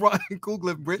Ryan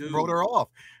Coogler wrote her off,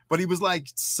 but he was like,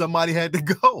 somebody had to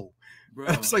go. Bro.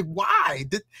 I was like, why?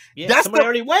 Somebody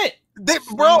already went.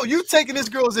 Bro, you taking this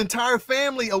girl's entire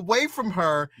family away from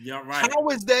her. Yeah, right. How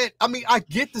is that? I mean, I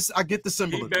get this. I get the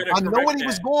symbolism. I know what he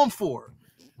was going for,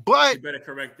 but you better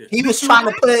correct it. He was trying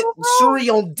to put Shuri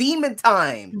on demon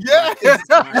time. Yeah,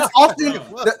 that's often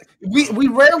we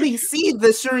rarely see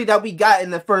the Shuri that we got in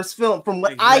the first film. From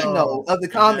what I know of the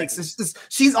comics, it's just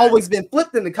she's always been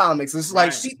flipped in the comics. It's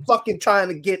like she's fucking trying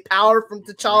to get power from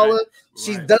T'Challa.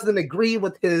 She doesn't agree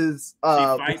with his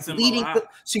leading.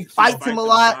 She fights him a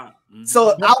lot.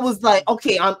 So I was like,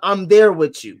 okay, I'm there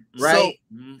with you, right?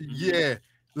 So, yeah.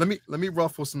 Let me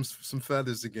ruffle some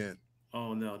feathers again.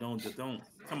 Oh no, don't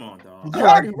come on, dog. They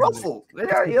already ruffled. They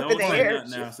already up in the air.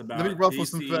 Let me ruffle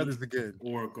some feathers again.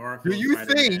 Or Garfield. Do you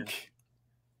think?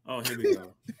 Oh, here we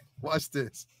go. Watch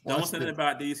this. Don't say anything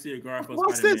about DC or Garfield.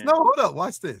 Watch this. No, hold up.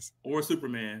 Watch this. Or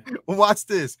Superman. Watch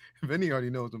this. Vinny already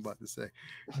knows what I'm about to say.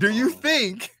 Do you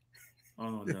think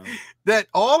no. that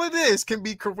all of this can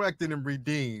be corrected and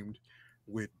redeemed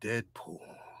with Deadpool?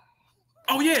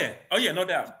 Oh yeah, no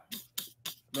doubt.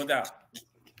 No doubt.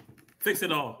 Fix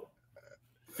it all.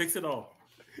 Fix it all.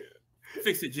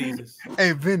 Fix it, Jesus.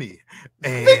 Hey, Vinny.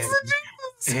 And, fix it,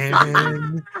 Jesus.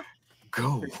 And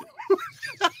go.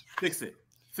 Fix it.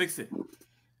 Fix it.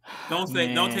 Don't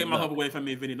take my hope away from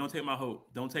me, Vinny. Don't take my hope.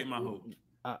 Don't take my hope.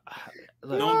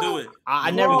 Don't do it.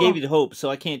 I never gave you the hope, so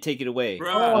I can't take it away.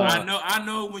 Bro, I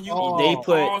know when you they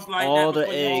put all their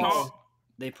eggs.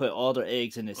 They put all their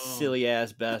eggs in this silly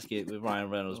ass basket with Ryan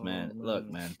Reynolds, man. Look,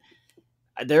 man.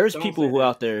 There's people who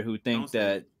out there who think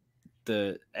that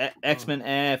the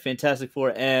X-Men Fantastic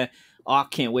Four I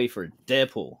can't wait for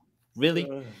Deadpool.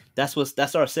 Really?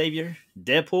 That's our savior,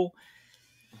 Deadpool.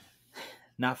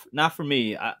 Not for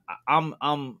me.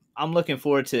 I'm looking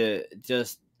forward to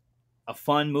just a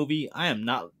fun movie. I am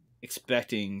not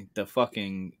expecting the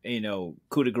fucking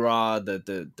coup de grace,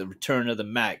 the return of the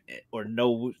Mac, or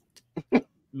no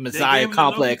Messiah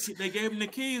complex. They gave him the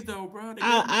keys though, bro.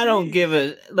 I don't give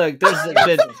a look. There's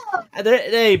been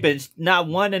there ain't been not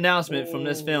one announcement from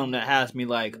this film that has me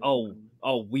like, oh,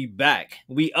 we back,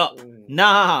 we up.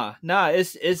 Nah,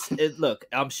 it's look.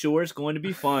 I'm sure it's going to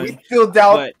be fun. We filled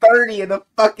out 30 in the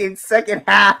fucking second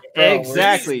half. Bro.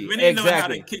 Exactly. We didn't know how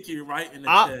to kick you right in the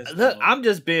chest. Look, I'm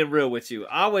just being real with you.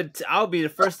 I'll be the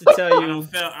first to tell you.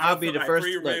 I'll be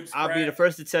the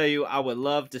first to tell you. I would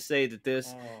love to say that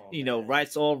this,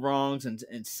 rights all wrongs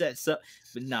and sets up.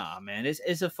 But nah, man,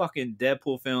 it's a fucking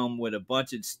Deadpool film with a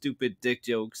bunch of stupid dick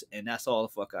jokes, and that's all the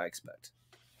fuck I expect.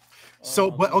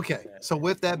 So, but okay. So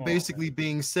with that basically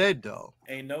being said, though,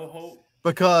 ain't no hope.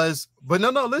 Because, but no,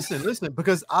 listen.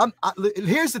 Because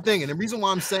here's the thing, and the reason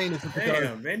why I'm saying this is because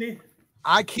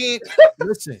I can't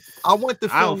listen. I want the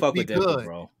film to be good,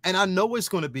 bro, and I know it's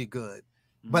going to be good,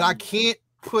 but I can't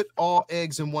put all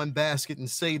eggs in one basket and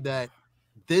say that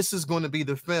this is going to be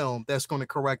the film that's going to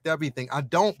correct everything. I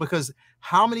don't, because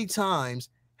how many times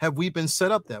have we been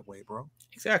set up that way, bro?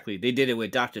 Exactly. They did it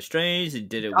with Doctor Strange. They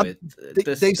did it with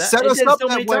they set us up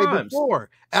that way before.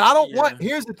 And I don't want,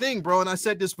 here's the thing, bro, and I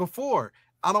said this before,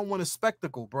 I don't want a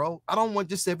spectacle, bro. I don't want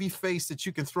just every face that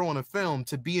you can throw in a film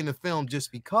to be in a film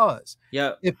just because.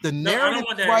 Yeah. If the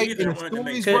narrative's right and the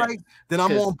story's right, then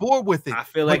I'm on board with it. I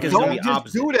feel like it's going to be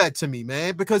opposite. Don't just do that to me,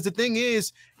 man, because the thing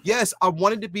is, yes, I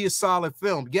want it to be a solid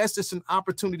film. Yes, it's an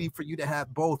opportunity for you to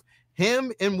have both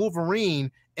him and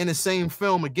Wolverine in the same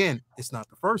film again. It's not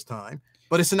the first time,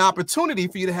 but it's an opportunity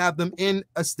for you to have them in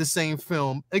the same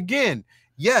film again.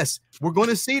 Yes, we're going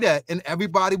to see that, and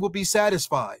everybody will be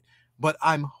satisfied. But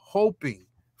I'm hoping,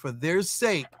 for their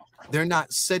sake, they're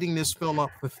not setting this film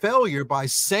up for failure by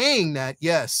saying that,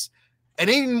 yes. And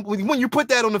even when you put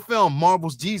that on the film,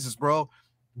 Marvel's Jesus, bro,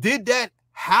 did that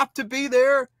have to be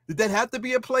there? Did that have to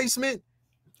be a placement?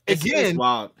 Again,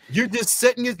 you're just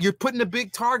setting it, you're putting a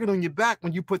big target on your back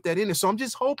when you put that in there. So I'm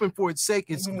just hoping for its sake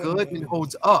it's good and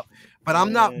holds up. But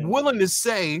I'm not willing to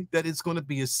say that it's going to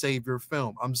be a savior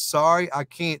film. I'm sorry, I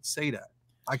can't say that.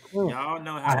 I can't. Y'all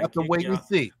know how I have to wait and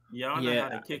see. Y'all know how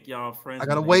to kick y'all friends. I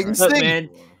gotta wait and see. Man,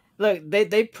 look,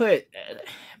 they put,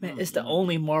 man, it's the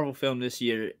only Marvel film this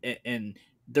year, and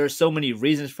there's so many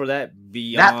reasons for that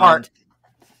beyond that part.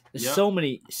 So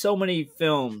many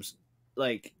films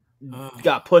like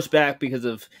got pushed back because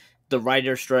of the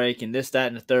writer strike and this, that,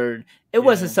 and the third. It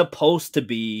wasn't supposed to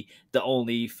be the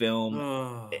only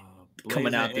film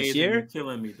coming out this year. You're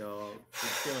killing me, dog.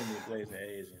 You're killing me, Blazing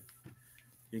Asian.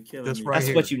 You're killing me. Right That's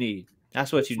here. what you need.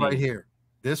 That's what you need. Right here.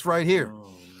 This right here.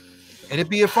 And it'd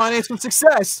be a financial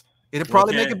success. It'd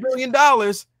probably make $1 billion.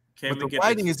 But the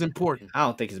writing is important. I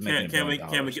don't think it's making Can we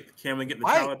get the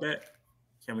child back?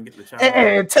 Can we get the child?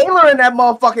 And Taylor and that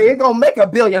motherfucker ain't gonna make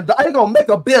 $1 billion. Ain't gonna make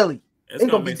a Billy. It's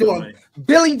gonna be doing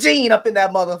Billie Jean up in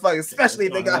that motherfucker, especially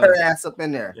if they got her ass up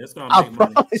in there. I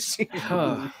promise you.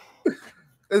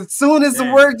 As soon as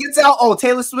the word gets out,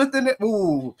 Taylor Swift in it,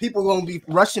 ooh, people gonna be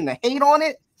rushing to hate on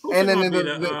it, and then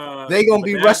they gonna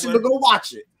be rushing to go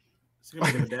watch it.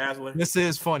 This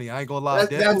is funny. I ain't gonna lie.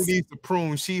 That movie to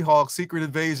prune She-Hulk, Secret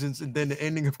Invasions, and then the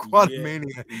ending of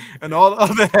Quantumania and all the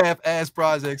other half-ass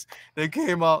projects that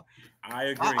came out. I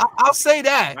agree. I'll say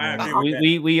that.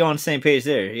 We on the same page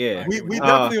there. Yeah, we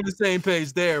definitely on the same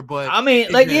page there. But I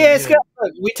mean, like, it's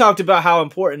we talked about how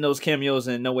important those cameos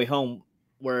in No Way Home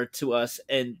were to us,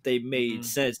 and they made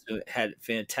sense. It had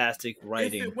fantastic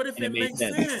writing. What if it made makes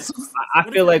sense? I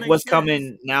feel like what's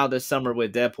coming now this summer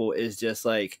with Deadpool is just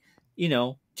like,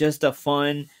 just a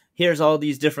fun, here's all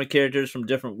these different characters from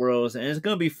different worlds, and it's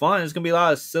going to be fun. It's going to be a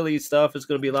lot of silly stuff. It's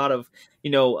going to be a lot of,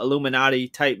 Illuminati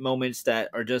type moments that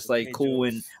are just like cool.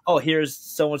 And, here's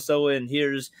so-and-so, and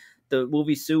here's the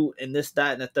movie suit, and this,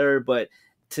 that, and the third. But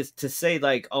to say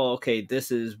like, okay, this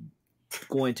is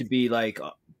going to be like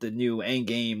the new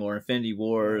Endgame or Infinity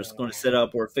War is going to set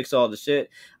up or fix all the shit.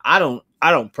 I don't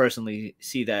personally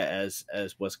see that as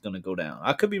what's going to go down.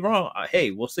 I could be wrong.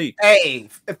 Hey, we'll see. Hey,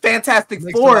 Fantastic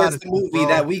Four is the movie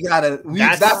that we gotta.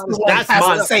 That's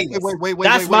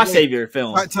my savior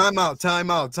film. Time out.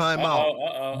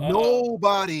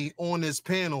 Nobody on this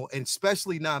panel, and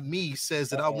especially not me, says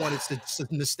that I wanted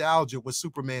nostalgia with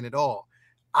Superman at all.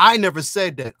 I never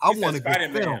said that. I want a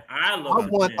good film.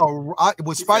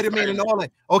 With Spider-Man and all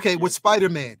that. Okay, with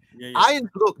Spider-Man.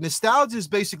 Look, nostalgia is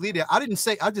basically that. I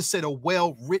just said a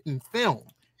well-written film.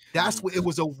 That's what it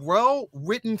was, a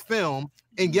well-written film.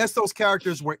 And yes, those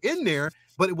characters were in there,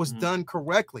 but it was done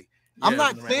correctly. I'm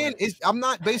not saying I'm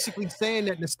not basically saying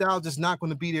that nostalgia is not going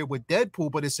to be there with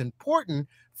Deadpool, but it's important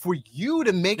for you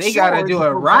to make they sure gotta do it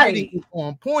right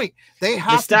on point. They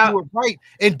have to do it right,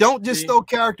 and don't just throw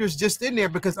characters just in there,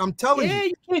 because I'm telling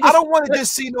you I don't want to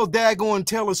just see no daggone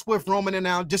Taylor Swift roaming in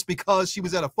out just because she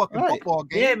was at a fucking football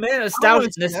game. Yeah, man,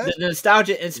 the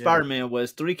nostalgia in Spider-Man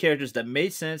was 3 characters that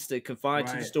made sense, that confined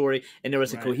to the story, and there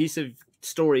was a cohesive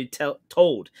story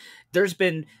told. There's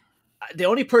been the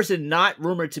only person not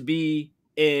rumored to be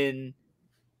in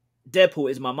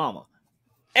Deadpool is my mama.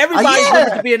 Everybody's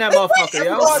rumored to be in that motherfucker,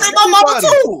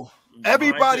 yo.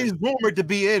 Everybody's rumored to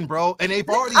be in, bro, and they've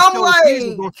already showed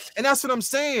seasons, bro. And that's what I'm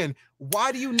saying.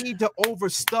 Why do you need to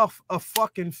overstuff a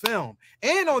fucking film?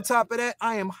 And on top of that,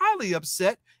 I am highly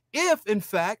upset if, in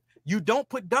fact, you don't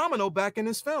put Domino back in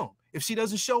this film. If she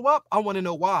doesn't show up, I want to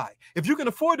know why. If you can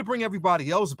afford to bring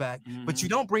everybody else back, but you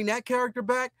don't bring that character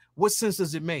back, what sense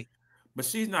does it make? But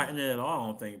she's not in it at all, I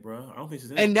don't think, bro. I don't think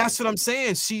she's in it. And that's what I'm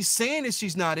saying. She's saying that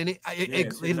she's not in it.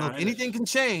 Look, anything can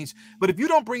change. But if you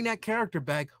don't bring that character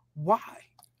back, why?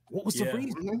 What was the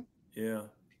reason? Yeah.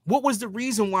 What was the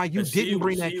reason why you didn't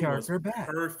bring that character back?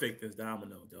 Perfect as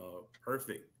Domino, dog.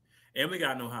 Perfect. And we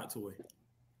got no hot toy.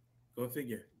 Go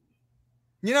figure.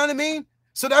 You know what I mean?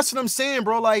 So that's what I'm saying,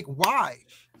 bro. Like, why?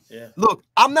 Yeah. Look,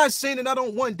 I'm not saying that I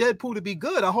don't want Deadpool to be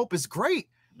good. I hope it's great.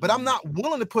 But I'm not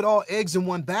willing to put all eggs in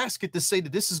one basket to say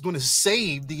that this is going to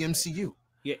save the MCU.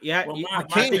 Yeah. Well, I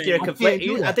think you're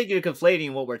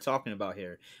conflating what we're talking about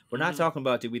here. We're not talking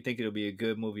about, do we think it'll be a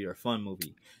good movie or a fun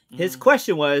movie? His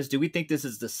question was, do we think this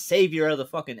is the savior of the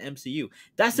fucking MCU?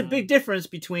 That's a big difference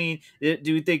between, do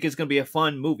we think it's going to be a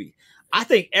fun movie? I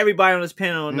think everybody on this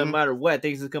panel, no matter what,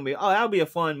 thinks it's going to be, that'll be a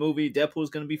fun movie. Deadpool's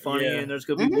going to be funny, and there's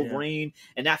going to be Wolverine,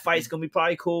 and that fight's going to be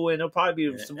probably cool, and there'll probably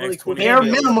be some really cool. Bare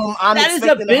minimum, that is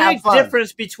a big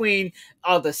difference between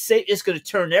it's going to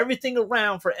turn everything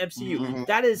around for MCU.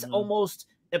 That is almost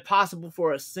impossible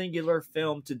for a singular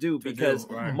film to do, because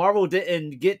Marvel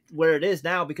didn't get where it is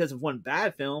now because of one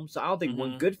bad film. So I don't think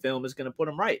one good film is going to put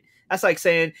them right. That's like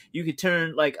saying you could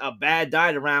turn like a bad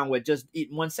diet around with just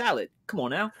eating one salad. Come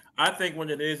on now. I think what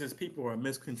it is people are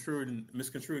misconstruing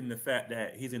the fact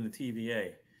that he's in the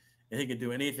TVA and he can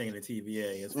do anything in the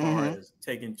TVA as far as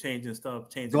changing stuff,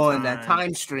 going that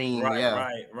time stream,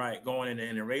 right, going in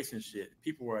and erasing shit.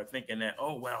 People are thinking that,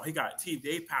 oh well, he got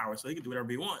TVA power, so he can do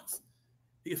whatever he wants.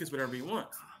 He can fix whatever he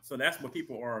wants. So that's what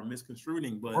people are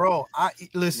misconstruing. But bro,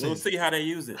 listen. We'll see how they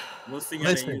use it.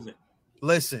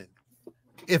 Listen,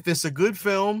 if it's a good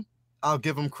film, I'll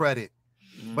give them credit.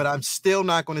 But I'm still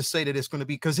not going to say that it's going to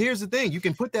be, because here's the thing: you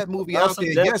can put that movie out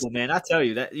there. Yes, man, I tell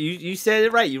you that you said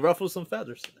it right. You ruffled some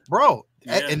feathers, bro,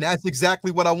 and that's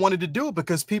exactly what I wanted to do,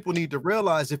 because people need to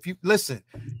realize, if you listen,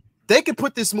 they could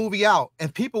put this movie out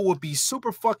and people would be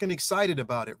super fucking excited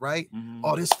about it, right?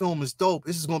 Oh, this film is dope.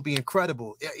 This is going to be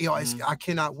incredible. I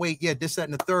cannot wait. Yeah, this, that,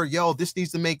 and the third. Yo, this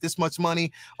needs to make this much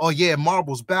money. Oh yeah,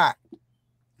 Marvel's back.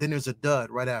 Then there's a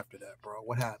dud right after that, bro.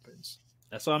 What happens?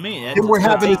 That's what I mean. Then we're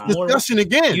having this discussion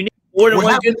again. You need more than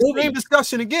one good movie. Same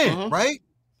discussion again, right?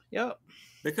 Yep.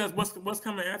 Because what's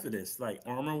coming after this? Like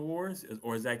Armor Wars,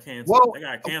 or is that canceled? Well, they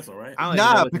got canceled, right?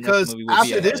 Nah, because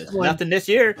after this one, nothing this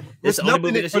year. This is the only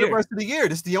movie this year. For the rest of the year,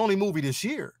 this is the only movie this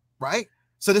year, right?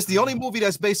 So this is the only movie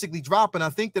that's basically dropping.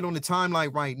 I think that on the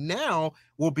timeline right now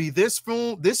will be this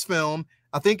film.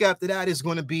 I think after that is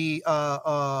going to be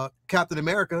Captain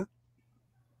America.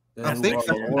 I think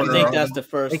that's the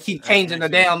first. They keep changing the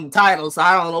damn title, so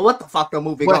I don't know what the fuck the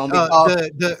movie gonna be called.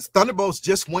 The Thunderbolts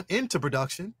just went into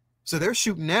production, so they're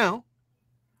shooting now.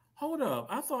 Hold up,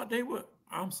 I thought they were.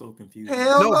 I'm so confused.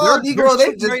 Hell no, Negro,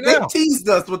 they teased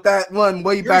us with that one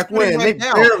way back when.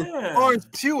 Orange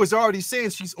Pugh is already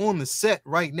saying she's on the set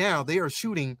right now. They are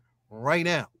shooting right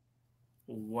now.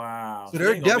 Wow. So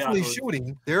they're definitely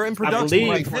shooting. They're in production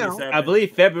right now. I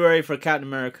believe February for Captain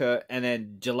America and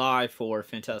then July for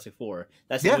Fantastic Four.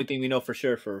 That's the only thing we know for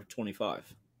sure for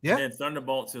 25. Yeah. And then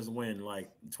Thunderbolts is when,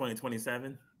 like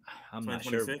 2027? I'm not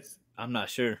sure. I'm not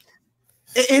sure.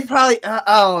 It probably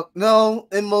no,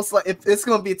 it most like it's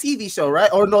gonna be a TV show,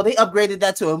 right? Or no, they upgraded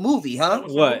that to a movie, huh?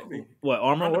 What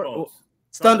Armor Wars?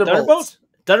 Thunderbolts.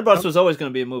 Thunderbolts was always going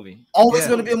to be a movie. Always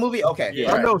going to be a movie? Okay.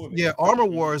 Yeah, Armor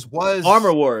Wars was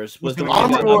the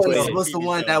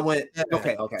one that went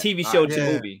okay. TV show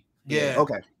to movie. Yeah.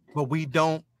 Okay. But we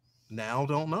don't know.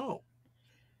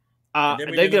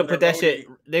 They're gonna put that shit.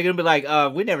 They're gonna be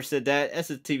like, we never said that. That's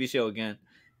a TV show again.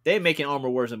 They're making Armor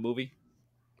Wars a movie.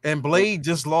 And Blade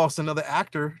just lost another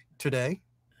actor today.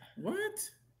 What?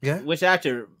 Yeah. Which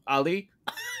actor? Ali?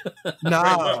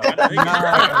 Nah.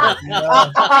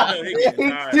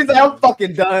 He's like, I'm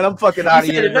fucking done. I'm fucking out of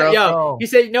here, bro. Yo, he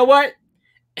said, you know what?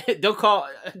 Don't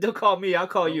call me. I'll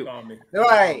call you. Call me. All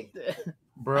right,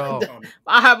 bro.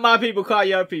 I have my people call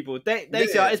your people.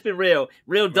 Thanks, y'all. It's been real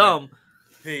dumb.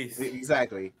 Peace.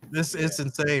 Exactly. It's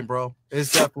insane, bro.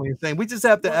 It's definitely insane. We just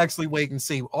have to actually wait and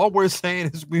see. All we're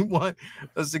saying is we want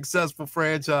a successful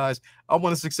franchise. I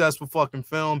want a successful fucking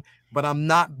film, but I'm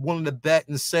not willing to bet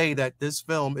and say that this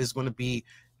film is going to be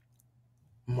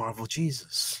Marvel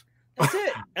Jesus. That's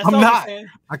it. That's I'm all not. saying.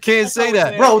 I can't That's say all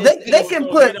that, Bro, they can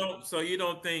put. So you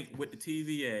don't think with the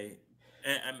TVA?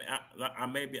 And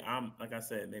I'm like I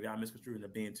said, maybe I'm misconstruing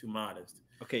it being too modest.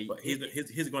 Okay, but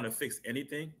he's going to fix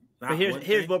anything. But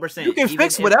here's what we're saying. You can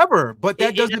fix whatever, but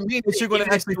that doesn't mean that you're going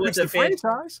to actually fix the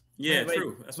franchise. Yeah,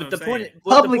 true. That's what I'm saying.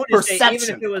 Public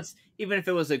perception. Even if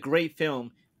it was a great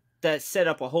film that set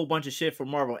up a whole bunch of shit for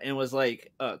Marvel and was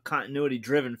like a continuity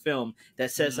driven film that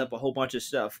sets up a whole bunch of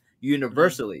stuff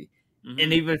universally,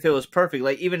 and even if it was perfect,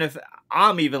 like even if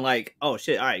I'm even like, oh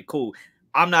shit, all right, cool.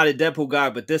 I'm not a Deadpool guy,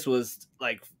 but this was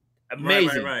like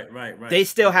amazing. Right. They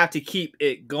still have to keep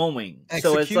it going.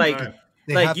 So it's like. Right.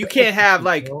 Like you can't have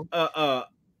like a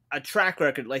track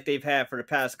record like they've had for the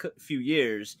past few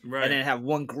years, and then have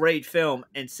one great film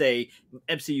and say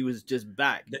MCU is just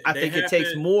back. I think it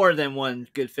takes more than one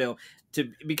good film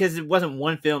because it wasn't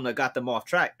one film that got them off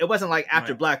track. It wasn't like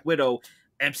after Black Widow,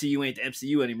 MCU ain't the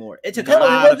MCU anymore. It took a lot of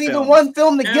films. It wasn't even one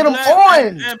film to get them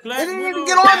on. They didn't even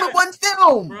get on with one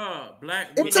film. Bro,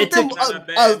 it took them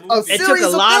a series it took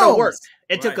a lot of work.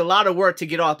 It took a lot of work to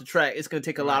get off the track. It's going to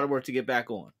take a lot of work to get back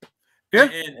on. Yeah.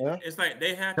 And it's like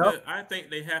they have to. I think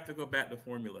they have to go back to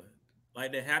formula.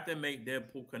 Like they have to make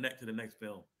Deadpool connect to the next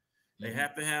film. They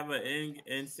have to have an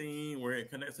end scene where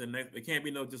it connects to the next. It can't be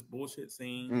no just bullshit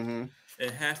scene.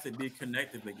 It has to be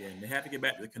connected again. They have to get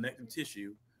back to the connective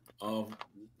tissue of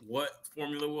what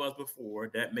formula was before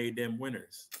that made them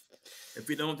winners. If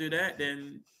we don't do that,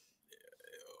 then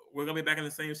we're gonna be back in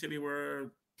the same shit we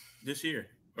were this year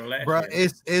or last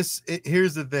year.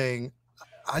 Here's the thing.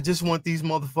 I just want these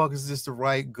motherfuckers just to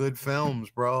write good films,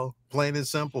 bro. Plain and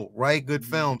simple. Write good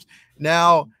films.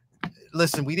 Now,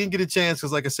 listen, we didn't get a chance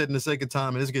because, like I said, in the second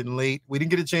time, and it's getting late. We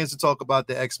didn't get a chance to talk about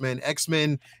the X-Men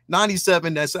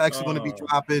 97. That's actually going to be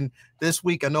dropping this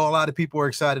week. I know a lot of people are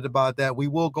excited about that. We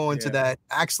will go into that.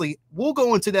 Actually, we'll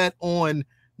go into that on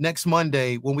next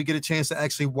Monday when we get a chance to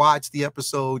actually watch the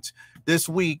episodes this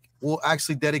week. We'll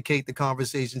actually dedicate the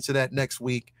conversation to that next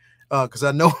week. Because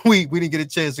I know we didn't get a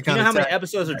chance to kind of. You know how many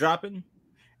episodes are dropping?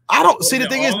 I don't see. The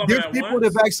thing is, there's people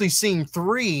that have actually seen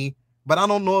 3, but I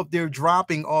don't know if they're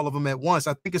dropping all of them at once.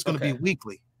 I think it's going to be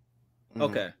weekly.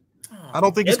 Okay. I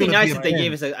don't think it's going to be nice if they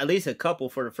gave us at least a couple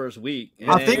for the first week.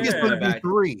 I think it's going to be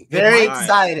 3. Very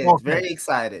excited. Very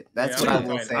excited. That's what I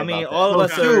will say. I mean, all of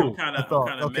us are. I'm kind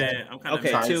of mad. I'm kind of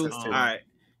mad. 2. All right.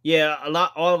 Yeah,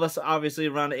 all of us obviously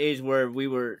around the age where we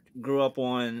grew up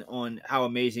on how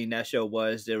amazing that show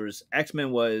was. There was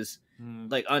X-Men was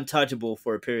like untouchable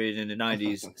for a period in the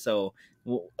 90s. So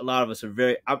a lot of us are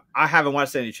very. I haven't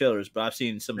watched any trailers, but I've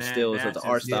seen some stills of the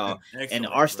art style, and the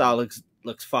art style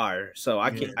looks fire. So I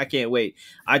can't wait.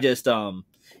 I just I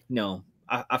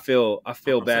feel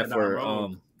bad for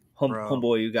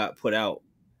homeboy who got put out.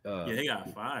 He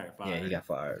got fired. Yeah, he got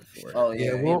fired for it. Oh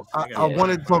yeah. Well, I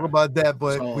wanted to talk about that,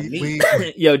 but we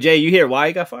Yo, Jay, you hear why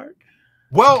he got fired?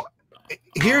 Well,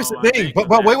 here's the thing.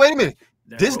 But wait a minute.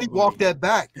 Disney walked that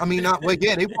back. I mean,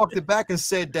 they walked it back and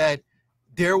said that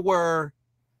there were.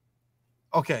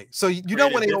 Okay, so you know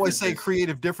when they always say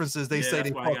creative differences, they say they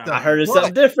fucked up. I heard it's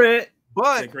something different.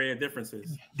 But creative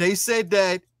differences. They said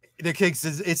that the case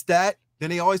is it's that. Then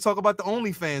they always talk about the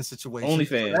OnlyFans situation.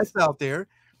 OnlyFans. So that's out there.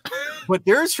 But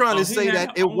they're trying to say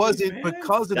that it wasn't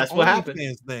because of the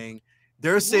OnlyFans thing.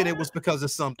 They're saying it was because of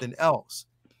something else.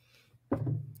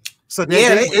 So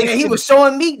he was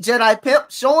showing meat, Jedi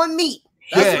Pimp, showing meat.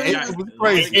 It was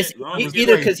crazy. It's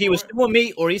either because he was showing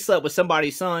meat or he slept with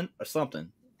somebody's son or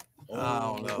something. I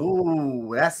don't know.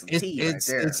 Ooh, that's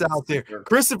it's out there.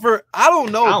 Christopher, I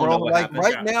don't know, bro. Like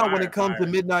right now, when it comes to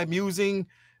Midnight Musing,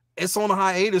 it's on a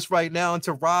hiatus right now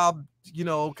until Rob,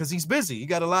 because he's busy. He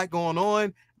got a lot going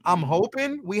on. I'm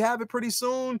hoping we have it pretty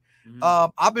soon.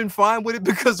 I've been fine with it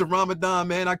because of Ramadan,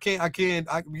 man. Again,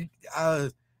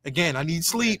 I need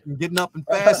sleep and getting up and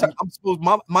fasting. I'm supposed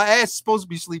my ass is supposed to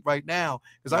be asleep right now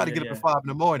because I got to get up at 5 in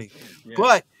the morning. Yeah.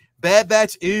 But Bad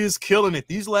Batch is killing it.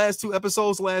 These last 2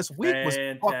 episodes last week was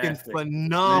fucking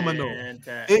phenomenal.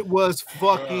 It was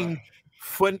fucking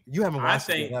fun. You haven't watched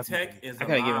it. I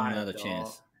gotta give him another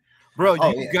chance. Bro,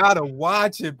 you gotta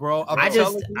watch it, bro.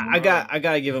 I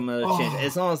gotta give him another chance.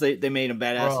 As long as they made him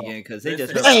badass again, because they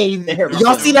just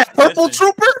y'all see that purple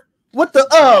trooper with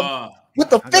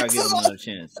the fixes? Another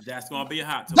chance. That's gonna be a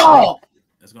hot dog.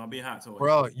 It's gonna be a hot toy,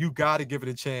 bro. You got to give it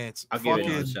a chance. I'll give it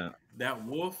a shot. That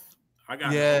wolf, I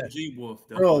got the OG wolf,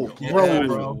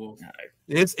 bro.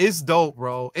 It's dope,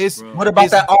 bro. What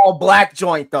about that all black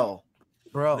joint though,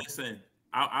 bro? Listen,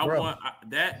 I want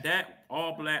that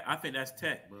all black. I think that's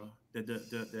tech, bro.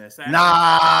 The assassin.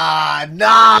 Nah,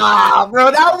 bro.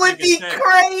 That would be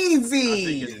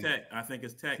crazy. I think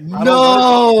it's tech.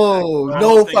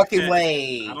 No fucking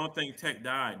way. I don't think tech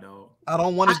died, though. I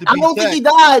don't want it to be. I don't think he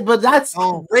died, but that's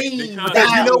crazy.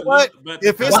 Because you know what?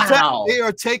 If it's tech, they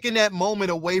are taking that moment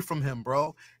away from him,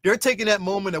 bro. They're taking that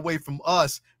moment away from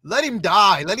us. Let him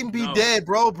die. Let him be dead,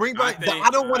 bro. Bring back. I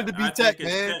don't want it to be tech,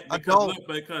 man. I don't.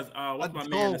 Because what's my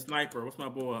man, the sniper? What's my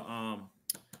boy?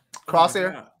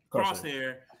 Crosshair.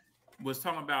 Crosshair was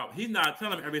talking about. He's not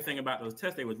telling him everything about those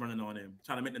tests they was running on him,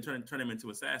 trying to make them turn them into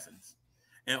assassins.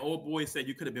 And old boy said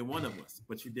you could have been one of us,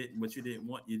 but you didn't. But you didn't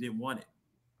want it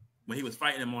when he was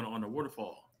fighting him on the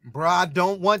waterfall. Bro, I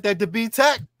don't want that to be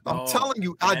tech. I'm telling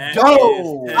you, I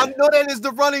don't. I know that is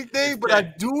the running thing, but I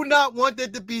do not want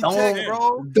that to be tech,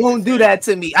 bro. Don't do that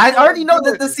to me. I already know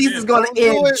that the season's going to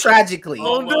end tragically.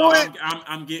 Don't do it.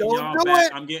 I'm getting y'all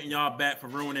back. I'm getting y'all back for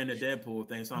ruining the Deadpool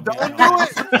thing. So don't do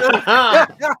it.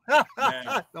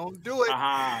 Don't do it.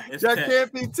 That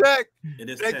can't be tech.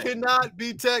 That cannot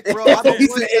be tech, bro.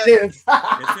 It is.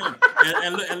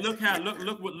 And look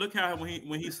how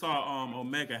when he saw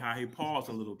Omega, how he paused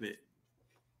a little bit.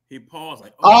 He paused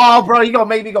like, oh, bro, you gonna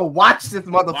make me go watch this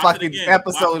motherfucking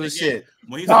episode of shit.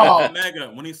 When he saw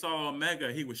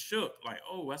Omega, he was shook, like,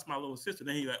 oh, that's my little sister.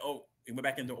 Then he he went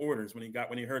back into orders when he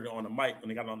heard it on the mic, when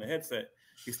he got it on the headset.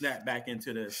 He snapped back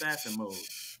into the assassin mode,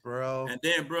 bro. And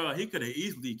then, bro, he could have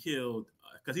easily killed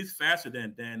because he's faster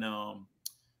than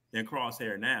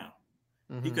Crosshair now.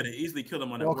 Mm-hmm. He could have easily killed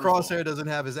him on that. Well, Crosshair doesn't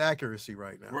have his accuracy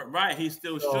right now. Right, he's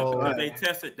still shook because they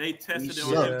tested it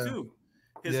on him too.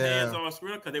 His hands all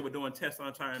screwed up because they were doing tests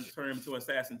on trying to turn him into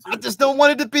assassin too. I just don't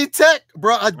want it to be tech,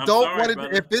 bro. I don't want it.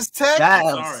 If it's tech,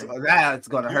 that's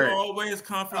gonna hurt. You always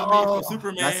come from me for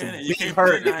Superman, that's and you can't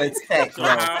hurt if it's tech. So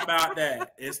how about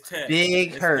that? It's tech.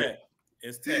 Big hurt.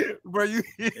 It's tech, bro.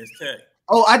 It's tech.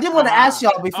 Oh, I did want to ask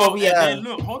y'all before we. And then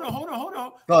look, hold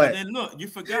on. Go ahead. And then look, you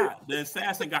forgot the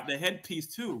assassin got the headpiece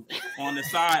too on the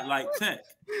side like tech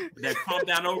that come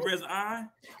down over his eye.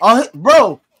 Oh,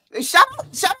 bro. Shout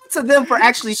out to them for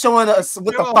actually showing us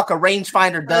what the fuck a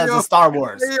rangefinder does in Star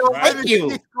Wars. Thank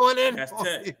you.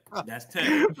 That's tech.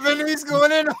 Vinny's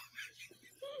going in.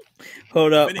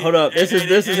 Hold up. This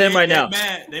is him right now.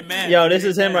 They mad. Yo, this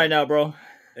is him right now, bro.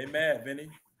 They mad, Vinny.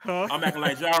 Huh? I'm acting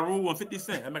like Ja Rule on 50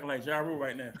 Cent. I'm acting like Ja Rule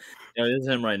right now. Yo, this is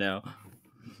him right now.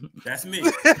 That's me.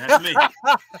 That's me.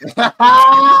 Put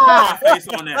my face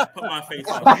on that. Put my face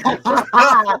on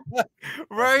that.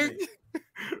 Right?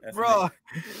 That's bro.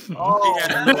 Oh, he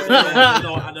had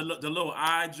the little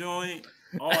eye joint.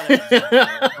 All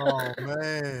that. Oh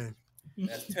man,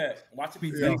 that's tech. Watch it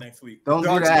be tech next week. Don't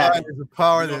do that. Is a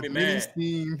power that we've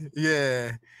seen.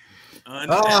 Yeah. I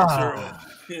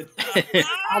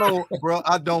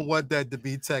don't want that to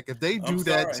be tech. If they do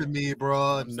that to me,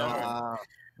 bro, nah.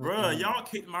 Bro, y'all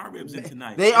kicked my ribs in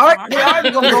tonight. They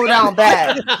already gonna go down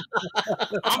bad.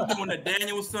 I'm doing the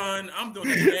Daniel son. I'm doing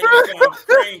the Daniel son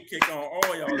crane kick on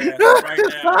all y'all asses right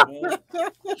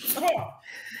now.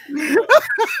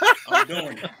 I'm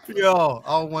doing it. Yo,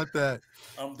 I don't want that.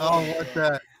 I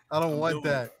don't want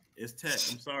that. It's tech.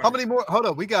 I'm sorry. How many more? Hold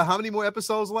up. We got how many more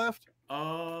episodes left? 4.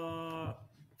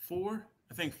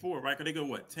 I think 4, right? Could they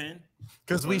go 10?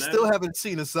 Because we still haven't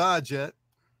seen Asajj yet.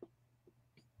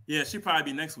 Yeah, she'll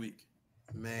probably be next week.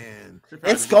 Man,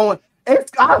 I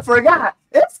forgot.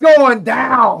 It's going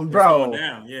down, bro. It's going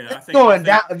down. Yeah, it's going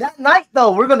down. That night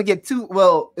though, we're gonna get 2.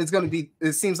 Well, it's gonna be.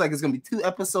 It seems like it's gonna be 2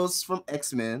 episodes from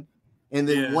X-Men, and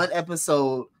then 1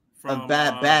 episode of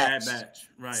Bad Batch.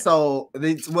 Right. So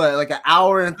it's like an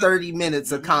hour and 30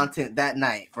 minutes of content that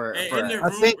night for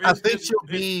I think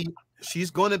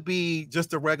she's going to be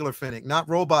just a regular Fennec, not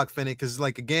Robot Fennec, because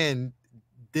like again,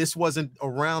 this wasn't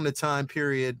around the time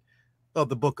period of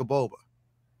the Book of Boba.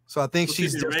 So I think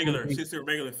she's still regular. She's still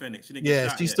regular Fennec.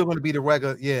 She's still going to be the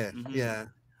regular. Yeah, yeah.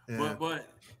 But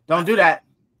don't do that.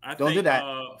 Don't do that.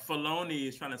 Filoni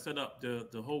is trying to set up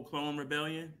the whole clone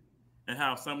rebellion, and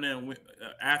how some of them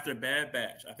after Bad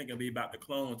Batch, I think it'll be about the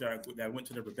clones that went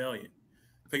to the rebellion.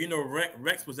 Because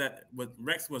Rex was at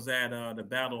the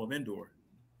Battle of Endor.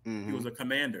 Mm-hmm. He was a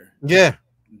commander. Yeah,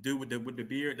 dude with the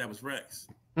beard, that was Rex.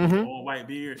 Mm-hmm. All white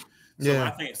beard. So I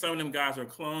think some of them guys are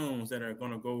clones that are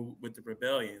going to go with the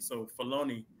rebellion. So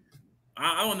Filoni,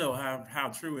 I don't know how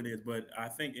true it is, but I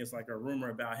think it's like a rumor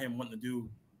about him wanting to do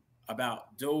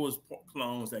about those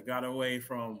clones that got away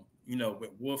from with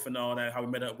Wolf and all that, how we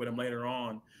met up with him later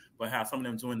on, but how some of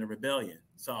them joined the rebellion.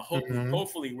 So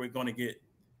hopefully we're going to get.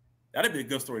 That'd be a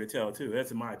good story to tell too.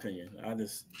 That's in my opinion.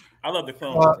 I love the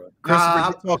Clone Wars. Christopher,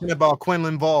 you're talking about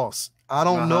Quinlan Voss. I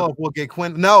don't know if we'll get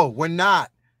Quinlan. No, we're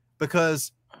not,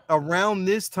 because around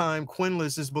this time, Quinlan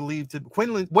is believed to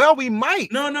Quinlan. Well, we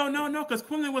might. No, because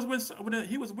Quinlan was with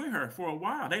her for a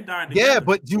while. They died together. Yeah,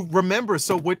 but you remember,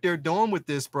 so what they're doing with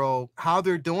this, bro, how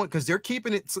they're doing, because they're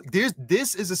keeping it.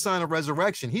 This is a sign of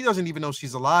resurrection. He doesn't even know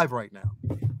she's alive right now.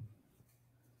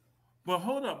 Well,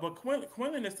 hold up, but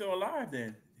Quinlan is still alive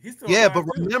then. He's still alive but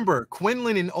too. Remember,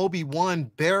 Quinlan and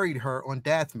Obi-Wan buried her on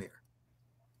Dathomir.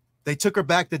 They took her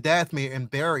back to Dathomir and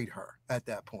buried her at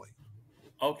that point.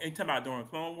 Okay, you talking about during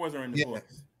Clone Wars or in the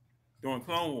books? During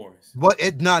Clone Wars. But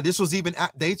this was even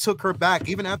they took her back,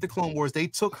 even after Clone Wars, they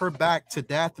took her back to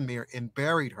Dathomir and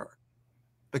buried her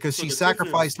because she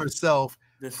sacrificed herself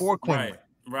for Quinlan.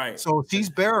 Right. So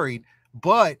she's buried,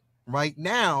 but right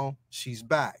now she's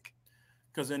back.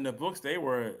 Because in the books, they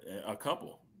were a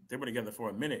couple. They were together for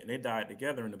a minute and they died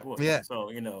together in the books. Yeah. So,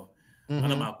 I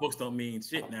know my books don't mean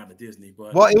shit now to Disney,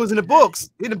 but it was in the books.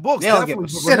 In the books, they don't give a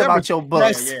shit about your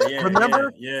books.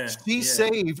 Remember, she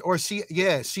saved, or she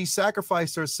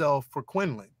sacrificed herself for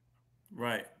Quinlan.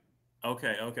 Right.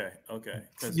 Okay.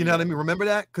 You know what I mean? Remember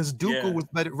that? Because Dooku was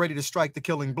ready to strike the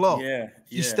killing blow.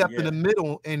 She stepped in the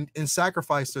middle and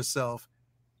sacrificed herself.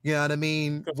 You know what I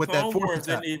mean? With Clone that Wars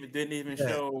didn't even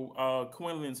show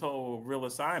Quinlan's whole real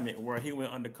assignment, where he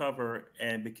went undercover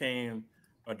and became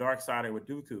a dark sider with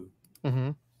Dooku.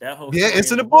 Mm-hmm. That whole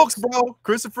it's in the books, bro.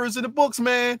 Christopher's in the books,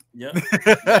 man. Yeah,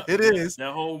 it is.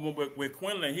 That whole with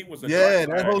Quinlan, he was that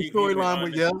whole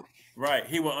storyline with right.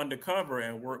 He went undercover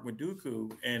and worked with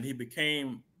Dooku, and he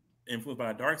became influenced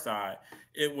by the dark side.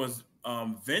 It was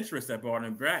Ventress that brought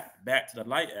him back to the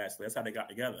light. Actually, that's how they got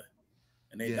together,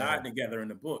 and they died together in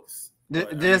the books.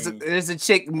 There's a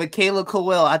chick, Michaela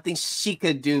Coel. I think she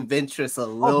could do Ventress a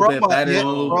little bit better than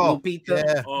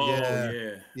Lupita.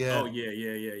 Yeah.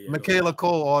 Michaela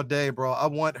Cole all day, bro. I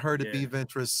want her to be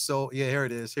Ventress. So here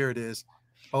it is.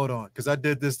 Hold on, because I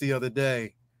did this the other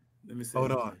day. Let me see.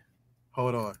 Hold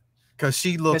on, because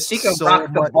she looks. She can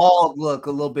rock the bald look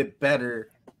a little bit better.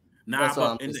 Nah,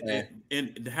 but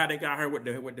and how they got her with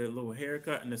the little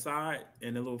haircut in the side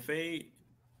and the little fade.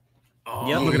 Oh,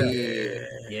 look at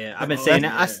that. Yeah, I've been saying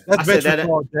that. I said that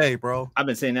all day, bro. I've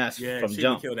been saying that from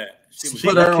jump. Kill that. She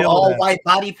put her all white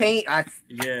body paint.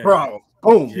 Bro,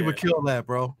 boom. She would kill that,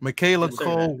 bro. Michaela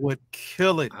Cole would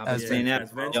kill it. I've been saying that.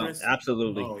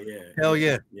 Absolutely. Oh yeah. Hell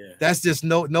yeah. That's just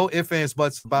no ifs ands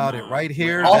buts about it. Right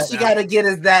here. All she got to get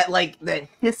is that that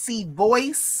hissy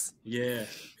voice. Yeah.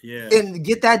 And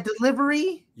get that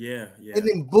delivery. Yeah. And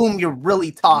then boom, you're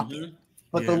really talking. Mm-hmm.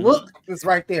 But the look is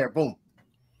right there. Boom.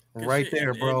 Right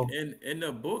there, bro. In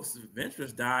the books,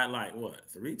 Ventress died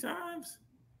 3 times?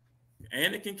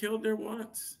 Anakin killed her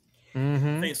once.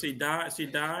 Mm-hmm. I think she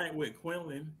died with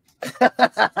Quinlan.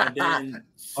 And then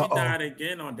she died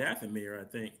again on Dathomir, I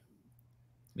think.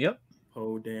 Yep.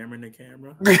 Hold damn in the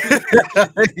camera.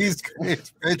 He's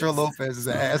Pedro Lopez is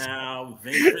an ass.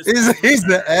 He's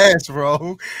the ass,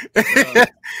 bro.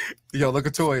 Yo, look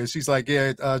at Toya. She's like,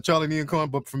 Charlie Neon Corn,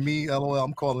 but for me, LOL,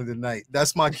 I'm calling it night.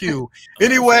 That's my cue.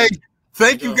 Anyway,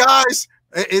 thank you guys.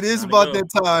 It is about that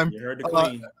time. You heard the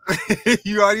queen.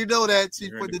 You already know that. She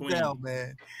put it down,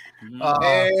 man.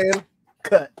 And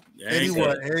cut.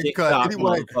 Anyway,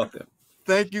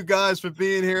 thank you guys for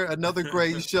being here. Another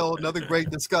great show, another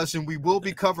great discussion. We will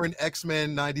be covering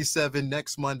X-Men 97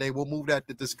 next Monday. We'll move that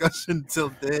to discussion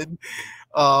till then.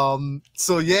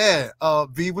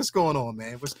 V, what's going on,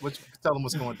 man? Tell them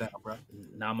what's going down, bro.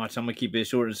 Not much. I'm gonna keep it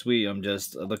short and sweet. I'm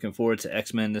just looking forward to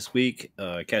X-Men this week,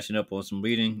 catching up on some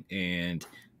reading and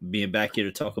being back here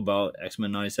to talk about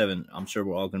X-Men 97. I'm sure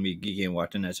we're all gonna be geeking and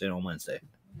watching that shit on Wednesday.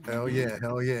 Hell yeah,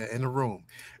 in the room.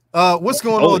 What's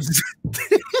going on?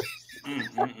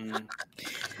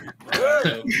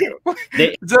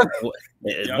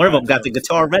 One of them got the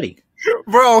guitar ready,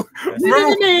 bro.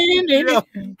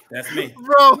 That's me,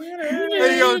 bro.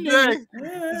 Hey, yo, Jay,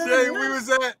 we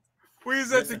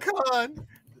was at the con.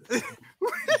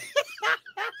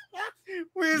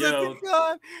 We was at the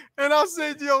con, and I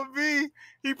said, "Yo, V,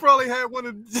 he probably had one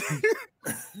of."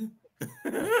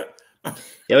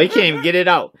 Yo, he can't even get it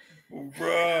out,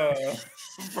 bro.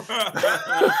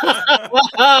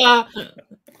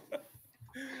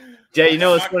 Jay, you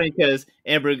know it's funny because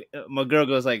Amber, my girl,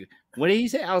 goes like, "What did he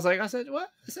say?" I said,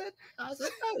 "What?" I said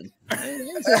nothing. I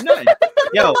said nothing.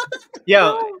 Yo,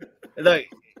 look,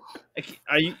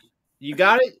 are you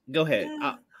got it? Go ahead.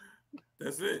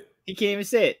 That's it. He can't even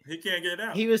say it. He can't get it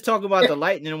out. He was talking about the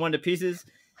lightning in one of the pieces.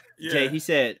 Jay, he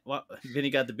said, well, Vinny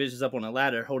got the bitches up on a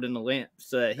ladder holding the lamp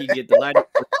so that he can get the lighting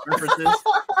references.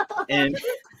 And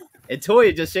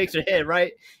Toya just shakes her head,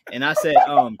 right? And I said,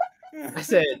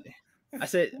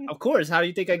 of course, how do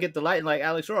you think I get the lighting like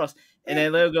Alex Ross? And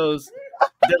then Leo goes,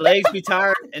 the legs be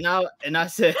tired. And I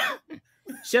said,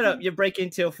 shut up, you're breaking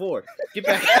till 4. Get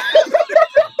back.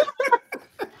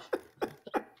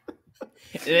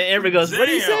 And then everybody goes, what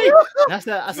did he say? And I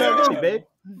said, really, babe.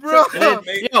 Bro,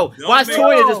 watch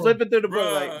Toya just flipping through the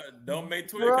book. Like, don't make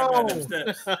Toya come down them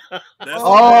steps. That's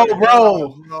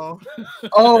bro.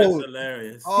 That's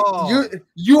hilarious. Oh,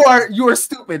 you are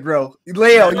stupid, bro.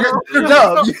 Leo, you're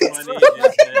dumb.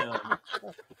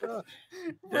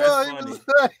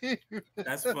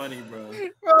 That's funny, bro.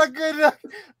 My goodness.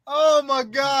 Oh my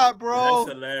God, bro.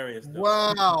 That's hilarious. Though.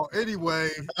 Wow.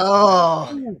 Anyway.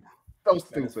 Oh, so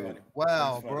stupid.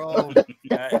 Wow, bro.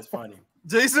 That is funny.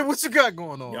 Jason, what you got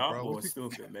going on, Y'all bro? boys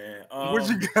stupid, man. What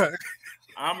you got?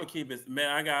 I'm gonna keep it,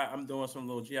 man. I'm doing some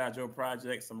little G.I. Joe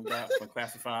projects. I'm got for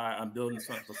classified. I'm building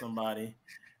something for somebody.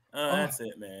 That's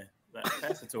it, man.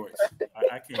 Pass the torch.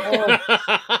 I can't.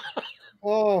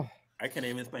 I can't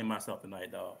even explain myself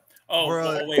tonight, dog.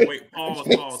 Wait.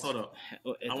 Pause. Hold up.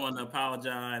 I want to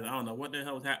apologize. I don't know what the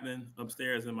hell was happening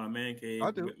upstairs in my man cave. I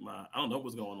don't know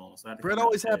what's going on. So Brett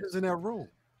always happens in that room.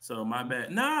 So my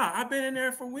bad. Nah, I've been in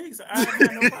there for weeks. I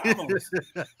haven't had no problems.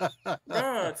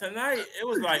 Bro, tonight it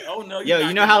was like, oh no. Yo,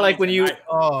 you know how like when you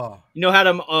know how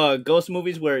them ghost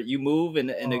movies where you move and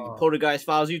the poltergeist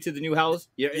follows you to the new house?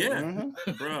 Bro.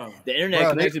 The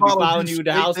internet connected be following you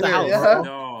to house to house. Yeah.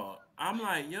 No, I'm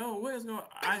like, yo, what is going?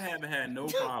 I haven't had no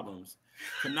problems.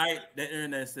 Tonight, the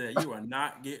internet said you are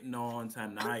not getting on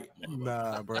tonight.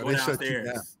 Nah, bro. Go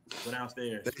downstairs. Go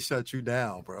downstairs. They shut you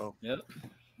down, bro. Yep.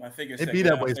 My figure it be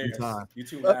that way sometimes. You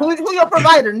too who your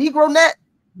provider? Negro Net?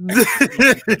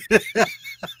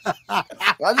 I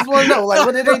just want to know, like,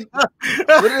 what did they do?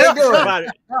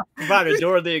 Provider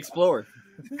Dora the Explorer.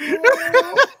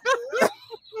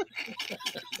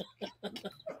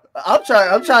 I'm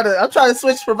trying to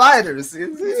switch providers.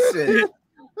 Shit.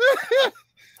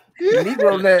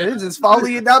 Negro Net, it just follow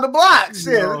you down the block.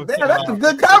 Shit, damn, that's some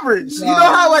good coverage. You know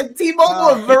how like T-Mobile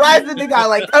and Verizon, they got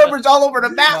like coverage all over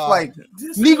the map. Like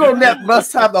Negro Net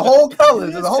must have the whole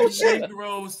colors and the whole shit.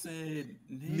 Negro said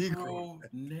Negro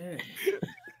Net.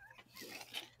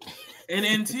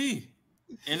 NNT.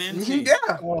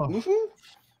 Yeah.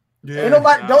 Yeah. Ain't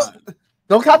nobody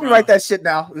don't copyright that shit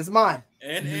now. It's mine.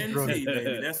 NNT,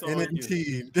 baby. That's all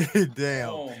NNT. Damn.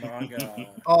 Oh my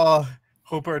God.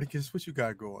 Copernicus, what you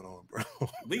got going on, bro?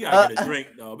 We gotta get a drink,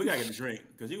 though. We gotta get a drink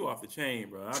because you go off the chain,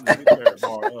 bro. I mean, we better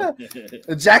bar up.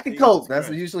 A Jack and Coke. That's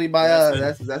usually my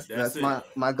that's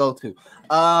my go-to.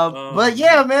 But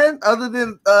yeah, man. Other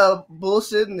than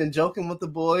bullshitting and joking with the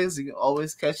boys, you can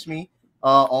always catch me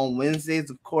on Wednesdays,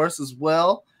 of course, as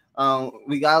well.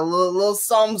 We got a little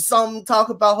something to talk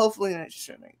about. Hopefully, that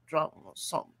shit ain't dropping or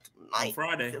something. On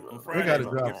Friday. We gotta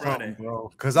drop something, bro.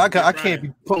 Because I can't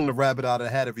be pulling the rabbit out of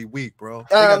the hat every week, bro.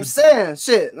 I'm saying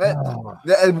shit.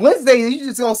 Wednesday, you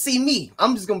just gonna see me.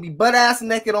 I'm just gonna be butt ass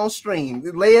naked on stream.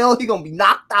 Leo, he gonna be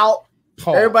knocked out.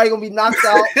 Everybody gonna be knocked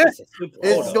out.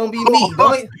 It's gonna be me.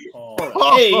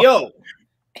 Hey yo.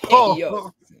 I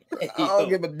don't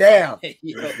give a damn.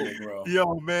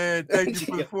 Yo, man, thank you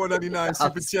for the $4.99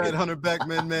 super chat, 100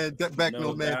 Backman, man.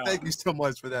 No man. Thank you so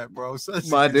much for that, bro.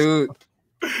 My dude.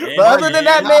 But other than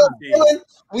that, man,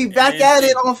 we back at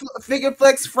it on Figure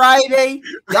Flex Friday.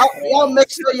 Y'all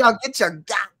make sure y'all get your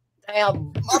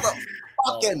goddamn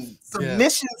motherfucking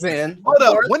submissions in. Hold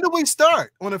up. When do we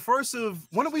start? On the first of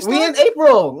when do we start? We in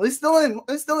April. We're still in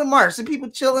March. So people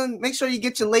chilling. Make sure you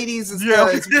get your ladies.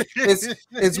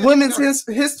 It's Women's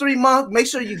History Month. Make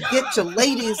sure you get your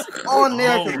ladies on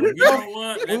there.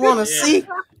 We want to see.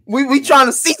 We trying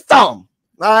to see some.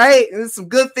 All right. There's some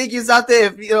good figures out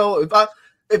there.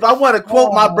 If I want to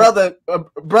quote my brother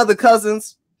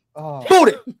cousins,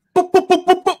 booty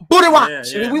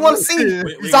watch. Yeah. We want to see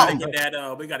we gotta get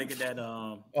that. We gotta get that.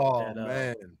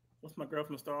 Man, what's my girl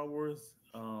from Star Wars?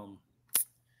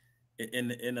 In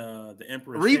the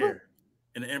Emperor's Reba? chair.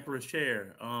 In the Emperor's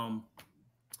chair. Bo.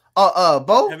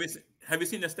 Have you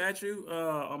seen the statue?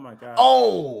 Oh my God.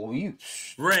 Oh, you.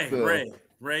 Ray.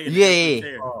 Yeah.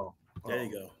 There you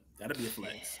go. That'll be a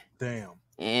flex. Damn.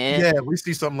 Yeah, we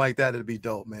see something like that. It'd be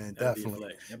dope, man. That'd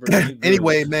Definitely.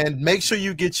 Anyway, man, make sure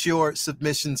you get your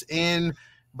submissions in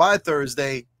by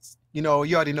Thursday. You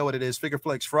already know what it is. Figure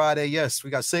Flex Friday. Yes, we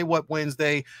got Say What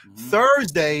Wednesday.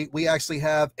 Thursday, we actually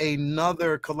have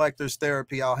another collector's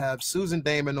therapy. I'll have Susan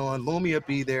Damon on. Lumia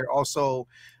be there. Also,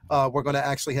 we're going to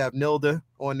actually have Nilda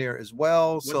on there as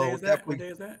well. What day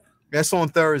is that? That's on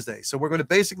Thursday. So we're going to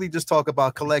basically just talk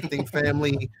about collecting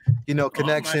family,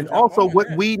 connection. Oh, Also, what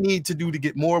we need to do to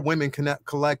get more women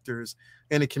collectors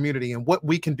in the community and what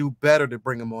we can do better to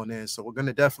bring them on in. So we're going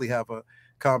to definitely have a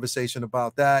conversation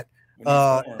about that.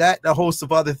 A host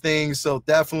of other things. So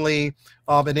definitely,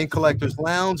 and then Collectors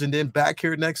Lounge, and then back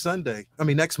here next Monday,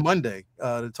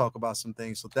 to talk about some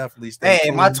things. So definitely stay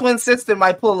tuned. My twin sister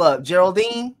might pull up.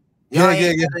 Geraldine.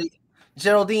 Yeah.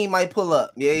 Geraldine might pull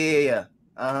up. Yeah.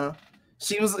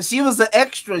 She was an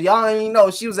extra. Y'all don't even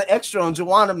know she was an extra on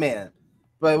Joanna Man.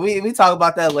 But we talk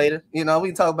about that later.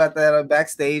 We talk about that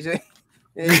backstage.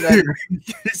 He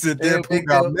said, "Damn, who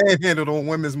got manhandled on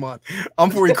Women's Month?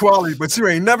 I'm for equality, but you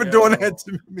ain't never doing that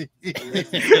to me." They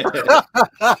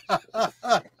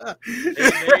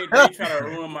try to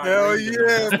ruin my. Hell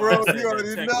yeah, bro! You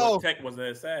already know. Tech was the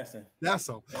assassin. That's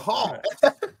a call. They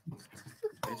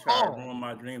try to ruin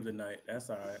my dreams tonight. That's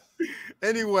all right.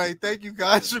 Anyway, thank you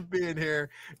guys for being here.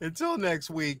 Until next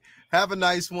week, have a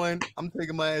nice one. I'm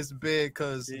taking my ass to bed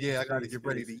because I got to get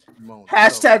ready to eat.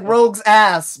 Hashtag Rogue's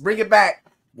ass. Bring it back.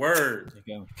 Word. There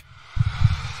you go.